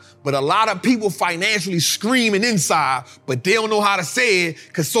now, but a lot of people financially screaming inside, but they don't know how to say it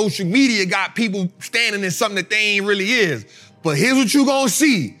because social media got people standing in something that they ain't really is. But here's what you're going to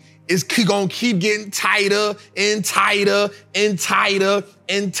see. It's going to keep getting tighter and tighter and tighter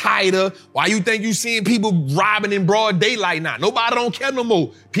and tighter. Why you think you seeing people robbing in broad daylight now? Nobody don't care no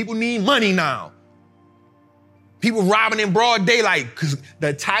more. People need money now. People robbing in broad daylight because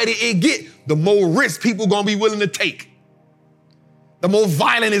the tighter it get, the more risk people going to be willing to take. The more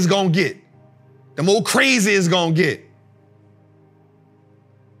violent it's going to get. The more crazy it's going to get.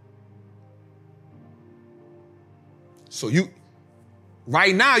 So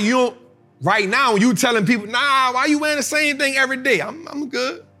right now, when you telling people, nah, why you wearing the same thing every day? I'm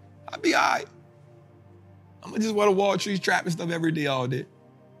good. I'll be all right. I'm going to just wear the Wallstreet Trappin stuff every day, all day.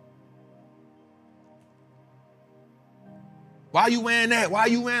 Why you wearing that?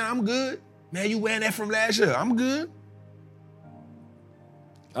 I'm good. Man, you wearing that from last year. I'm good.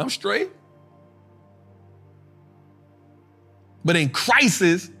 I'm straight. But in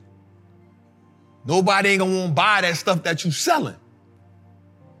crisis, nobody ain't gonna want to buy that stuff that you selling.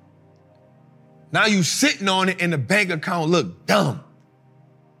 Now you sitting on it and the bank account look dumb.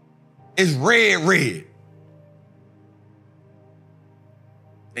 It's red.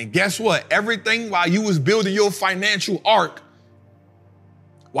 And guess what? Everything while you was building your financial ark,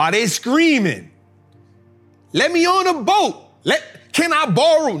 while they screaming, let me on a boat. Can I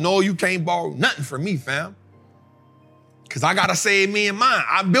borrow? No, you can't borrow nothing from me, fam. Because I got to save me and mine.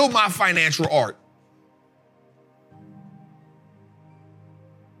 I built my financial ark.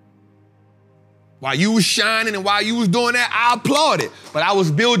 While you was shining and while you was doing that, I applauded. But I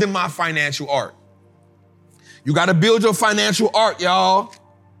was building my financial ark. You got to build your financial ark, y'all.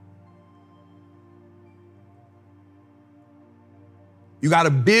 You got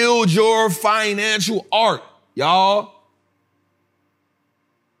to build your financial ark, y'all.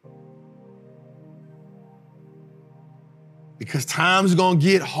 Because time's going to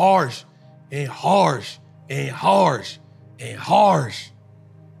get harsh and harsh and harsh and harsh.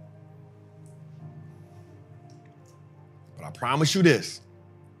 But I promise you this.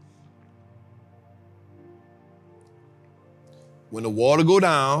 When the water go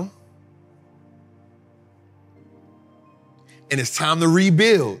down and it's time to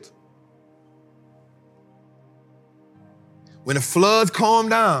rebuild, when the floods calm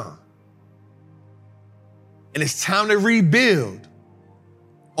down, and it's time to rebuild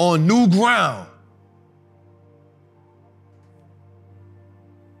on new ground,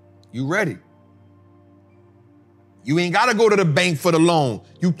 you ready. You ain't got to go to the bank for the loan.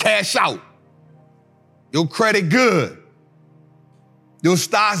 You cash out. Your credit good. Your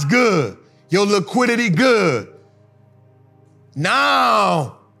stocks good. Your liquidity good.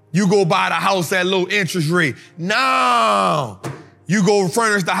 Now you go buy the house at low interest rate. Now you go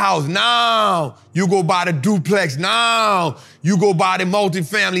furnish the house. Now you go buy the duplex. Now you go buy the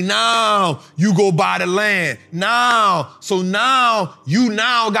multifamily. Now you go buy the land. Now, so now you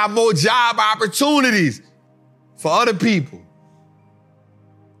got more job opportunities. for other people.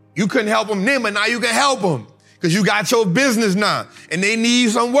 You couldn't help them then, but now you can help them because you got your business now and they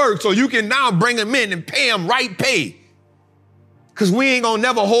need some work. So you can now bring them in and pay them right pay. Because we ain't going to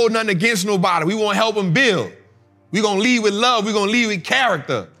never hold nothing against nobody. We want to help them build. We're going to lead with love. We're going to lead with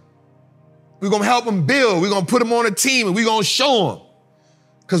character. We're going to help them build. We're going to put them on a team and we're going to show them.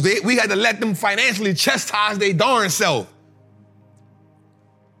 Because we had to let them financially chastise their darn self.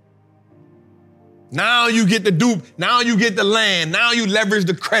 Now you get the dupe. Now you get the land. Now you leverage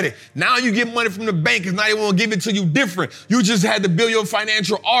the credit. Now you get money from the bank because now they want to give it to you different. You just had to build your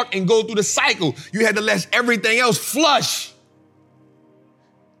financial arc and go through the cycle. You had to let everything else flush.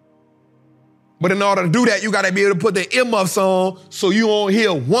 But in order to do that, you got to be able to put the earmuffs on so you won't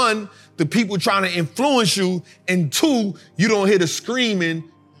hear, one, the people trying to influence you, and two, you don't hear the screaming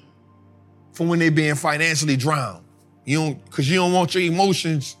from when they're being financially drowned. Because you don't want your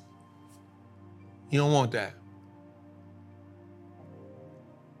emotions. You don't want that.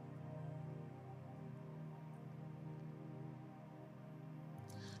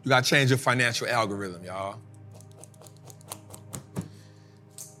 You got to change your financial algorithm, y'all.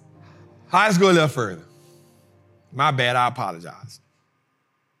 Let's go a little further. My bad, I apologize.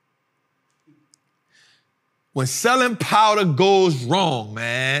 When selling powder goes wrong,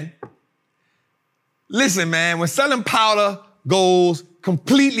 man. Listen, man, when selling powder goes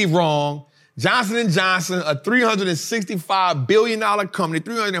completely wrong, Johnson & Johnson, a $365 billion company,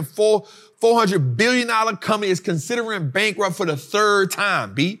 $400 billion company is considering bankrupt for the third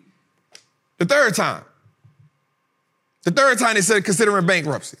time, B. The third time. The third time they said considering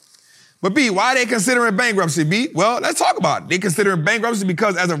bankruptcy. But B, why are they considering bankruptcy, B? Well, let's talk about it. They're considering bankruptcy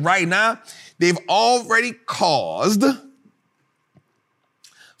because as of right now, they've already caused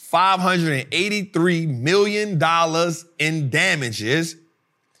 $583 million in damages.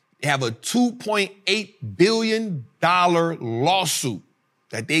 They have a $2.8 billion lawsuit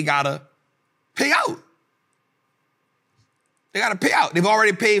that they gotta pay out. They gotta pay out. They've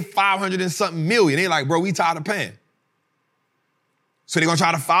already paid 500 and something million. They're like, bro, we tired of paying. So they're gonna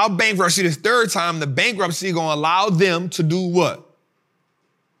try to file bankruptcy this third time. The bankruptcy gonna allow them to do what?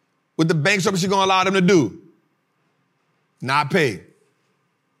 What the bankruptcy gonna allow them to do? Not pay.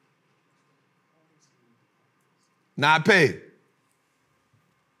 Not pay.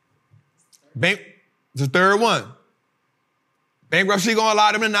 The third one. Bankruptcy gonna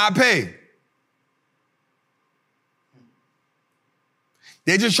allow them to not pay.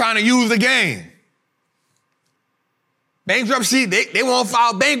 They're just trying to use the game. Bankruptcy, they won't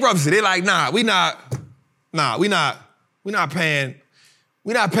file bankruptcy. They're like, we're not paying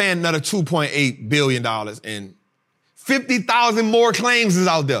another $2.8 billion and 50,000 more claims is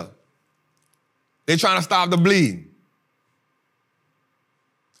out there. They're trying to stop the bleeding.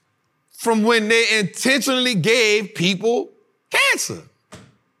 From when they intentionally gave people cancer.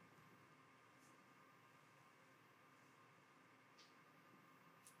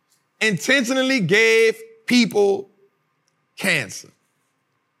 Intentionally gave people cancer.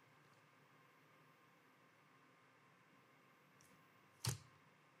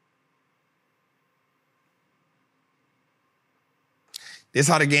 This is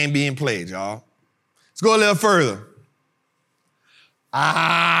how the game being played, y'all. Let's go a little further.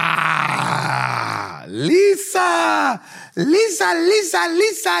 Lisa.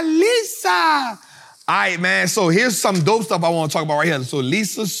 All right, man, so here's some dope stuff I want to talk about right here. So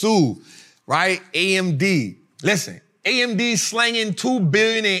Lisa Su, right? AMD. Listen, AMD slanging $2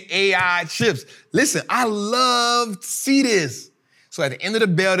 billion in AI chips. Listen, I love to see this. So at the end of the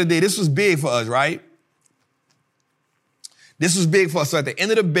bell today, this was big for us, right? This was big for us. So at the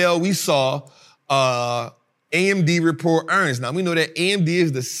end of the bell, we saw AMD report earnings. Now, we know that AMD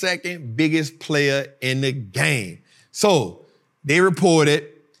is the second biggest player in the game. So they reported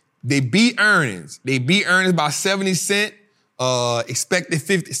they beat earnings. They beat earnings by 70 cents, expected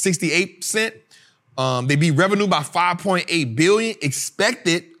 68 cents. They beat revenue by 5.8 billion,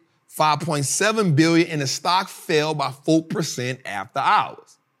 expected 5.7 billion, and the stock fell by 4% after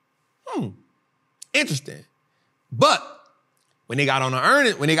hours. Interesting. But when they got on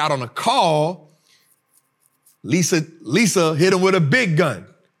the call, Lisa hit them with a big gun.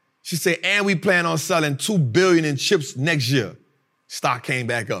 She said, and we plan on selling $2 billion in chips next year. Stock came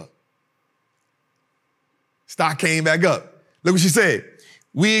back up. Look what she said.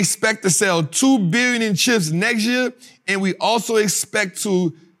 We expect to sell $2 billion in chips next year, and we also expect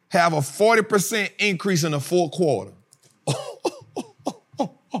to have a 40% increase in the fourth quarter.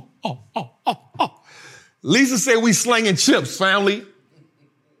 Lisa said we slinging chips, family,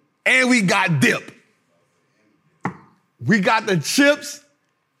 and we got dip. We got the chips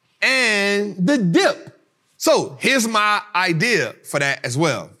and the dip. So here's my idea for that as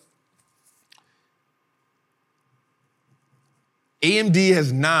well. NVIDIA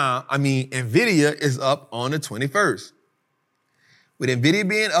is up on the 21st. With NVIDIA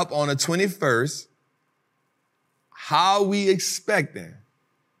being up on the 21st, how we expecting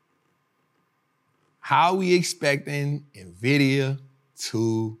NVIDIA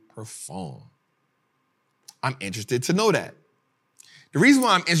to perform? I'm interested to know that. The reason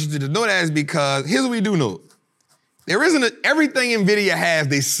why I'm interested to know that is because here's what we do know. Everything NVIDIA has,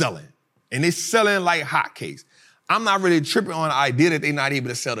 they selling. And they selling like hotcakes. I'm not really tripping on the idea that they're not able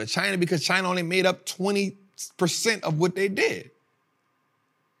to sell to China because China only made up 20% of what they did.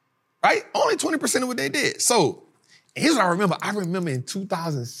 Right? Only 20% of what they did. So here's what I remember. I remember in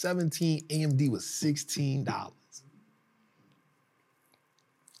 2017, AMD was $16.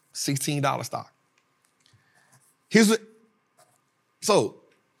 $16 stock. So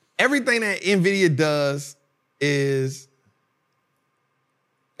everything that NVIDIA does is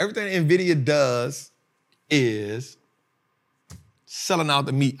selling out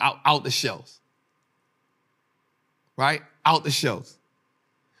the meat, out the shelves. Right? Out the shelves.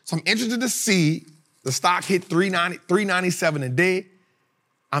 So I'm interested to see the stock hit $397 a day.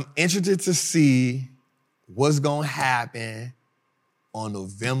 I'm interested to see what's going to happen on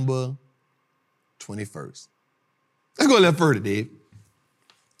November 21st. Let's go a little further, Dave.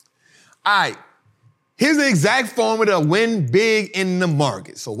 All right. Here's the exact formula to win big in the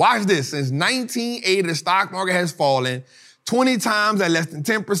market. So watch this. Since 1980, the stock market has fallen 20 times at less than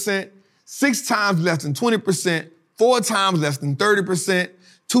 10%, 6 times less than 20%, 4 times less than 30%,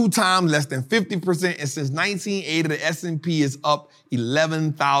 2 times less than 50%, and since 1980, the S&P is up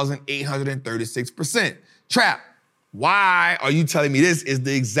 11,836%. Trap, why are you telling me this is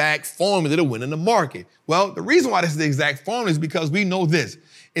the exact formula to win in the market? Well, the reason why this is the exact formula is because we know this.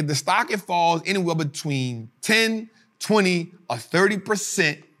 If the stock falls anywhere between 10, 20, or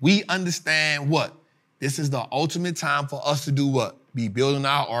 30%, we understand what? This is the ultimate time for us to do what? Be building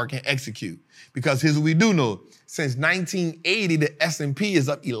our arc and execute. Because here's what we do know. Since 1980, the S&P is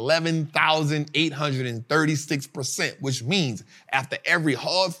up 11,836%, which means after every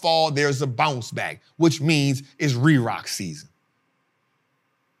hard fall, there's a bounce back, which means it's re-rock season.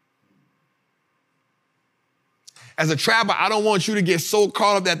 As a trapper, I don't want you to get so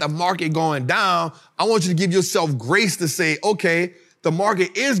caught up that the market going down. I want you to give yourself grace to say, okay, the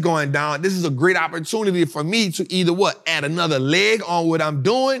market is going down. This is a great opportunity for me to either what? Add another leg on what I'm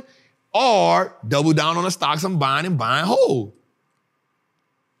doing or double down on the stocks I'm buying and buying whole.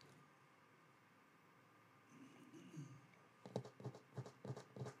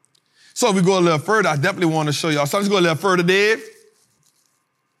 So if we go a little further, I definitely want to show y'all. So let's go a little further, Dave.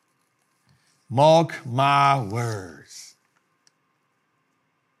 Mark my words.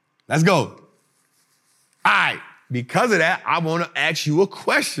 Let's go. All right. Because of that, I want to ask you a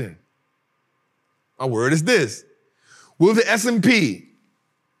question. My word is this. Will the S&P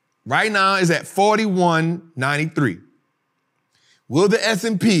right now is at 4193. Will the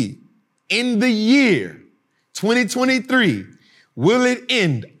S&P in the year 2023, will it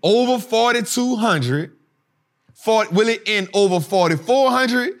end over 4,200? Will it end over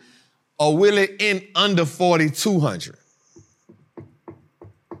 4,400? Or will it end under 4,200?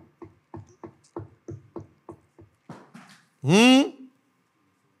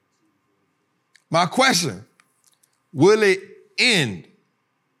 My question, will it end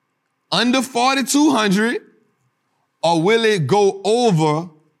under 4,200 or will it go over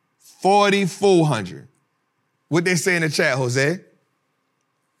 4,400? What they say in the chat, Jose?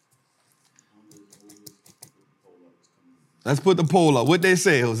 Let's put the poll up. What they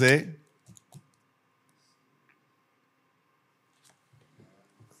say, Jose?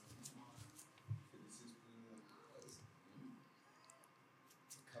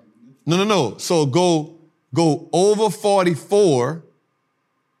 No. So go over 44,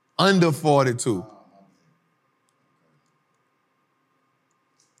 under 42.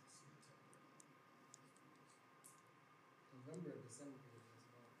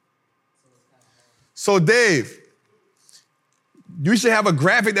 So Dave, you should have a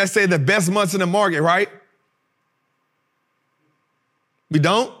graphic that says the best months in the market, right? We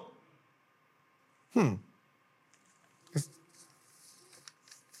don't?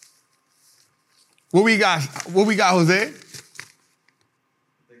 What we got, Jose?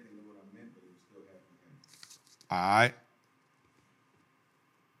 All right.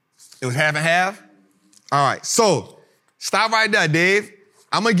 It was half and half? All right. So stop right there, Dave.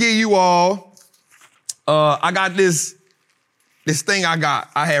 I'm going to give you all, I got this thing I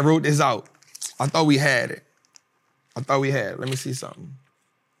had wrote this out. I thought we had it. Let me see something.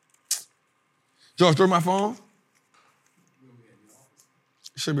 George, throw my phone.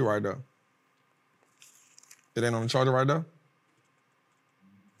 It should be right there. It ain't on the charger right there?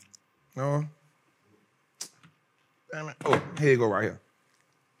 No? Damn it. Oh, here you go right here.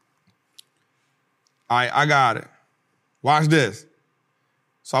 All right, I got it. Watch this.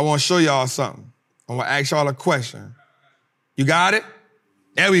 So I want to show y'all something. I'm going to ask y'all a question. You got it?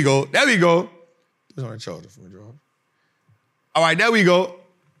 There we go. There we go. It's on the charger for me, George. All right, there we go.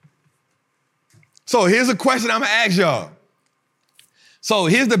 So here's a question I'm going to ask y'all. So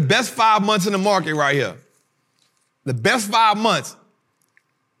here's the best 5 months in the market right here. The best 5 months.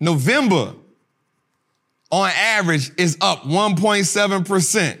 November, on average, is up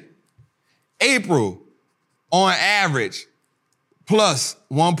 1.7%. April, on average, plus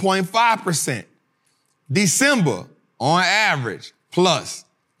 1.5%. December, on average, plus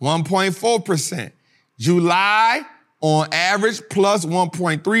 1.4%. July, on average, plus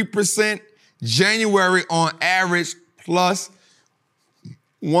 1.3%. January, on average, plus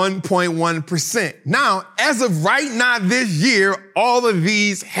 1.1%. Now, as of right now this year, all of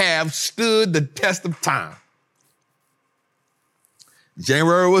these have stood the test of time.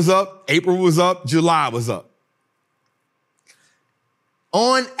 January was up, April was up, July was up.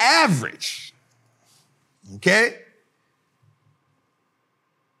 On average, okay?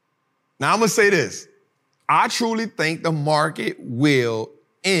 Now, I'm going to say this. I truly think the market will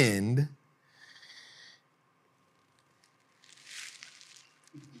end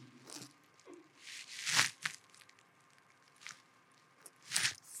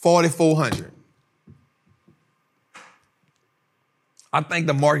 $4,400. I think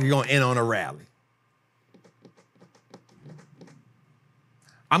the market going to end on a rally.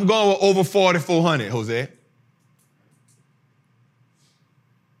 I'm going with over 4,400, Jose.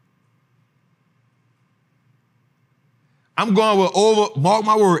 I'm going with over, mark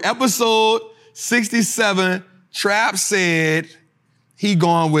my word, episode 67, Trap said he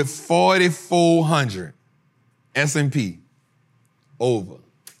going with 4,400 S&P over.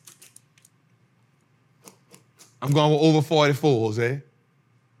 I'm going with over 44, Jose.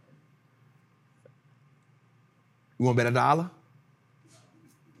 You want to bet $1?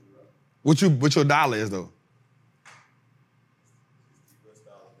 What your dollar is, though?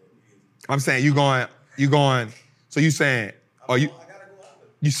 I'm saying you going, so you saying, are you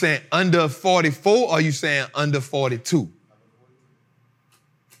saying under 44 or are you saying under 42?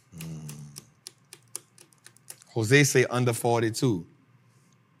 Jose say under 42.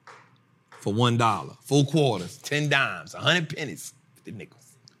 For $1, 4 quarters, 10 dimes, 100 pennies, 50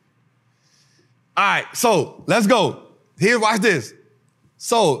 nickels. All right, so let's go. Here, watch this.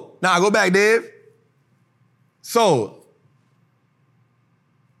 So, now go back, Dave. So,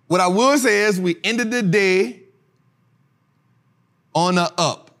 what I will say is we ended the day on the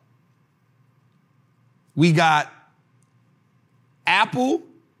up. We got Apple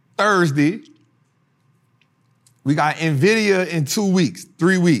Thursday. We got NVIDIA in 2 weeks,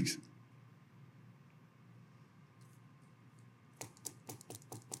 3 weeks.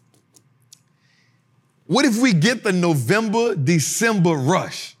 What if we get the November, December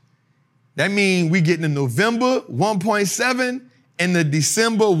rush? That means we get the November 1.7 and the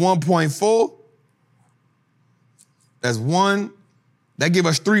December 1.4. That's one. That give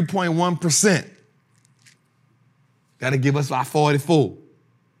us 3.1%. That'll give us our 44.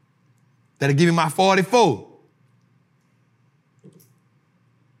 That'll give me my 44.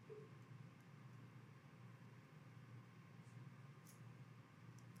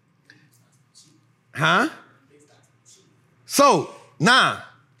 Huh? So, now,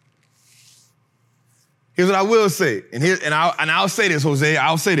 here's what I will say. And I'll say this, Jose,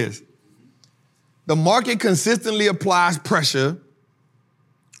 I'll say this. The market consistently applies pressure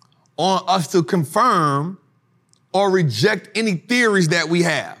on us to confirm or reject any theories that we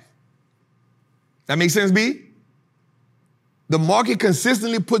have. That makes sense, B? The market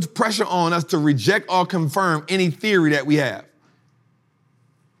consistently puts pressure on us to reject or confirm any theory that we have.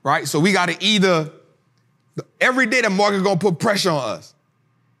 Right? So we got to either, every day the market is going to put pressure on us.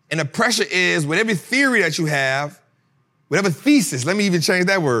 And the pressure is whatever theory that you have, whatever thesis, let me even change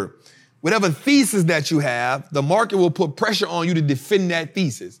that word. Whatever thesis that you have, the market will put pressure on you to defend that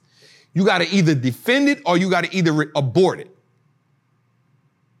thesis. You got to either defend it or you got to either abort it.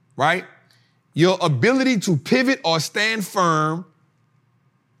 Right? Your ability to pivot or stand firm,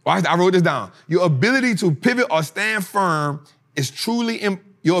 I wrote this down. Your ability to pivot or stand firm is truly important.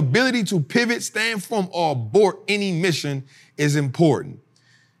 Your ability to pivot, stand firm, or abort any mission is important.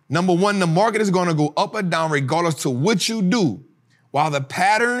 Number one, the market is going to go up or down regardless to what you do. While the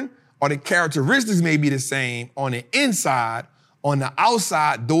pattern or the characteristics may be the same, on the inside, On the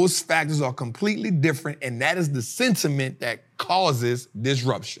outside, those factors are completely different, and that is the sentiment that causes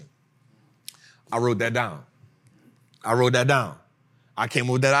disruption. I wrote that down. I came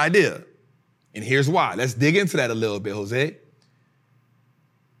up with that idea. And here's why. Let's dig into that a little bit, Jose.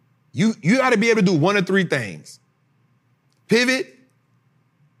 You got to be able to do one of three things. Pivot,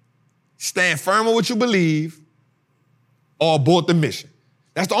 stand firm on what you believe, or abort the mission.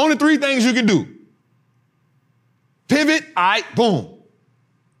 That's the only three things you can do. Pivot, all right, boom.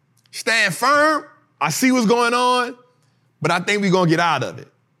 Stand firm, I see what's going on, but I think we're going to get out of it.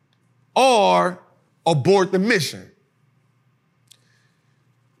 Or abort the mission.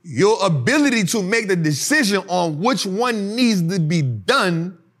 Your ability to make the decision on which one needs to be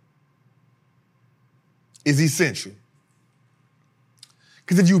done is essential.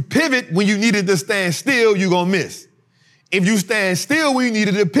 Because if you pivot when you needed to stand still, you're going to miss. If you stand still when you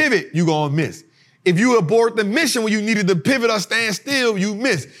needed to pivot, you're going to miss. If you abort the mission when you needed to pivot or stand still, you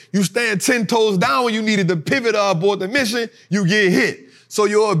miss. You stand 10 toes down when you needed to pivot or abort the mission, you get hit. So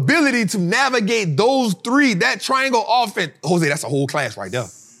your ability to navigate those three, that triangle offense, Jose, that's a whole class right there.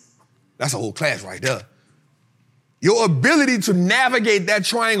 That's a whole class right there. Your ability to navigate that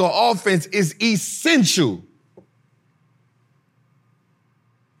triangle offense is essential.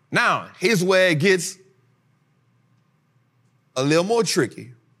 Now, here's where it gets a little more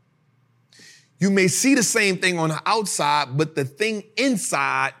tricky. You may see the same thing on the outside, but the thing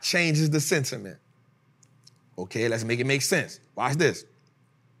inside changes the sentiment. Okay, let's make it make sense. Watch this.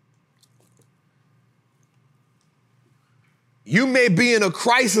 You may be in a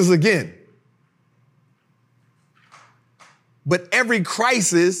crisis again, but every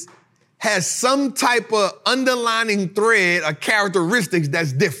crisis has some type of underlining thread or characteristics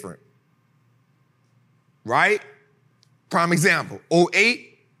that's different, right? Prime example,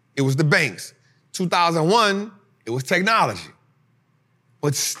 2008, it was the banks. 2001, it was technology.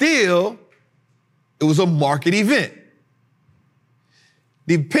 But still, it was a market event.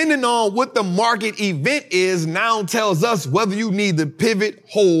 Depending on what the market event is, now tells us whether you need to pivot,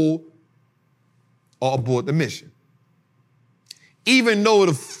 hold, or abort the mission. Even though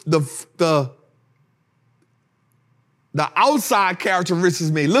the outside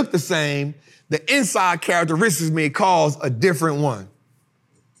characteristics may look the same, the inside characteristics may cause a different one.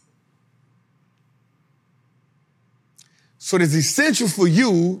 So it is essential for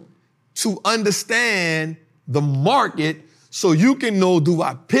you to understand the market so you can know, do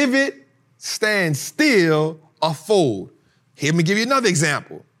I pivot, stand still, or fold? Here, let me give you another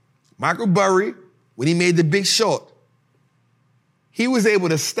example. Michael Burry, when he made The Big Short, he was able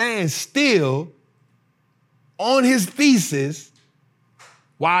to stand still on his thesis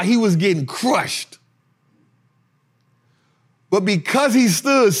while he was getting crushed. But because he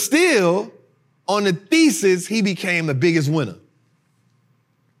stood still on the thesis, he became the biggest winner.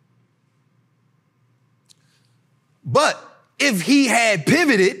 But if he had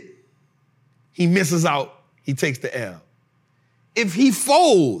pivoted, he misses out, he takes the L. If he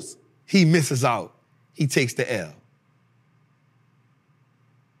folds, he misses out, he takes the L.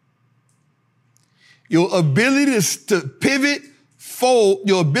 Your ability to pivot, fold,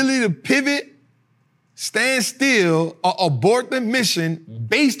 your ability to pivot, stand still, or abort the mission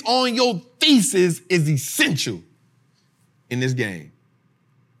based on your thesis is essential in this game.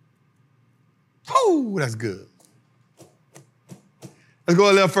 Oh, that's good. Let's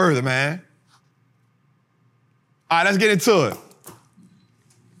go a little further, man. All right, let's get into it.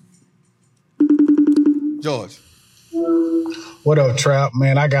 George. What up, Trap?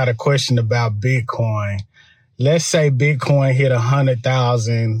 Man, I got a question about Bitcoin. Let's say Bitcoin hit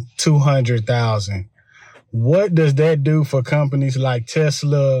 100,000, 200,000. What does that do for companies like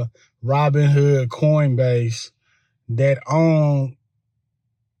Tesla, Robinhood, Coinbase that own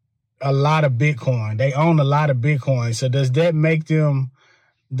a lot of Bitcoin? They own a lot of Bitcoin. So does that make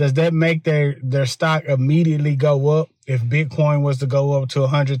their stock immediately go up if Bitcoin was to go up to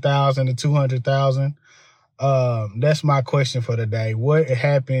 100,000 to 200,000? That's my question for today. What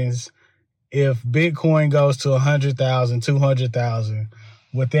happens if Bitcoin goes to 100,000, 200,000?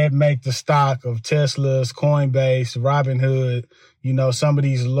 Would that make the stock of Tesla's, Coinbase, Robinhood, some of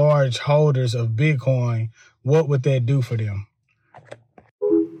these large holders of Bitcoin, what would that do for them?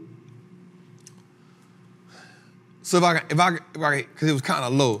 So if I, because it was kind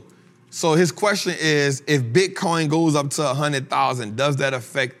of low. So his question is, if Bitcoin goes up to 100,000, does that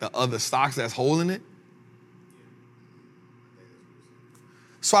affect the other stocks that's holding it?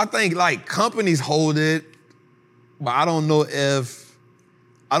 So I think like companies hold it, but I don't know if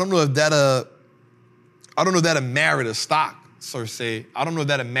that'll merit a stock, so to say. I don't know if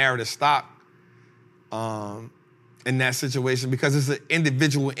that'll merit a stock. in that situation because it's an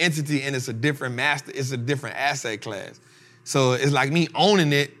individual entity and it's a different master, it's a different asset class. So it's like me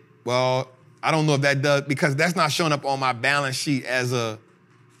owning it, well, I don't know if that does, because that's not showing up on my balance sheet as a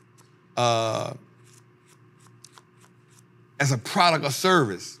product or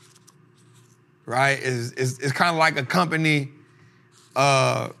service, right? It's kind of like a company,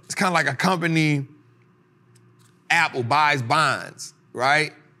 Apple buys bonds,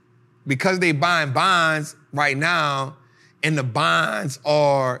 right? Because they buying bonds right now, and the bonds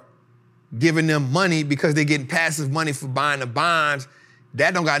are giving them money because they're getting passive money for buying the bonds,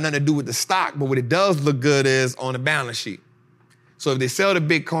 that don't got nothing to do with the stock, but what it does look good is on the balance sheet. So if they sell the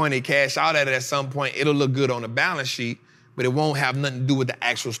Bitcoin, they cash out at it at some point, it'll look good on the balance sheet, but it won't have nothing to do with the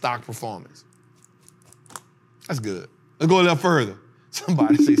actual stock performance. That's good. Let's go a little further.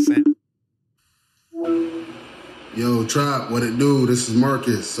 Somebody say Sam. Yo, Trap, what it do? This is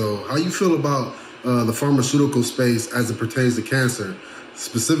Marcus. So how you feel about the pharmaceutical space as it pertains to cancer?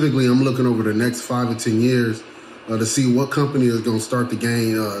 Specifically, I'm looking over the next 5 to 10 years to see what company is going to start to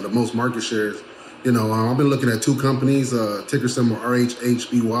gain the most market shares. You know, I've been looking at 2 companies, ticker symbol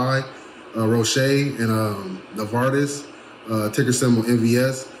RHHBY, Roche, and Novartis, ticker symbol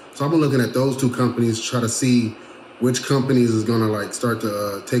NVS. So I've been looking at those 2 companies to try to see which companies is going to like start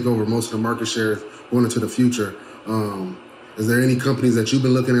to take over most of the market shares going into the future. Is there any companies that you've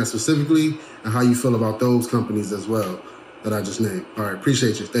been looking at specifically, and how you feel about those companies as well that I just named? All right,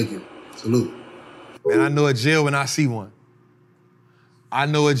 appreciate you. Thank you. Salute. Man, I know a jail when I see one. I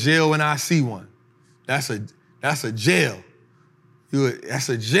know a jail when I see one. That's a jail. That's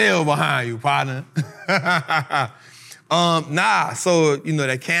a jail behind you, partner. So you know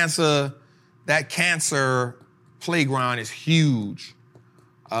that cancer playground is huge.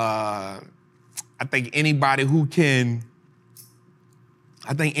 I think anybody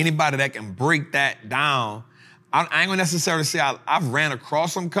that can break that down, I ain't gonna necessarily say I've ran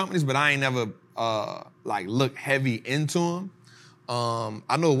across some companies, but I ain't never looked heavy into them.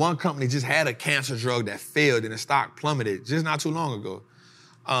 I know one company just had a cancer drug that failed and the stock plummeted just not too long ago.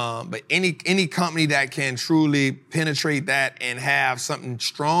 But any company that can truly penetrate that and have something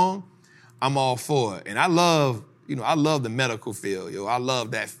strong, I'm all for it. And I love the medical field, I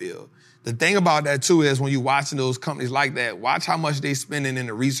love that field. The thing about that too is when you're watching those companies like that, watch how much they spending in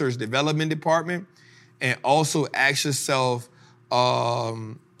the research development department, and also ask yourself,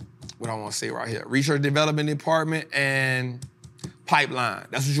 what I want to say right here, research development department and pipeline.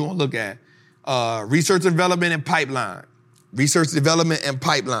 That's what you want to look at. Research development and pipeline. Research development and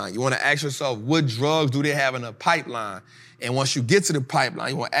pipeline. You want to ask yourself, what drugs do they have in a pipeline? And once you get to the pipeline,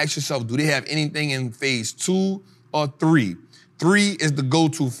 you want to ask yourself, do they have anything in phase 2 or 3? 3 is the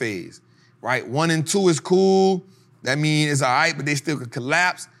go-to phase, right? 1 and 2 is cool. That means it's all right, but they still could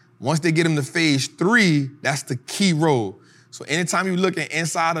collapse. Once they get them to phase 3, that's the key role. So anytime you're looking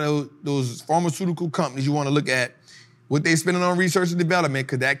inside of those pharmaceutical companies, you want to look at what they spending on research and development,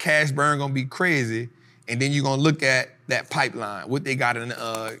 because that cash burn gonna be crazy. And then you're gonna look at that pipeline, what they got in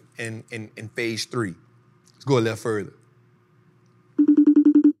phase 3. Let's go a little further.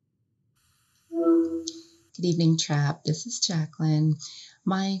 Good evening, Trap. This is Jacqueline.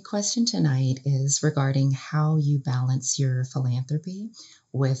 My question tonight is regarding how you balance your philanthropy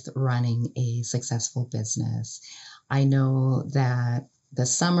with running a successful business. I know that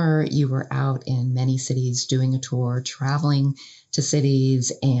this summer you were out in many cities doing a tour, traveling to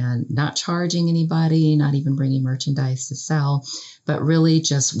cities and not charging anybody, not even bringing merchandise to sell, but really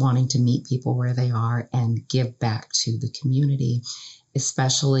just wanting to meet people where they are and give back to the community,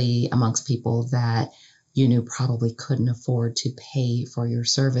 especially amongst people that you knew probably couldn't afford to pay for your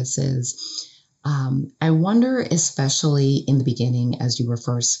services. I wonder, especially in the beginning, as you were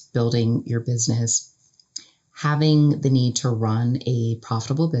first building your business, having the need to run a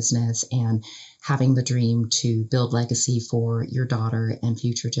profitable business and having the dream to build legacy for your daughter and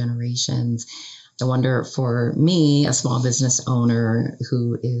future generations. I wonder, for me, a small business owner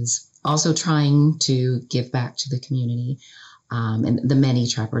who is also trying to give back to the community, and the many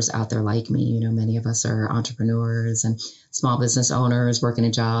trappers out there like me, many of us are entrepreneurs and small business owners, working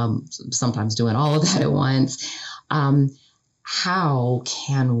a job, sometimes doing all of that at once. How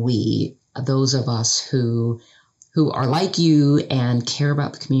can we, those of us who are like you and care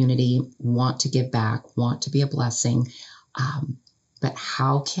about the community, want to give back, want to be a blessing, but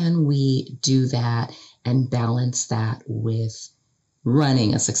how can we do that and balance that with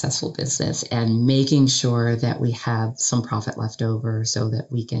running a successful business and making sure that we have some profit left over so that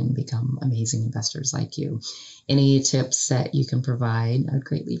we can become amazing investors like you? Any tips that you can provide, I'd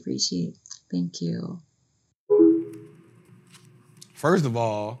greatly appreciate. Thank you. First of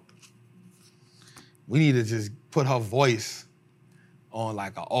all, We need to just put her voice on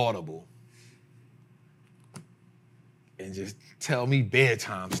like an Audible and just tell me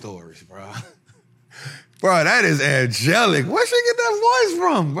bedtime stories, bro. Bro, that is angelic. Where'd she get that voice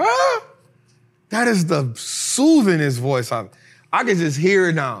from, bro? That is the soothingest voice I can just hear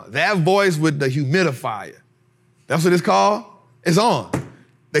it now. That voice with the humidifier. That's what it's called? It's on.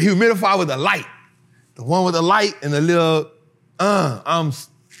 The humidifier with the light. The one with the light and the little,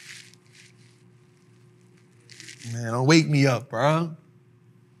 man, don't wake me up, bro.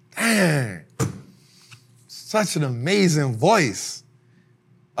 Dang. Such an amazing voice.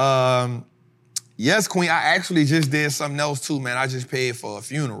 Yes, Queen, I actually just did something else too, man. I just paid for a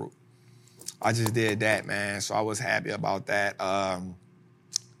funeral. I just did that, man. So I was happy about that.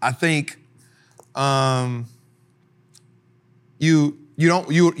 I think you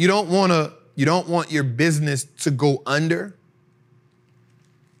don't want your business to go under.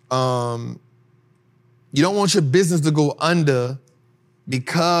 You don't want your business to go under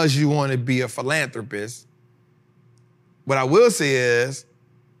because you want to be a philanthropist. What I will say is,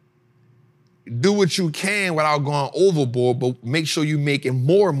 do what you can without going overboard, but make sure you're making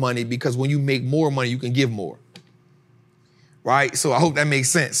more money, because when you make more money, you can give more. Right? So I hope that makes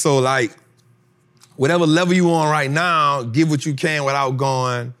sense. So like, whatever level you on right now, give what you can without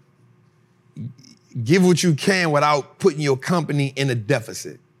putting your company in a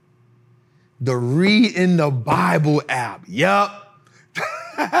deficit. The Read in the Bible app. Yup.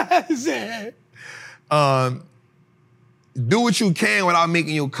 Do what you can without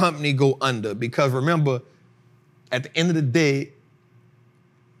making your company go under. Because remember, at the end of the day,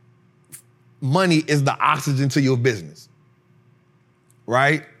 money is the oxygen to your business.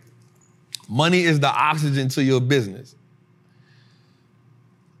 Right? Money is the oxygen to your business.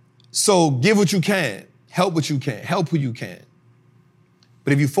 So give what you can. Help what you can. Help who you can.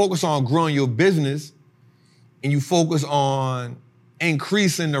 But if you focus on growing your business and you focus on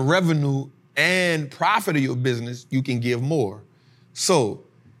increasing the revenue and profit of your business, you can give more. So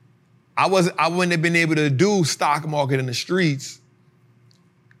I wouldn't have been able to do stock market in the streets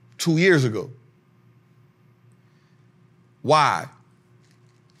 2 years ago. Why?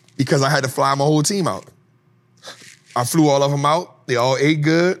 Because I had to fly my whole team out. I flew all of them out. They all ate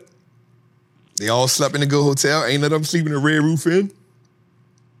good. They all slept in a good hotel. Ain't none of them sleeping in a Red Roof Inn.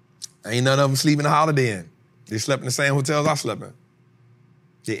 Ain't none of them sleeping in a Holiday Inn. They slept in the same hotels I slept in.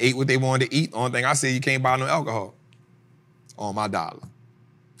 They ate what they wanted to eat. Only thing I said, you can't buy no alcohol on my dollar.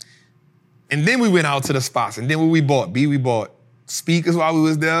 And then we went out to the spots. And then what we bought? We bought speakers while we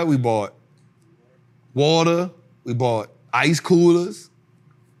was there. We bought water. We bought ice coolers.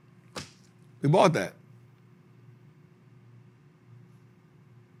 We bought that.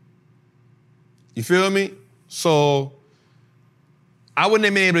 You feel me? So I wouldn't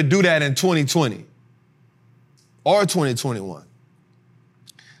have been able to do that in 2020 or 2021.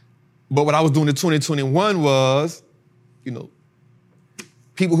 But what I was doing in 2021 was,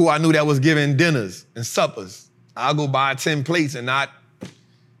 people who I knew that was giving dinners and suppers. I'll go buy 10 plates and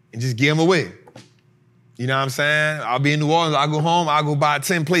just give them away. You know what I'm saying? I'll be in New Orleans, I'll go home, I'll go buy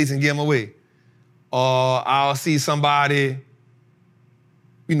 10 plates and give them away. Or I'll see somebody,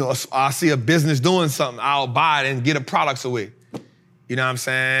 I'll see a business doing something, I'll buy it and get the products away. You know what I'm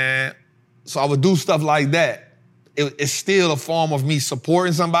saying? So I would do stuff like that. It's still a form of me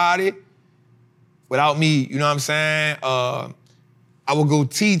supporting somebody without me, you know what I'm saying? I would go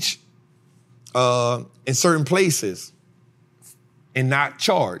teach in certain places and not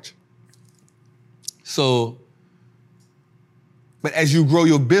charge. So, but as you grow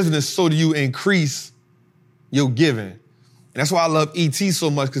your business, so do you increase your giving. And that's why I love E.T. so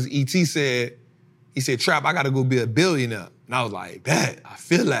much, because E.T. said, Trap, I got to go be a billionaire. And I was like, that, I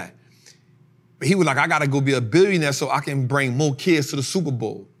feel that. But he was like, I got to go be a billionaire so I can bring more kids to the Super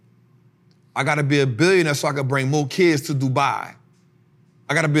Bowl. I got to be a billionaire so I can bring more kids to Dubai.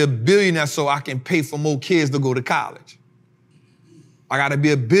 I got to be a billionaire so I can pay for more kids to go to college. I got to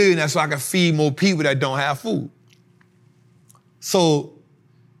be a billionaire so I can feed more people that don't have food. So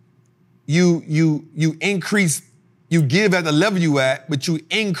you increase, you give at the level you at, but you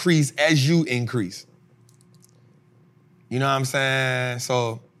increase as you increase. You know what I'm saying?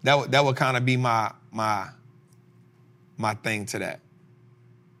 So that would kind of be my thing to that.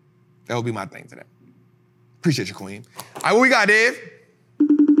 That would be my thing to that. Appreciate you, Queen. All right, what we got, Dave?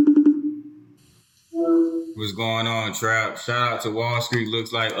 What's going on, Trap? Shout out to Wallstreet.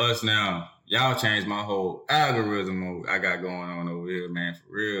 Looks like us now. Y'all changed my whole algorithm I got going on over here, man,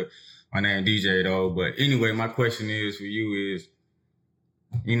 for real. My name DJ, though. But anyway, my question is for you is,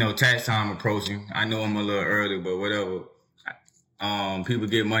 tax time approaching. I know I'm a little early, but whatever. People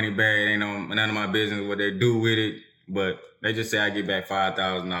get money back. Ain't none of my business what they do with it, but they just say I get back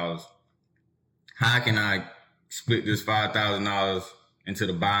 $5,000. How can I split this $5,000 into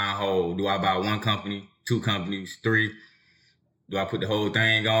the buy and hold? Do I buy one company, two companies, three? Do I put the whole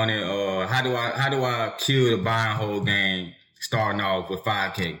thing on it? Or how do I kill the buy and hold game starting off with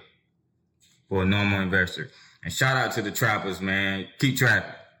 $5K for a normal investor? And shout out to the trappers, man. Keep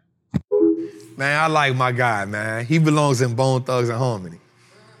trapping. Man, I like my guy, man. He belongs in Bone Thugs and Harmony.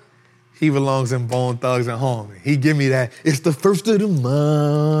 He belongs in Bone Thugs and Harmony. He give me that, it's the first of the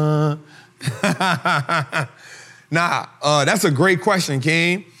month. That's a great question,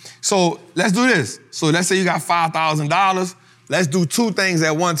 King. So let's do this. So let's say you got $5,000. Let's do two things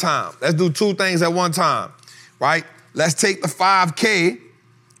at one time. Right? Let's take the 5K,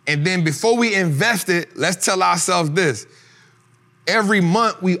 and then before we invest it, let's tell ourselves this. Every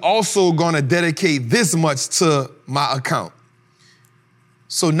month, we also gonna dedicate this much to my account.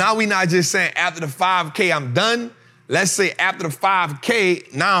 So now we not just saying after the 5K, I'm done. Let's say after the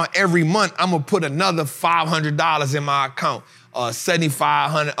 5K, now every month, I'm gonna put another $500 in my account,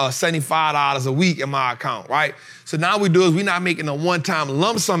 $75 a week in my account, right? So now we do is we're not making a one-time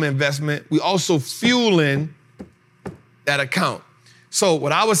lump sum investment. We also fueling that account. So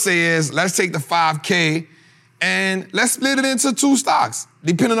what I would say is, let's take the 5K and let's split it into two stocks,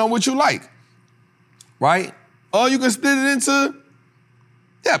 depending on what you like, right? Or you can split it into,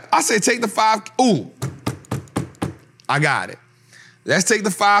 I say take the 5, I got it. Let's take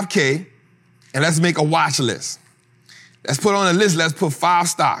the 5K and let's make a watch list. Let's put on a list, let's put 5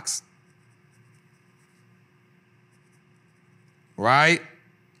 stocks. Right?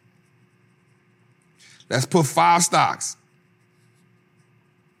 Let's put 5 stocks.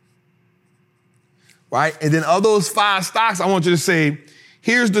 Right? And then of those 5 stocks, I want you to say,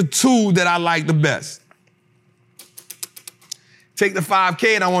 here's the 2 that I like the best. Take the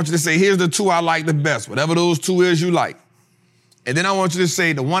 5K and I want you to say, here's the 2 I like the best, whatever those 2 is you like. And then I want you to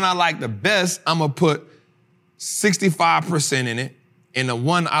say, the one I like the best, I'm gonna put 65% in it. And the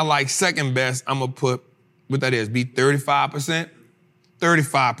one I like second best, I'm gonna put, what that is, be 35%?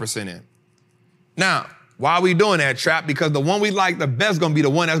 35% in. Now, why are we doing that, Trap? Because the one we like the best is gonna be the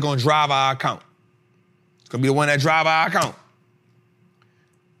one that's gonna drive our account. It's gonna be the one that drive our account.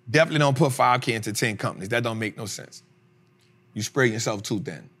 Definitely don't put 5K into 10 companies. That don't make no sense. You spread yourself too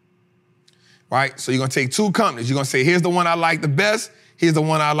thin. Right? So you're gonna take 2 companies. You're gonna say, here's the one I like the best. Here's the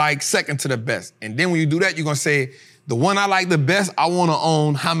one I like second to the best. And then when you do that, you're gonna say, the one I like the best, I wanna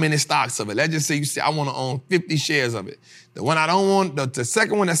own how many stocks of it? Let's just say you say, I wanna own 50 shares of it. The one I don't want, the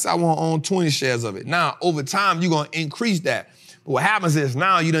second one that's I wanna own 20 shares of it. Now, over time, you're gonna increase that. But what happens is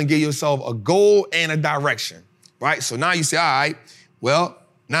now you done give yourself a goal and a direction, right? So now you say, all right, well,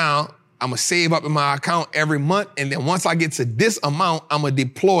 now I'm gonna save up in my account every month, and then once I get to this amount, I'm gonna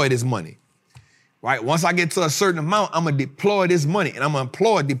deploy this money. Right? Once I get to a certain amount, I'm gonna deploy this money, and I'm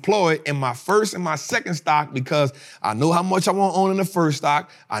gonna deploy it in my first and my second stock, because I know how much I want to own in the first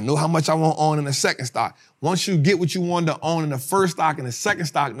stock. I know how much I want to own in the second stock. Once you get what you want to own in the first stock and the second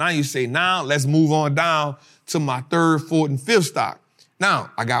stock, now you say, now let's move on down to my third, fourth, and fifth stock.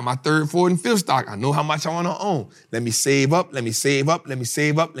 Now, I got my third, fourth, and fifth stock. I know how much I want to own. Let me save up, let me save up, let me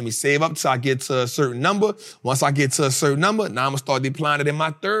save up, let me save up till I get to a certain number. Once I get to a certain number, now I'm going to start deploying it in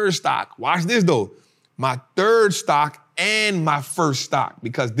my third stock. Watch this, though. My third stock and my first stock,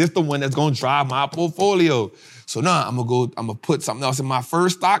 because this the one that's going to drive my portfolio. So now I'm going to put something else in my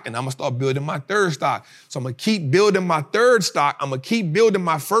first stock, and I'm going to start building my third stock. So I'm going to keep building my third stock. I'm going to keep building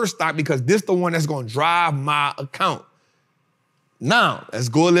my first stock, because this the one that's going to drive my account. Now, let's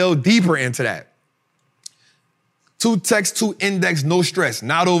go a little deeper into that. 2 text, 2 index, no stress.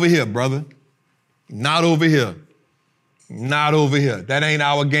 Not over here, brother. Not over here. Not over here. That ain't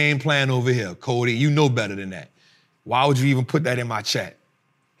our game plan over here, Cody. You know better than that. Why would you even put that in my chat?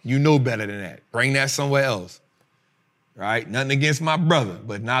 You know better than that. Bring that somewhere else. Right? Nothing against my brother,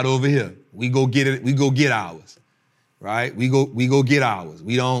 but not over here. We go get it. We go get ours. Right? We go get ours.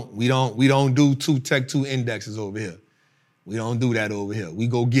 We don't do 2 tech, 2 indexes over here. We don't do that over here. We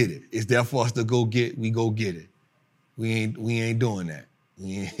go get it. It's there for us to go get. We go get it. We ain't doing that.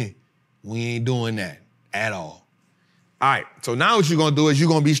 We ain't doing that at all. All right. So now what you're gonna do is you're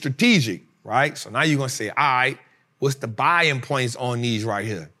gonna be strategic, right? So now you're gonna say, all right, what's the buy-in points on these right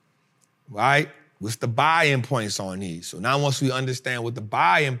here, right? What's the buy-in points on these? So now once we understand what the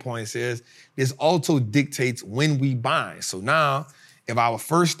buy-in points is, this also dictates when we buy. So now, if our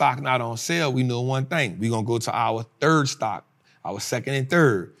first stock not on sale, we know one thing. We're going to go to our third stock, our second and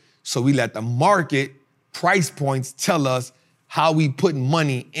third. So we let the market price points tell us how we put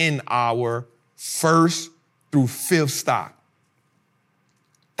money in our first through fifth stock.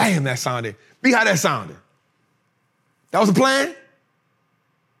 Damn, that sounded. Be how that sounded. That was the plan?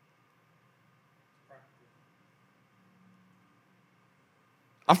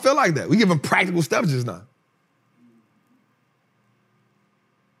 I feel like that. We giving practical steps just now.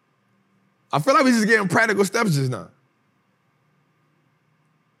 I feel like we just getting practical steps just now.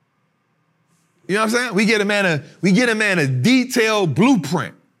 You know what I'm saying? We get a man a detailed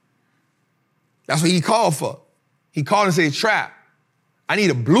blueprint. That's what he called for. He called and said, Trap, I need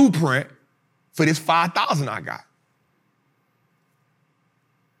a blueprint for this 5,000 I got.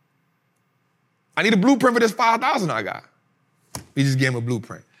 I need a blueprint for this 5,000 I got. We just gave him a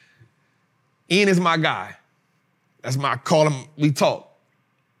blueprint. Ian is my guy. That's my call him, we talk.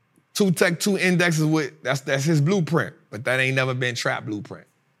 2 Tech 2 indexes with, that's his blueprint, but that ain't never been Trap blueprint.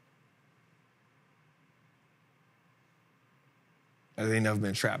 That ain't never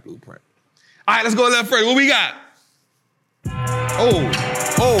been Trap blueprint. All right, let's go left first. What we got? Oh.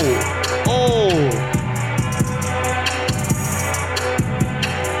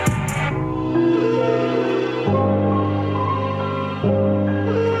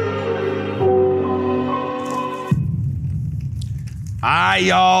 All right,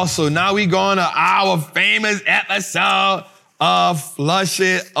 y'all. So now we going to our famous episode of Flush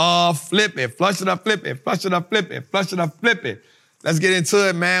It or Flip It. Flush it or flip it. Flush it or flip it. Flush it or flip it. Let's get into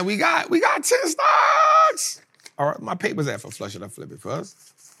it, man. We got 10 stocks. All right, my paper's at for Flush It or Flip It first.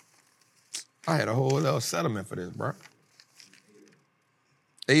 I had a whole little settlement for this, bro.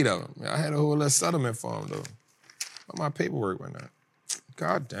 8 of them. I had a whole little settlement for them, though. But my paperwork went out.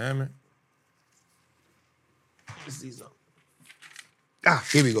 God damn it. Let's see something.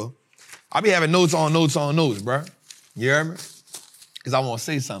 Here we go. I'll be having notes on notes, bro. You hear me? Because I want to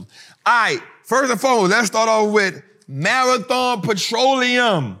say something. All right, first and foremost, let's start off with Marathon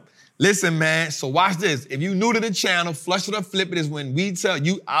Petroleum. Listen, man, so watch this. If you new to the channel, Flush It or Flip It is when we tell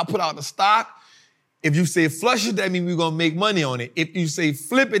you, I'll put out the stock. If you say flush it, that means we're going to make money on it. If you say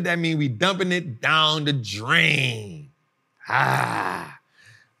flip it, that means we dumping it down the drain.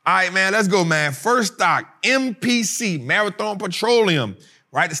 All right, man, let's go, man. First stock, MPC, Marathon Petroleum,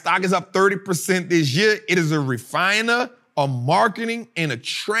 right? The stock is up 30% this year. It is a refiner, a marketing, and a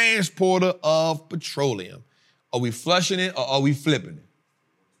transporter of petroleum. Are we flushing it or are we flipping it?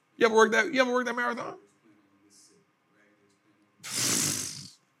 You ever worked that marathon?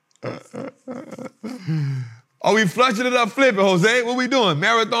 Are we flushing it or flipping, Jose? What we doing?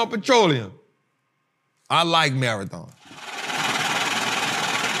 Marathon Petroleum. I like Marathon.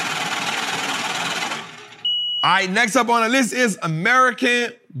 All right, next up on the list is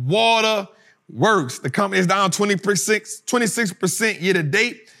American Water Works. The company is down 26% year to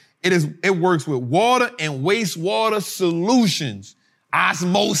date. It works with water and wastewater solutions,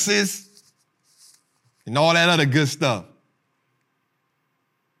 osmosis, and all that other good stuff.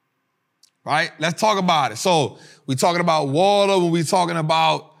 Right? Let's talk about it. So we're talking about water when we're talking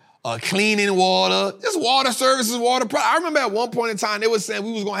about cleaning water, just water services, water products. I remember at one point in time, they were saying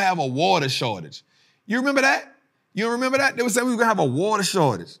we was going to have a water shortage. You remember that? You remember that? They were saying we were going to have a water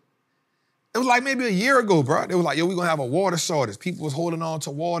shortage. It was like maybe a year ago, bro. They was like, yo, we're going to have a water shortage. People was holding on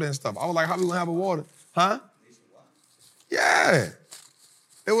to water and stuff. I was like, how we going to have a water? Huh? Yeah.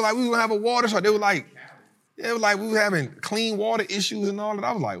 They were like, we were going to have a water shortage. They were like we were having clean water issues and all that.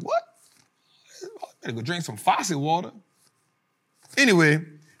 I was like, what? I better go drink some faucet water. Anyway,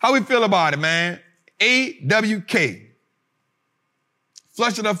 how we feel about it, man? AWK.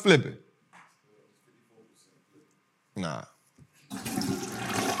 Flush it or flip it? Nah.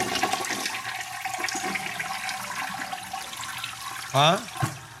 Huh?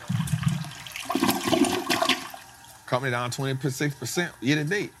 Company down 26% year to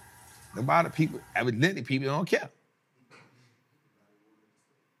date. Nobody, people, evidently people don't care.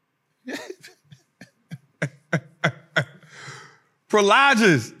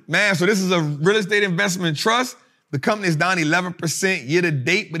 Prologis, man, so this is a real estate investment trust. The company is down 11% year to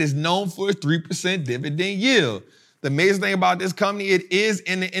date, but is known for its 3% dividend yield. The amazing thing about this company, it is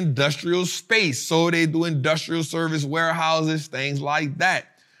in the industrial space. So they do industrial service, warehouses, things like that.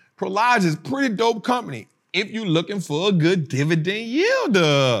 Prologis, pretty dope company if you're looking for a good dividend yield.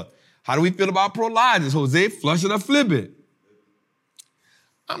 How do we feel about Prologis? Jose, flush it or flip it?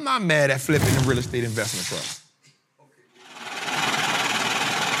 I'm not mad at flipping a real estate investment trust.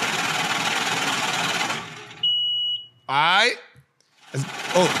 All right,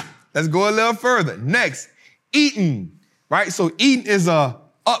 let's go a little further. Next, Eaton, right? So Eaton is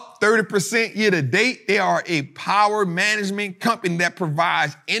up 30% year to date. They are a power management company that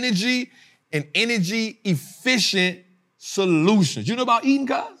provides energy and energy efficient solutions. You know about Eaton,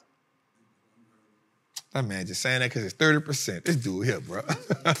 guys? That man just saying that because it's 30%. This dude here, bro.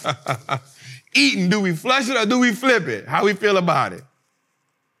 Eating, do we flush it or do we flip it? How we feel about it?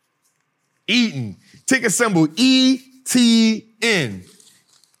 Eating. Ticker symbol ETN.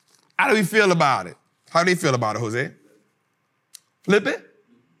 How do we feel about it? How do you feel about it, Jose? Flip it?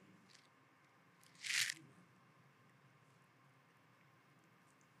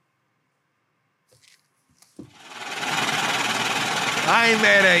 I ain't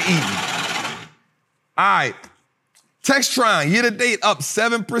mad at eating. All right. Textron, year-to-date up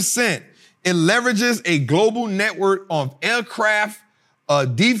 7%. It leverages a global network of aircraft,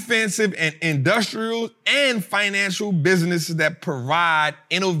 defensive and industrial and financial businesses that provide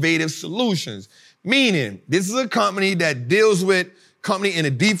innovative solutions. Meaning, this is a company that deals with company in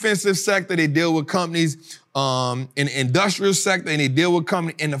the defensive sector. They deal with companies in the industrial sector, and they deal with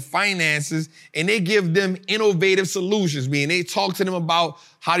companies in the finances, and they give them innovative solutions. Meaning, they talk to them about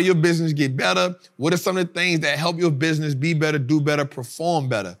how do your business get better? What are some of the things that help your business be better, do better, perform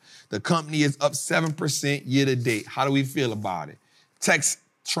better? The company is up 7% year to date. How do we feel about it?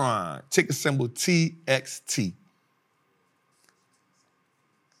 Textron, ticker symbol TXT.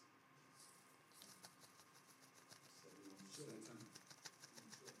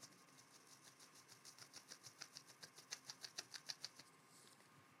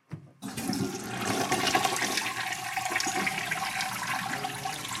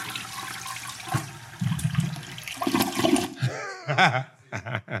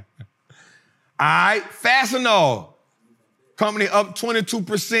 All right, Fastenal. Company up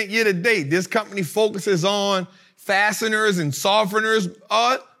 22% year to date. This company focuses on fasteners and softeners,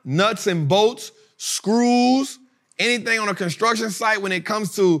 nuts and bolts, screws, anything on a construction site when it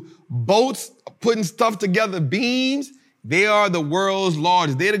comes to bolts, putting stuff together, beams. They are the world's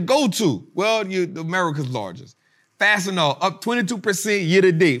largest. They're the go-to. Well, America's largest. Fastenal up 22% year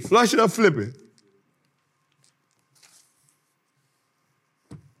to date. Flush it or flip it.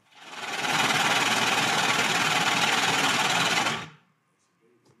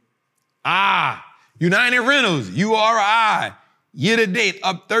 United Rentals, URI, year to date,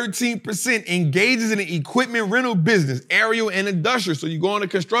 up 13%, engages in the equipment rental business, aerial and industrial. So you go on a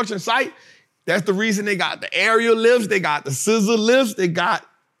construction site, that's the reason they got the aerial lifts, they got the scissor lifts,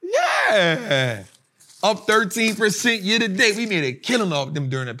 up 13% year to date. We made a killing off them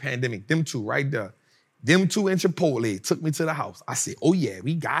during the pandemic. Them two right there. Them two in Chipotle took me to the house. I said, oh yeah,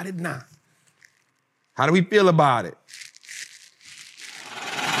 we got it now. How do we feel about it?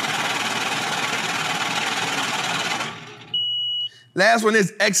 Last one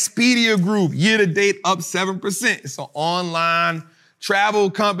is Expedia Group, year-to-date up 7%. It's an online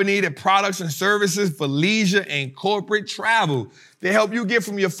travel company that products and services for leisure and corporate travel. They help you get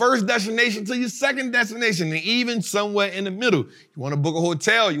from your first destination to your second destination and even somewhere in the middle. You want to book a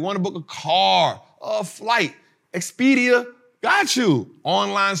hotel, you want to book a car, a flight. Expedia got you.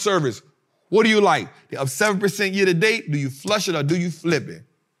 Online service. What do you like? They're up 7% year-to-date. Do you flush it or do you flip it?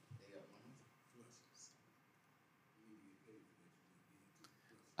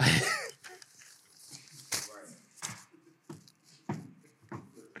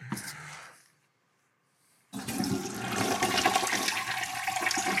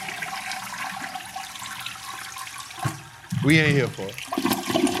 We ain't here for it.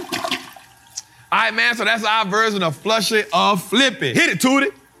 All right, man, so that's our version of flush it or flip it. Hit it,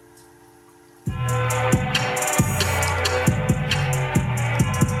 Tootie.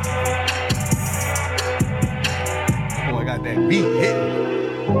 Oh, I got that beat hitting.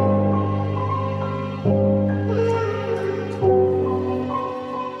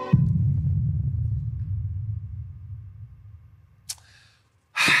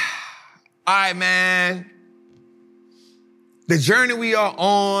 All right, man. The journey we are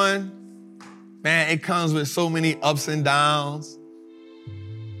on, man, it comes with so many ups and downs.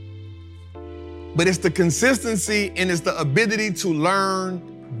 But it's the consistency and it's the ability to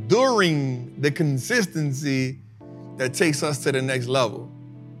learn during the consistency that takes us to the next level.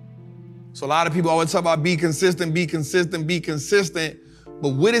 So a lot of people always talk about be consistent, be consistent, be consistent.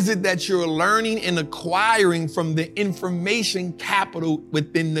 But what is it that you're learning and acquiring from the information capital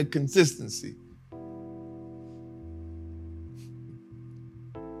within the consistency?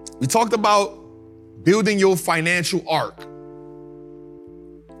 We talked about building your financial arc.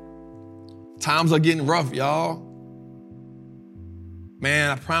 Times are getting rough, y'all.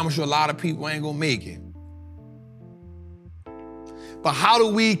 Man, I promise you a lot of people ain't gonna make it. But how do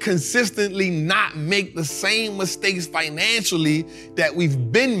we consistently not make the same mistakes financially that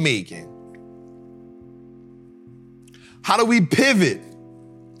we've been making? How do we pivot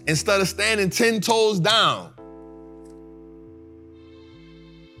instead of standing 10 toes down?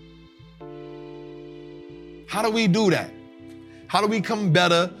 How do we do that? How do we become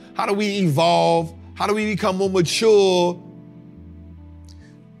better? How do we evolve? How do we become more mature?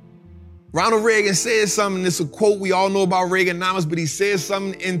 Ronald Reagan said something, it's a quote we all know about Reaganomics, but he said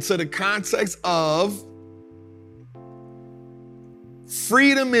something into the context of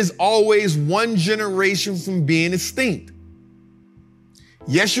freedom is always one generation from being extinct.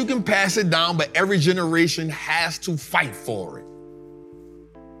 Yes, you can pass it down, but every generation has to fight for it.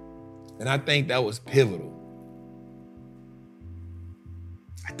 And I think that was pivotal.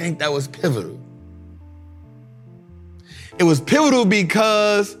 It was pivotal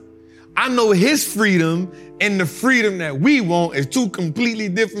because I know his freedom and the freedom that we want is two completely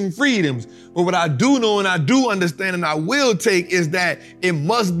different freedoms. But what I do know and I do understand and I will take is that it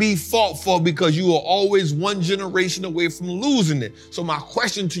must be fought for because you are always one generation away from losing it. So my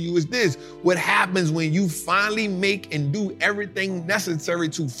question to you is this: what happens when you finally make and do everything necessary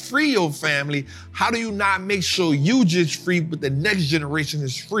to free your family? How do you not make sure you just free, but the next generation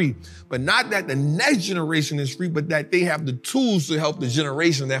is free? But not that the next generation is free, but that they have the tools to help the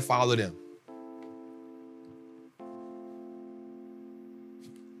generation that follow them.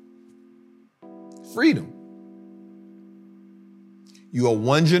 Freedom. You are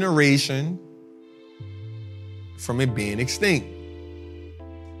one generation from it being extinct.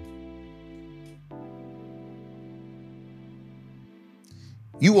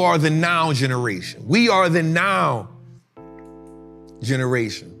 You are the now generation. We are the now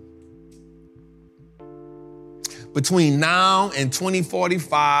generation. Between now and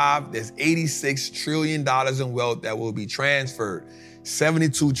 2045, there's $86 trillion in wealth that will be transferred.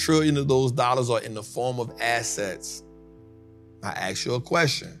 72 trillion of those dollars are in the form of assets. I ask you a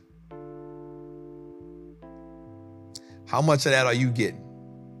question. How much of that are you getting?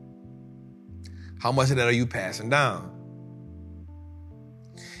 How much of that are you passing down?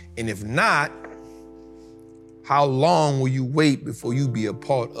 And if not, how long will you wait before you be a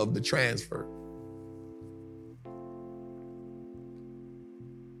part of the transfer?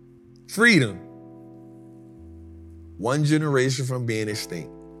 Freedom. One generation from being extinct.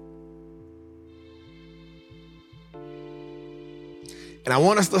 And I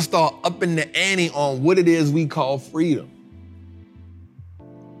want us to start upping the ante on what it is we call freedom.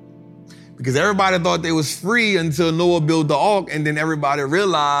 Because everybody thought they was free until Noah built the ark, and then everybody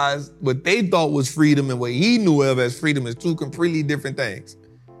realized what they thought was freedom and what he knew of as freedom is two completely different things.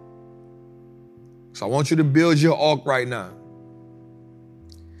 So I want you to build your ark right now.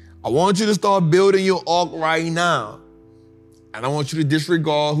 I want you to start building your ark right now. And I want you to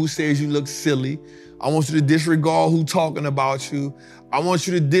disregard who says you look silly. I want you to disregard who talking about you. I want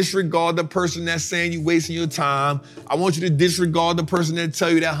you to disregard the person that's saying you wasting your time. I want you to disregard the person that tell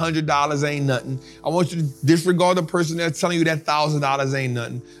you that $100 ain't nothing. I want you to disregard the person that's telling you that $1,000 ain't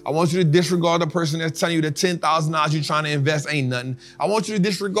nothing. I want you to disregard the person that's telling you that $10,000 you're trying to invest ain't nothing. I want you to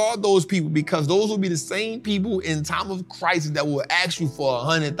disregard those people because those will be the same people in time of crisis that will ask you for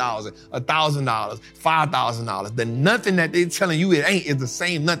 $100,000, $1,000, $5,000. The nothing that they're telling you it ain't is the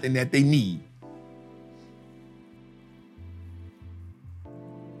same nothing that they need.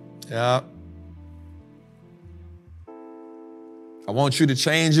 Yeah. I want you to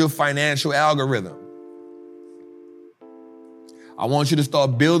change your financial algorithm. I want you to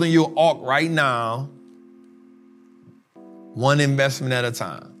start building your ark right now, one investment at a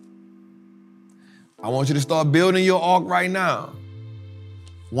time. I want you to start building your ark right now,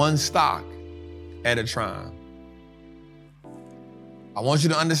 one stock at a time. I want you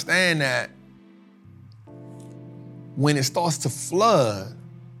to understand that when it starts to flood,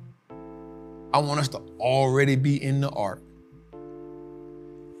 I want us to already be in the ark.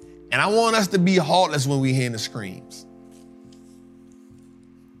 And I want us to be heartless when we hear the screams.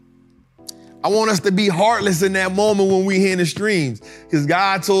 I want us to be heartless in that moment when we hear the screams. Because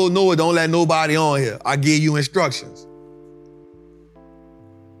God told Noah, don't let nobody on here. I give you instructions.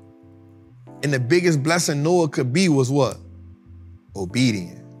 And the biggest blessing Noah could be was what?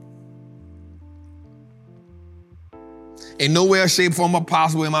 Obedient. In no way, shape, form, or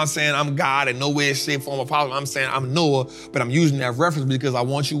possible am I saying I'm God. In no way, shape, form, or possible I'm saying I'm Noah. But I'm using that reference because I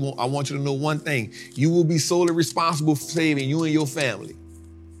want you to know one thing. You will be solely responsible for saving you and your family.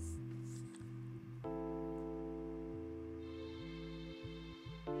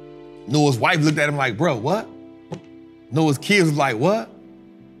 Noah's wife looked at him like, bro, what? Noah's kids was like, what?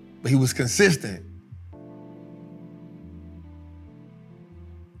 But he was consistent.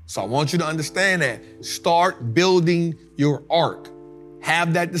 So I want you to understand that. Start building your ark.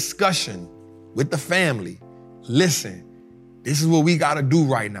 Have that discussion with the family. Listen, this is what we got to do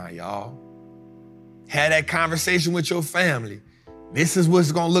right now, y'all. Have that conversation with your family. This is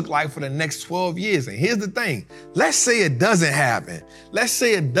what's gonna look like for the next 12 years. And here's the thing. Let's say it doesn't happen. Let's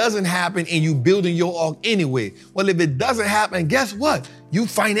say it doesn't happen and you building your org anyway. Well, if it doesn't happen, guess what? You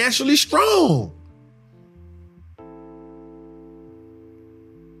financially strong.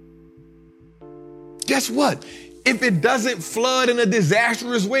 Guess what? If it doesn't flood in a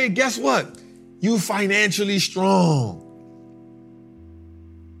disastrous way, guess what? You financially strong.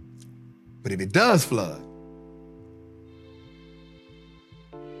 But if it does flood,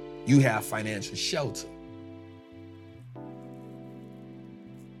 you have financial shelter.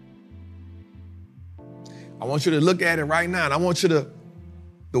 I want you to look at it right now, and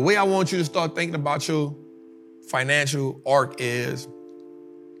the way I want you to start thinking about your financial arc is,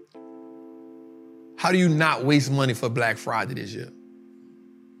 how do you not waste money for Black Friday this year?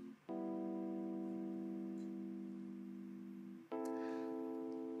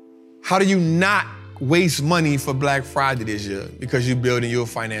 How do you not waste money for Black Friday this year because you're building your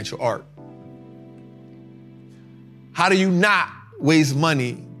financial arc? How do you not waste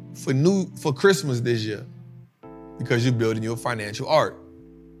money for Christmas this year because you're building your financial arc?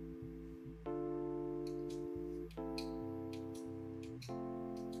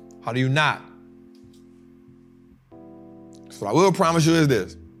 How do you not? So what I will promise you is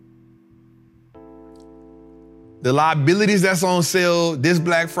this. The liabilities that's on sale this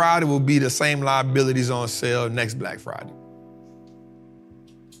Black Friday will be the same liabilities on sale next Black Friday.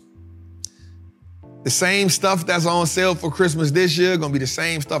 The same stuff that's on sale for Christmas this year gonna be the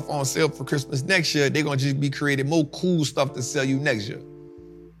same stuff on sale for Christmas next year. They're gonna just be creating more cool stuff to sell you next year.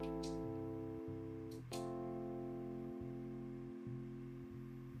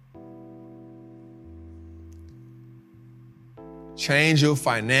 Change your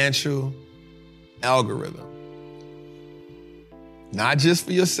financial algorithm. Not just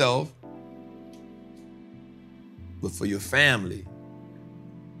for yourself, but for your family.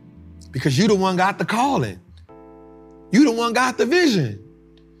 Because you the one got the calling. You the one got the vision.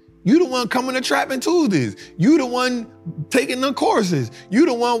 You the one coming to Trappin Tuesdays. You the one taking the courses. You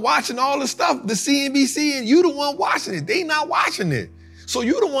the one watching all the stuff, the CNBC, and you the one watching it. They not watching it. So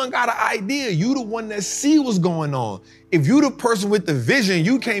you the one got an idea. You the one that see what's going on. If you the person with the vision,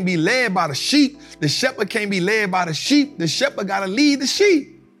 you can't be led by the sheep. The shepherd can't be led by the sheep. The shepherd gotta lead the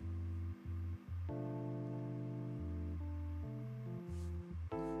sheep.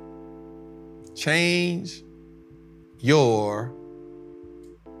 Change your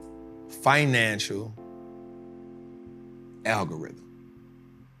financial algorithm.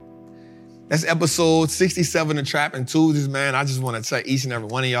 That's episode 67 of Trappin Tuesdays, man. I just want to tell each and every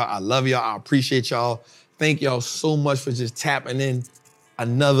one of y'all, I love y'all. I appreciate y'all. Thank y'all so much for just tapping in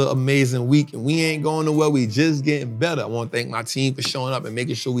another amazing week. And we ain't going nowhere. We just getting better. I want to thank my team for showing up and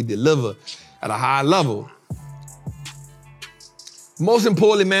making sure we deliver at a high level. Most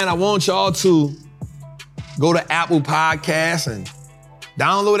importantly, man, I want y'all to go to Apple Podcasts and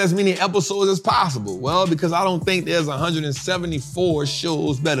download as many episodes as possible. Well, because I don't think there's 174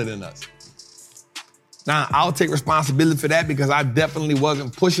 shows better than us. Now, I'll take responsibility for that because I definitely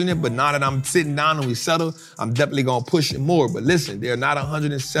wasn't pushing it, but now that I'm sitting down and we settle, I'm definitely gonna push it more. But listen, there are not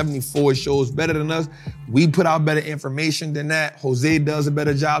 174 shows better than us. We put out better information than that. Jose does a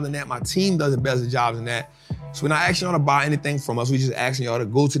better job than that. My team does a better job than that. So we're not asking y'all to buy anything from us. We're just asking y'all to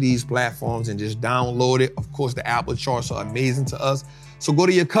go to these platforms and just download it. Of course, the Apple charts are amazing to us. So go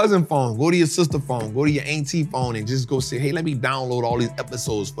to your cousin phone, go to your sister phone, go to your auntie phone and just go say, hey, let me download all these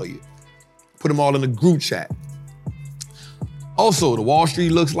episodes for you. Put them all in the group chat. Also, the Wallstreet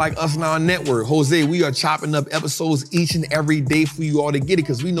looks like us in our network. Jose, we are chopping up episodes each and every day for you all to get it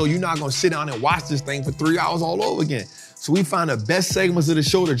because we know you're not going to sit down and watch this thing for 3 hours all over again. So we find the best segments of the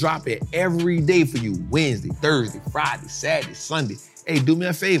show to drop it every day for you. Wednesday, Thursday, Friday, Saturday, Sunday. Hey, do me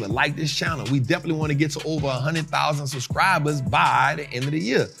a favor, like this channel. We definitely want to get to over 100,000 subscribers by the end of the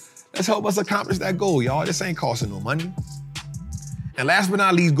year. Let's help us accomplish that goal, y'all. This ain't costing no money. And last but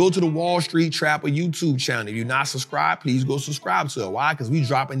not least, go to the Wallstreet Trapper YouTube channel. If you're not subscribed, please go subscribe to it. Why? Because we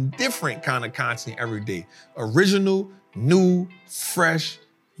dropping different kind of content every day. Original, new, fresh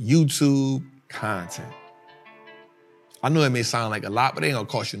YouTube content. I know it may sound like a lot, but it ain't gonna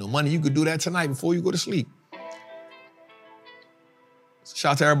cost you no money. You could do that tonight before you go to sleep. So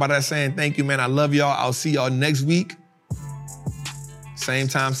shout out to everybody that's saying thank you, man. I love y'all. I'll see y'all next week. Same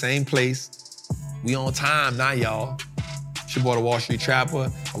time, same place. We on time now, y'all. It's your boy, the Wallstreet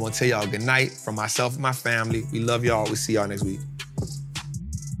Trapper. I want to tell y'all good night from myself and my family. We love y'all. We'll see y'all next week.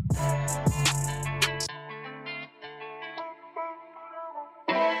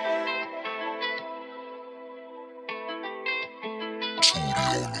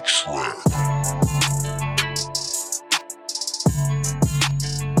 Tootie on the track.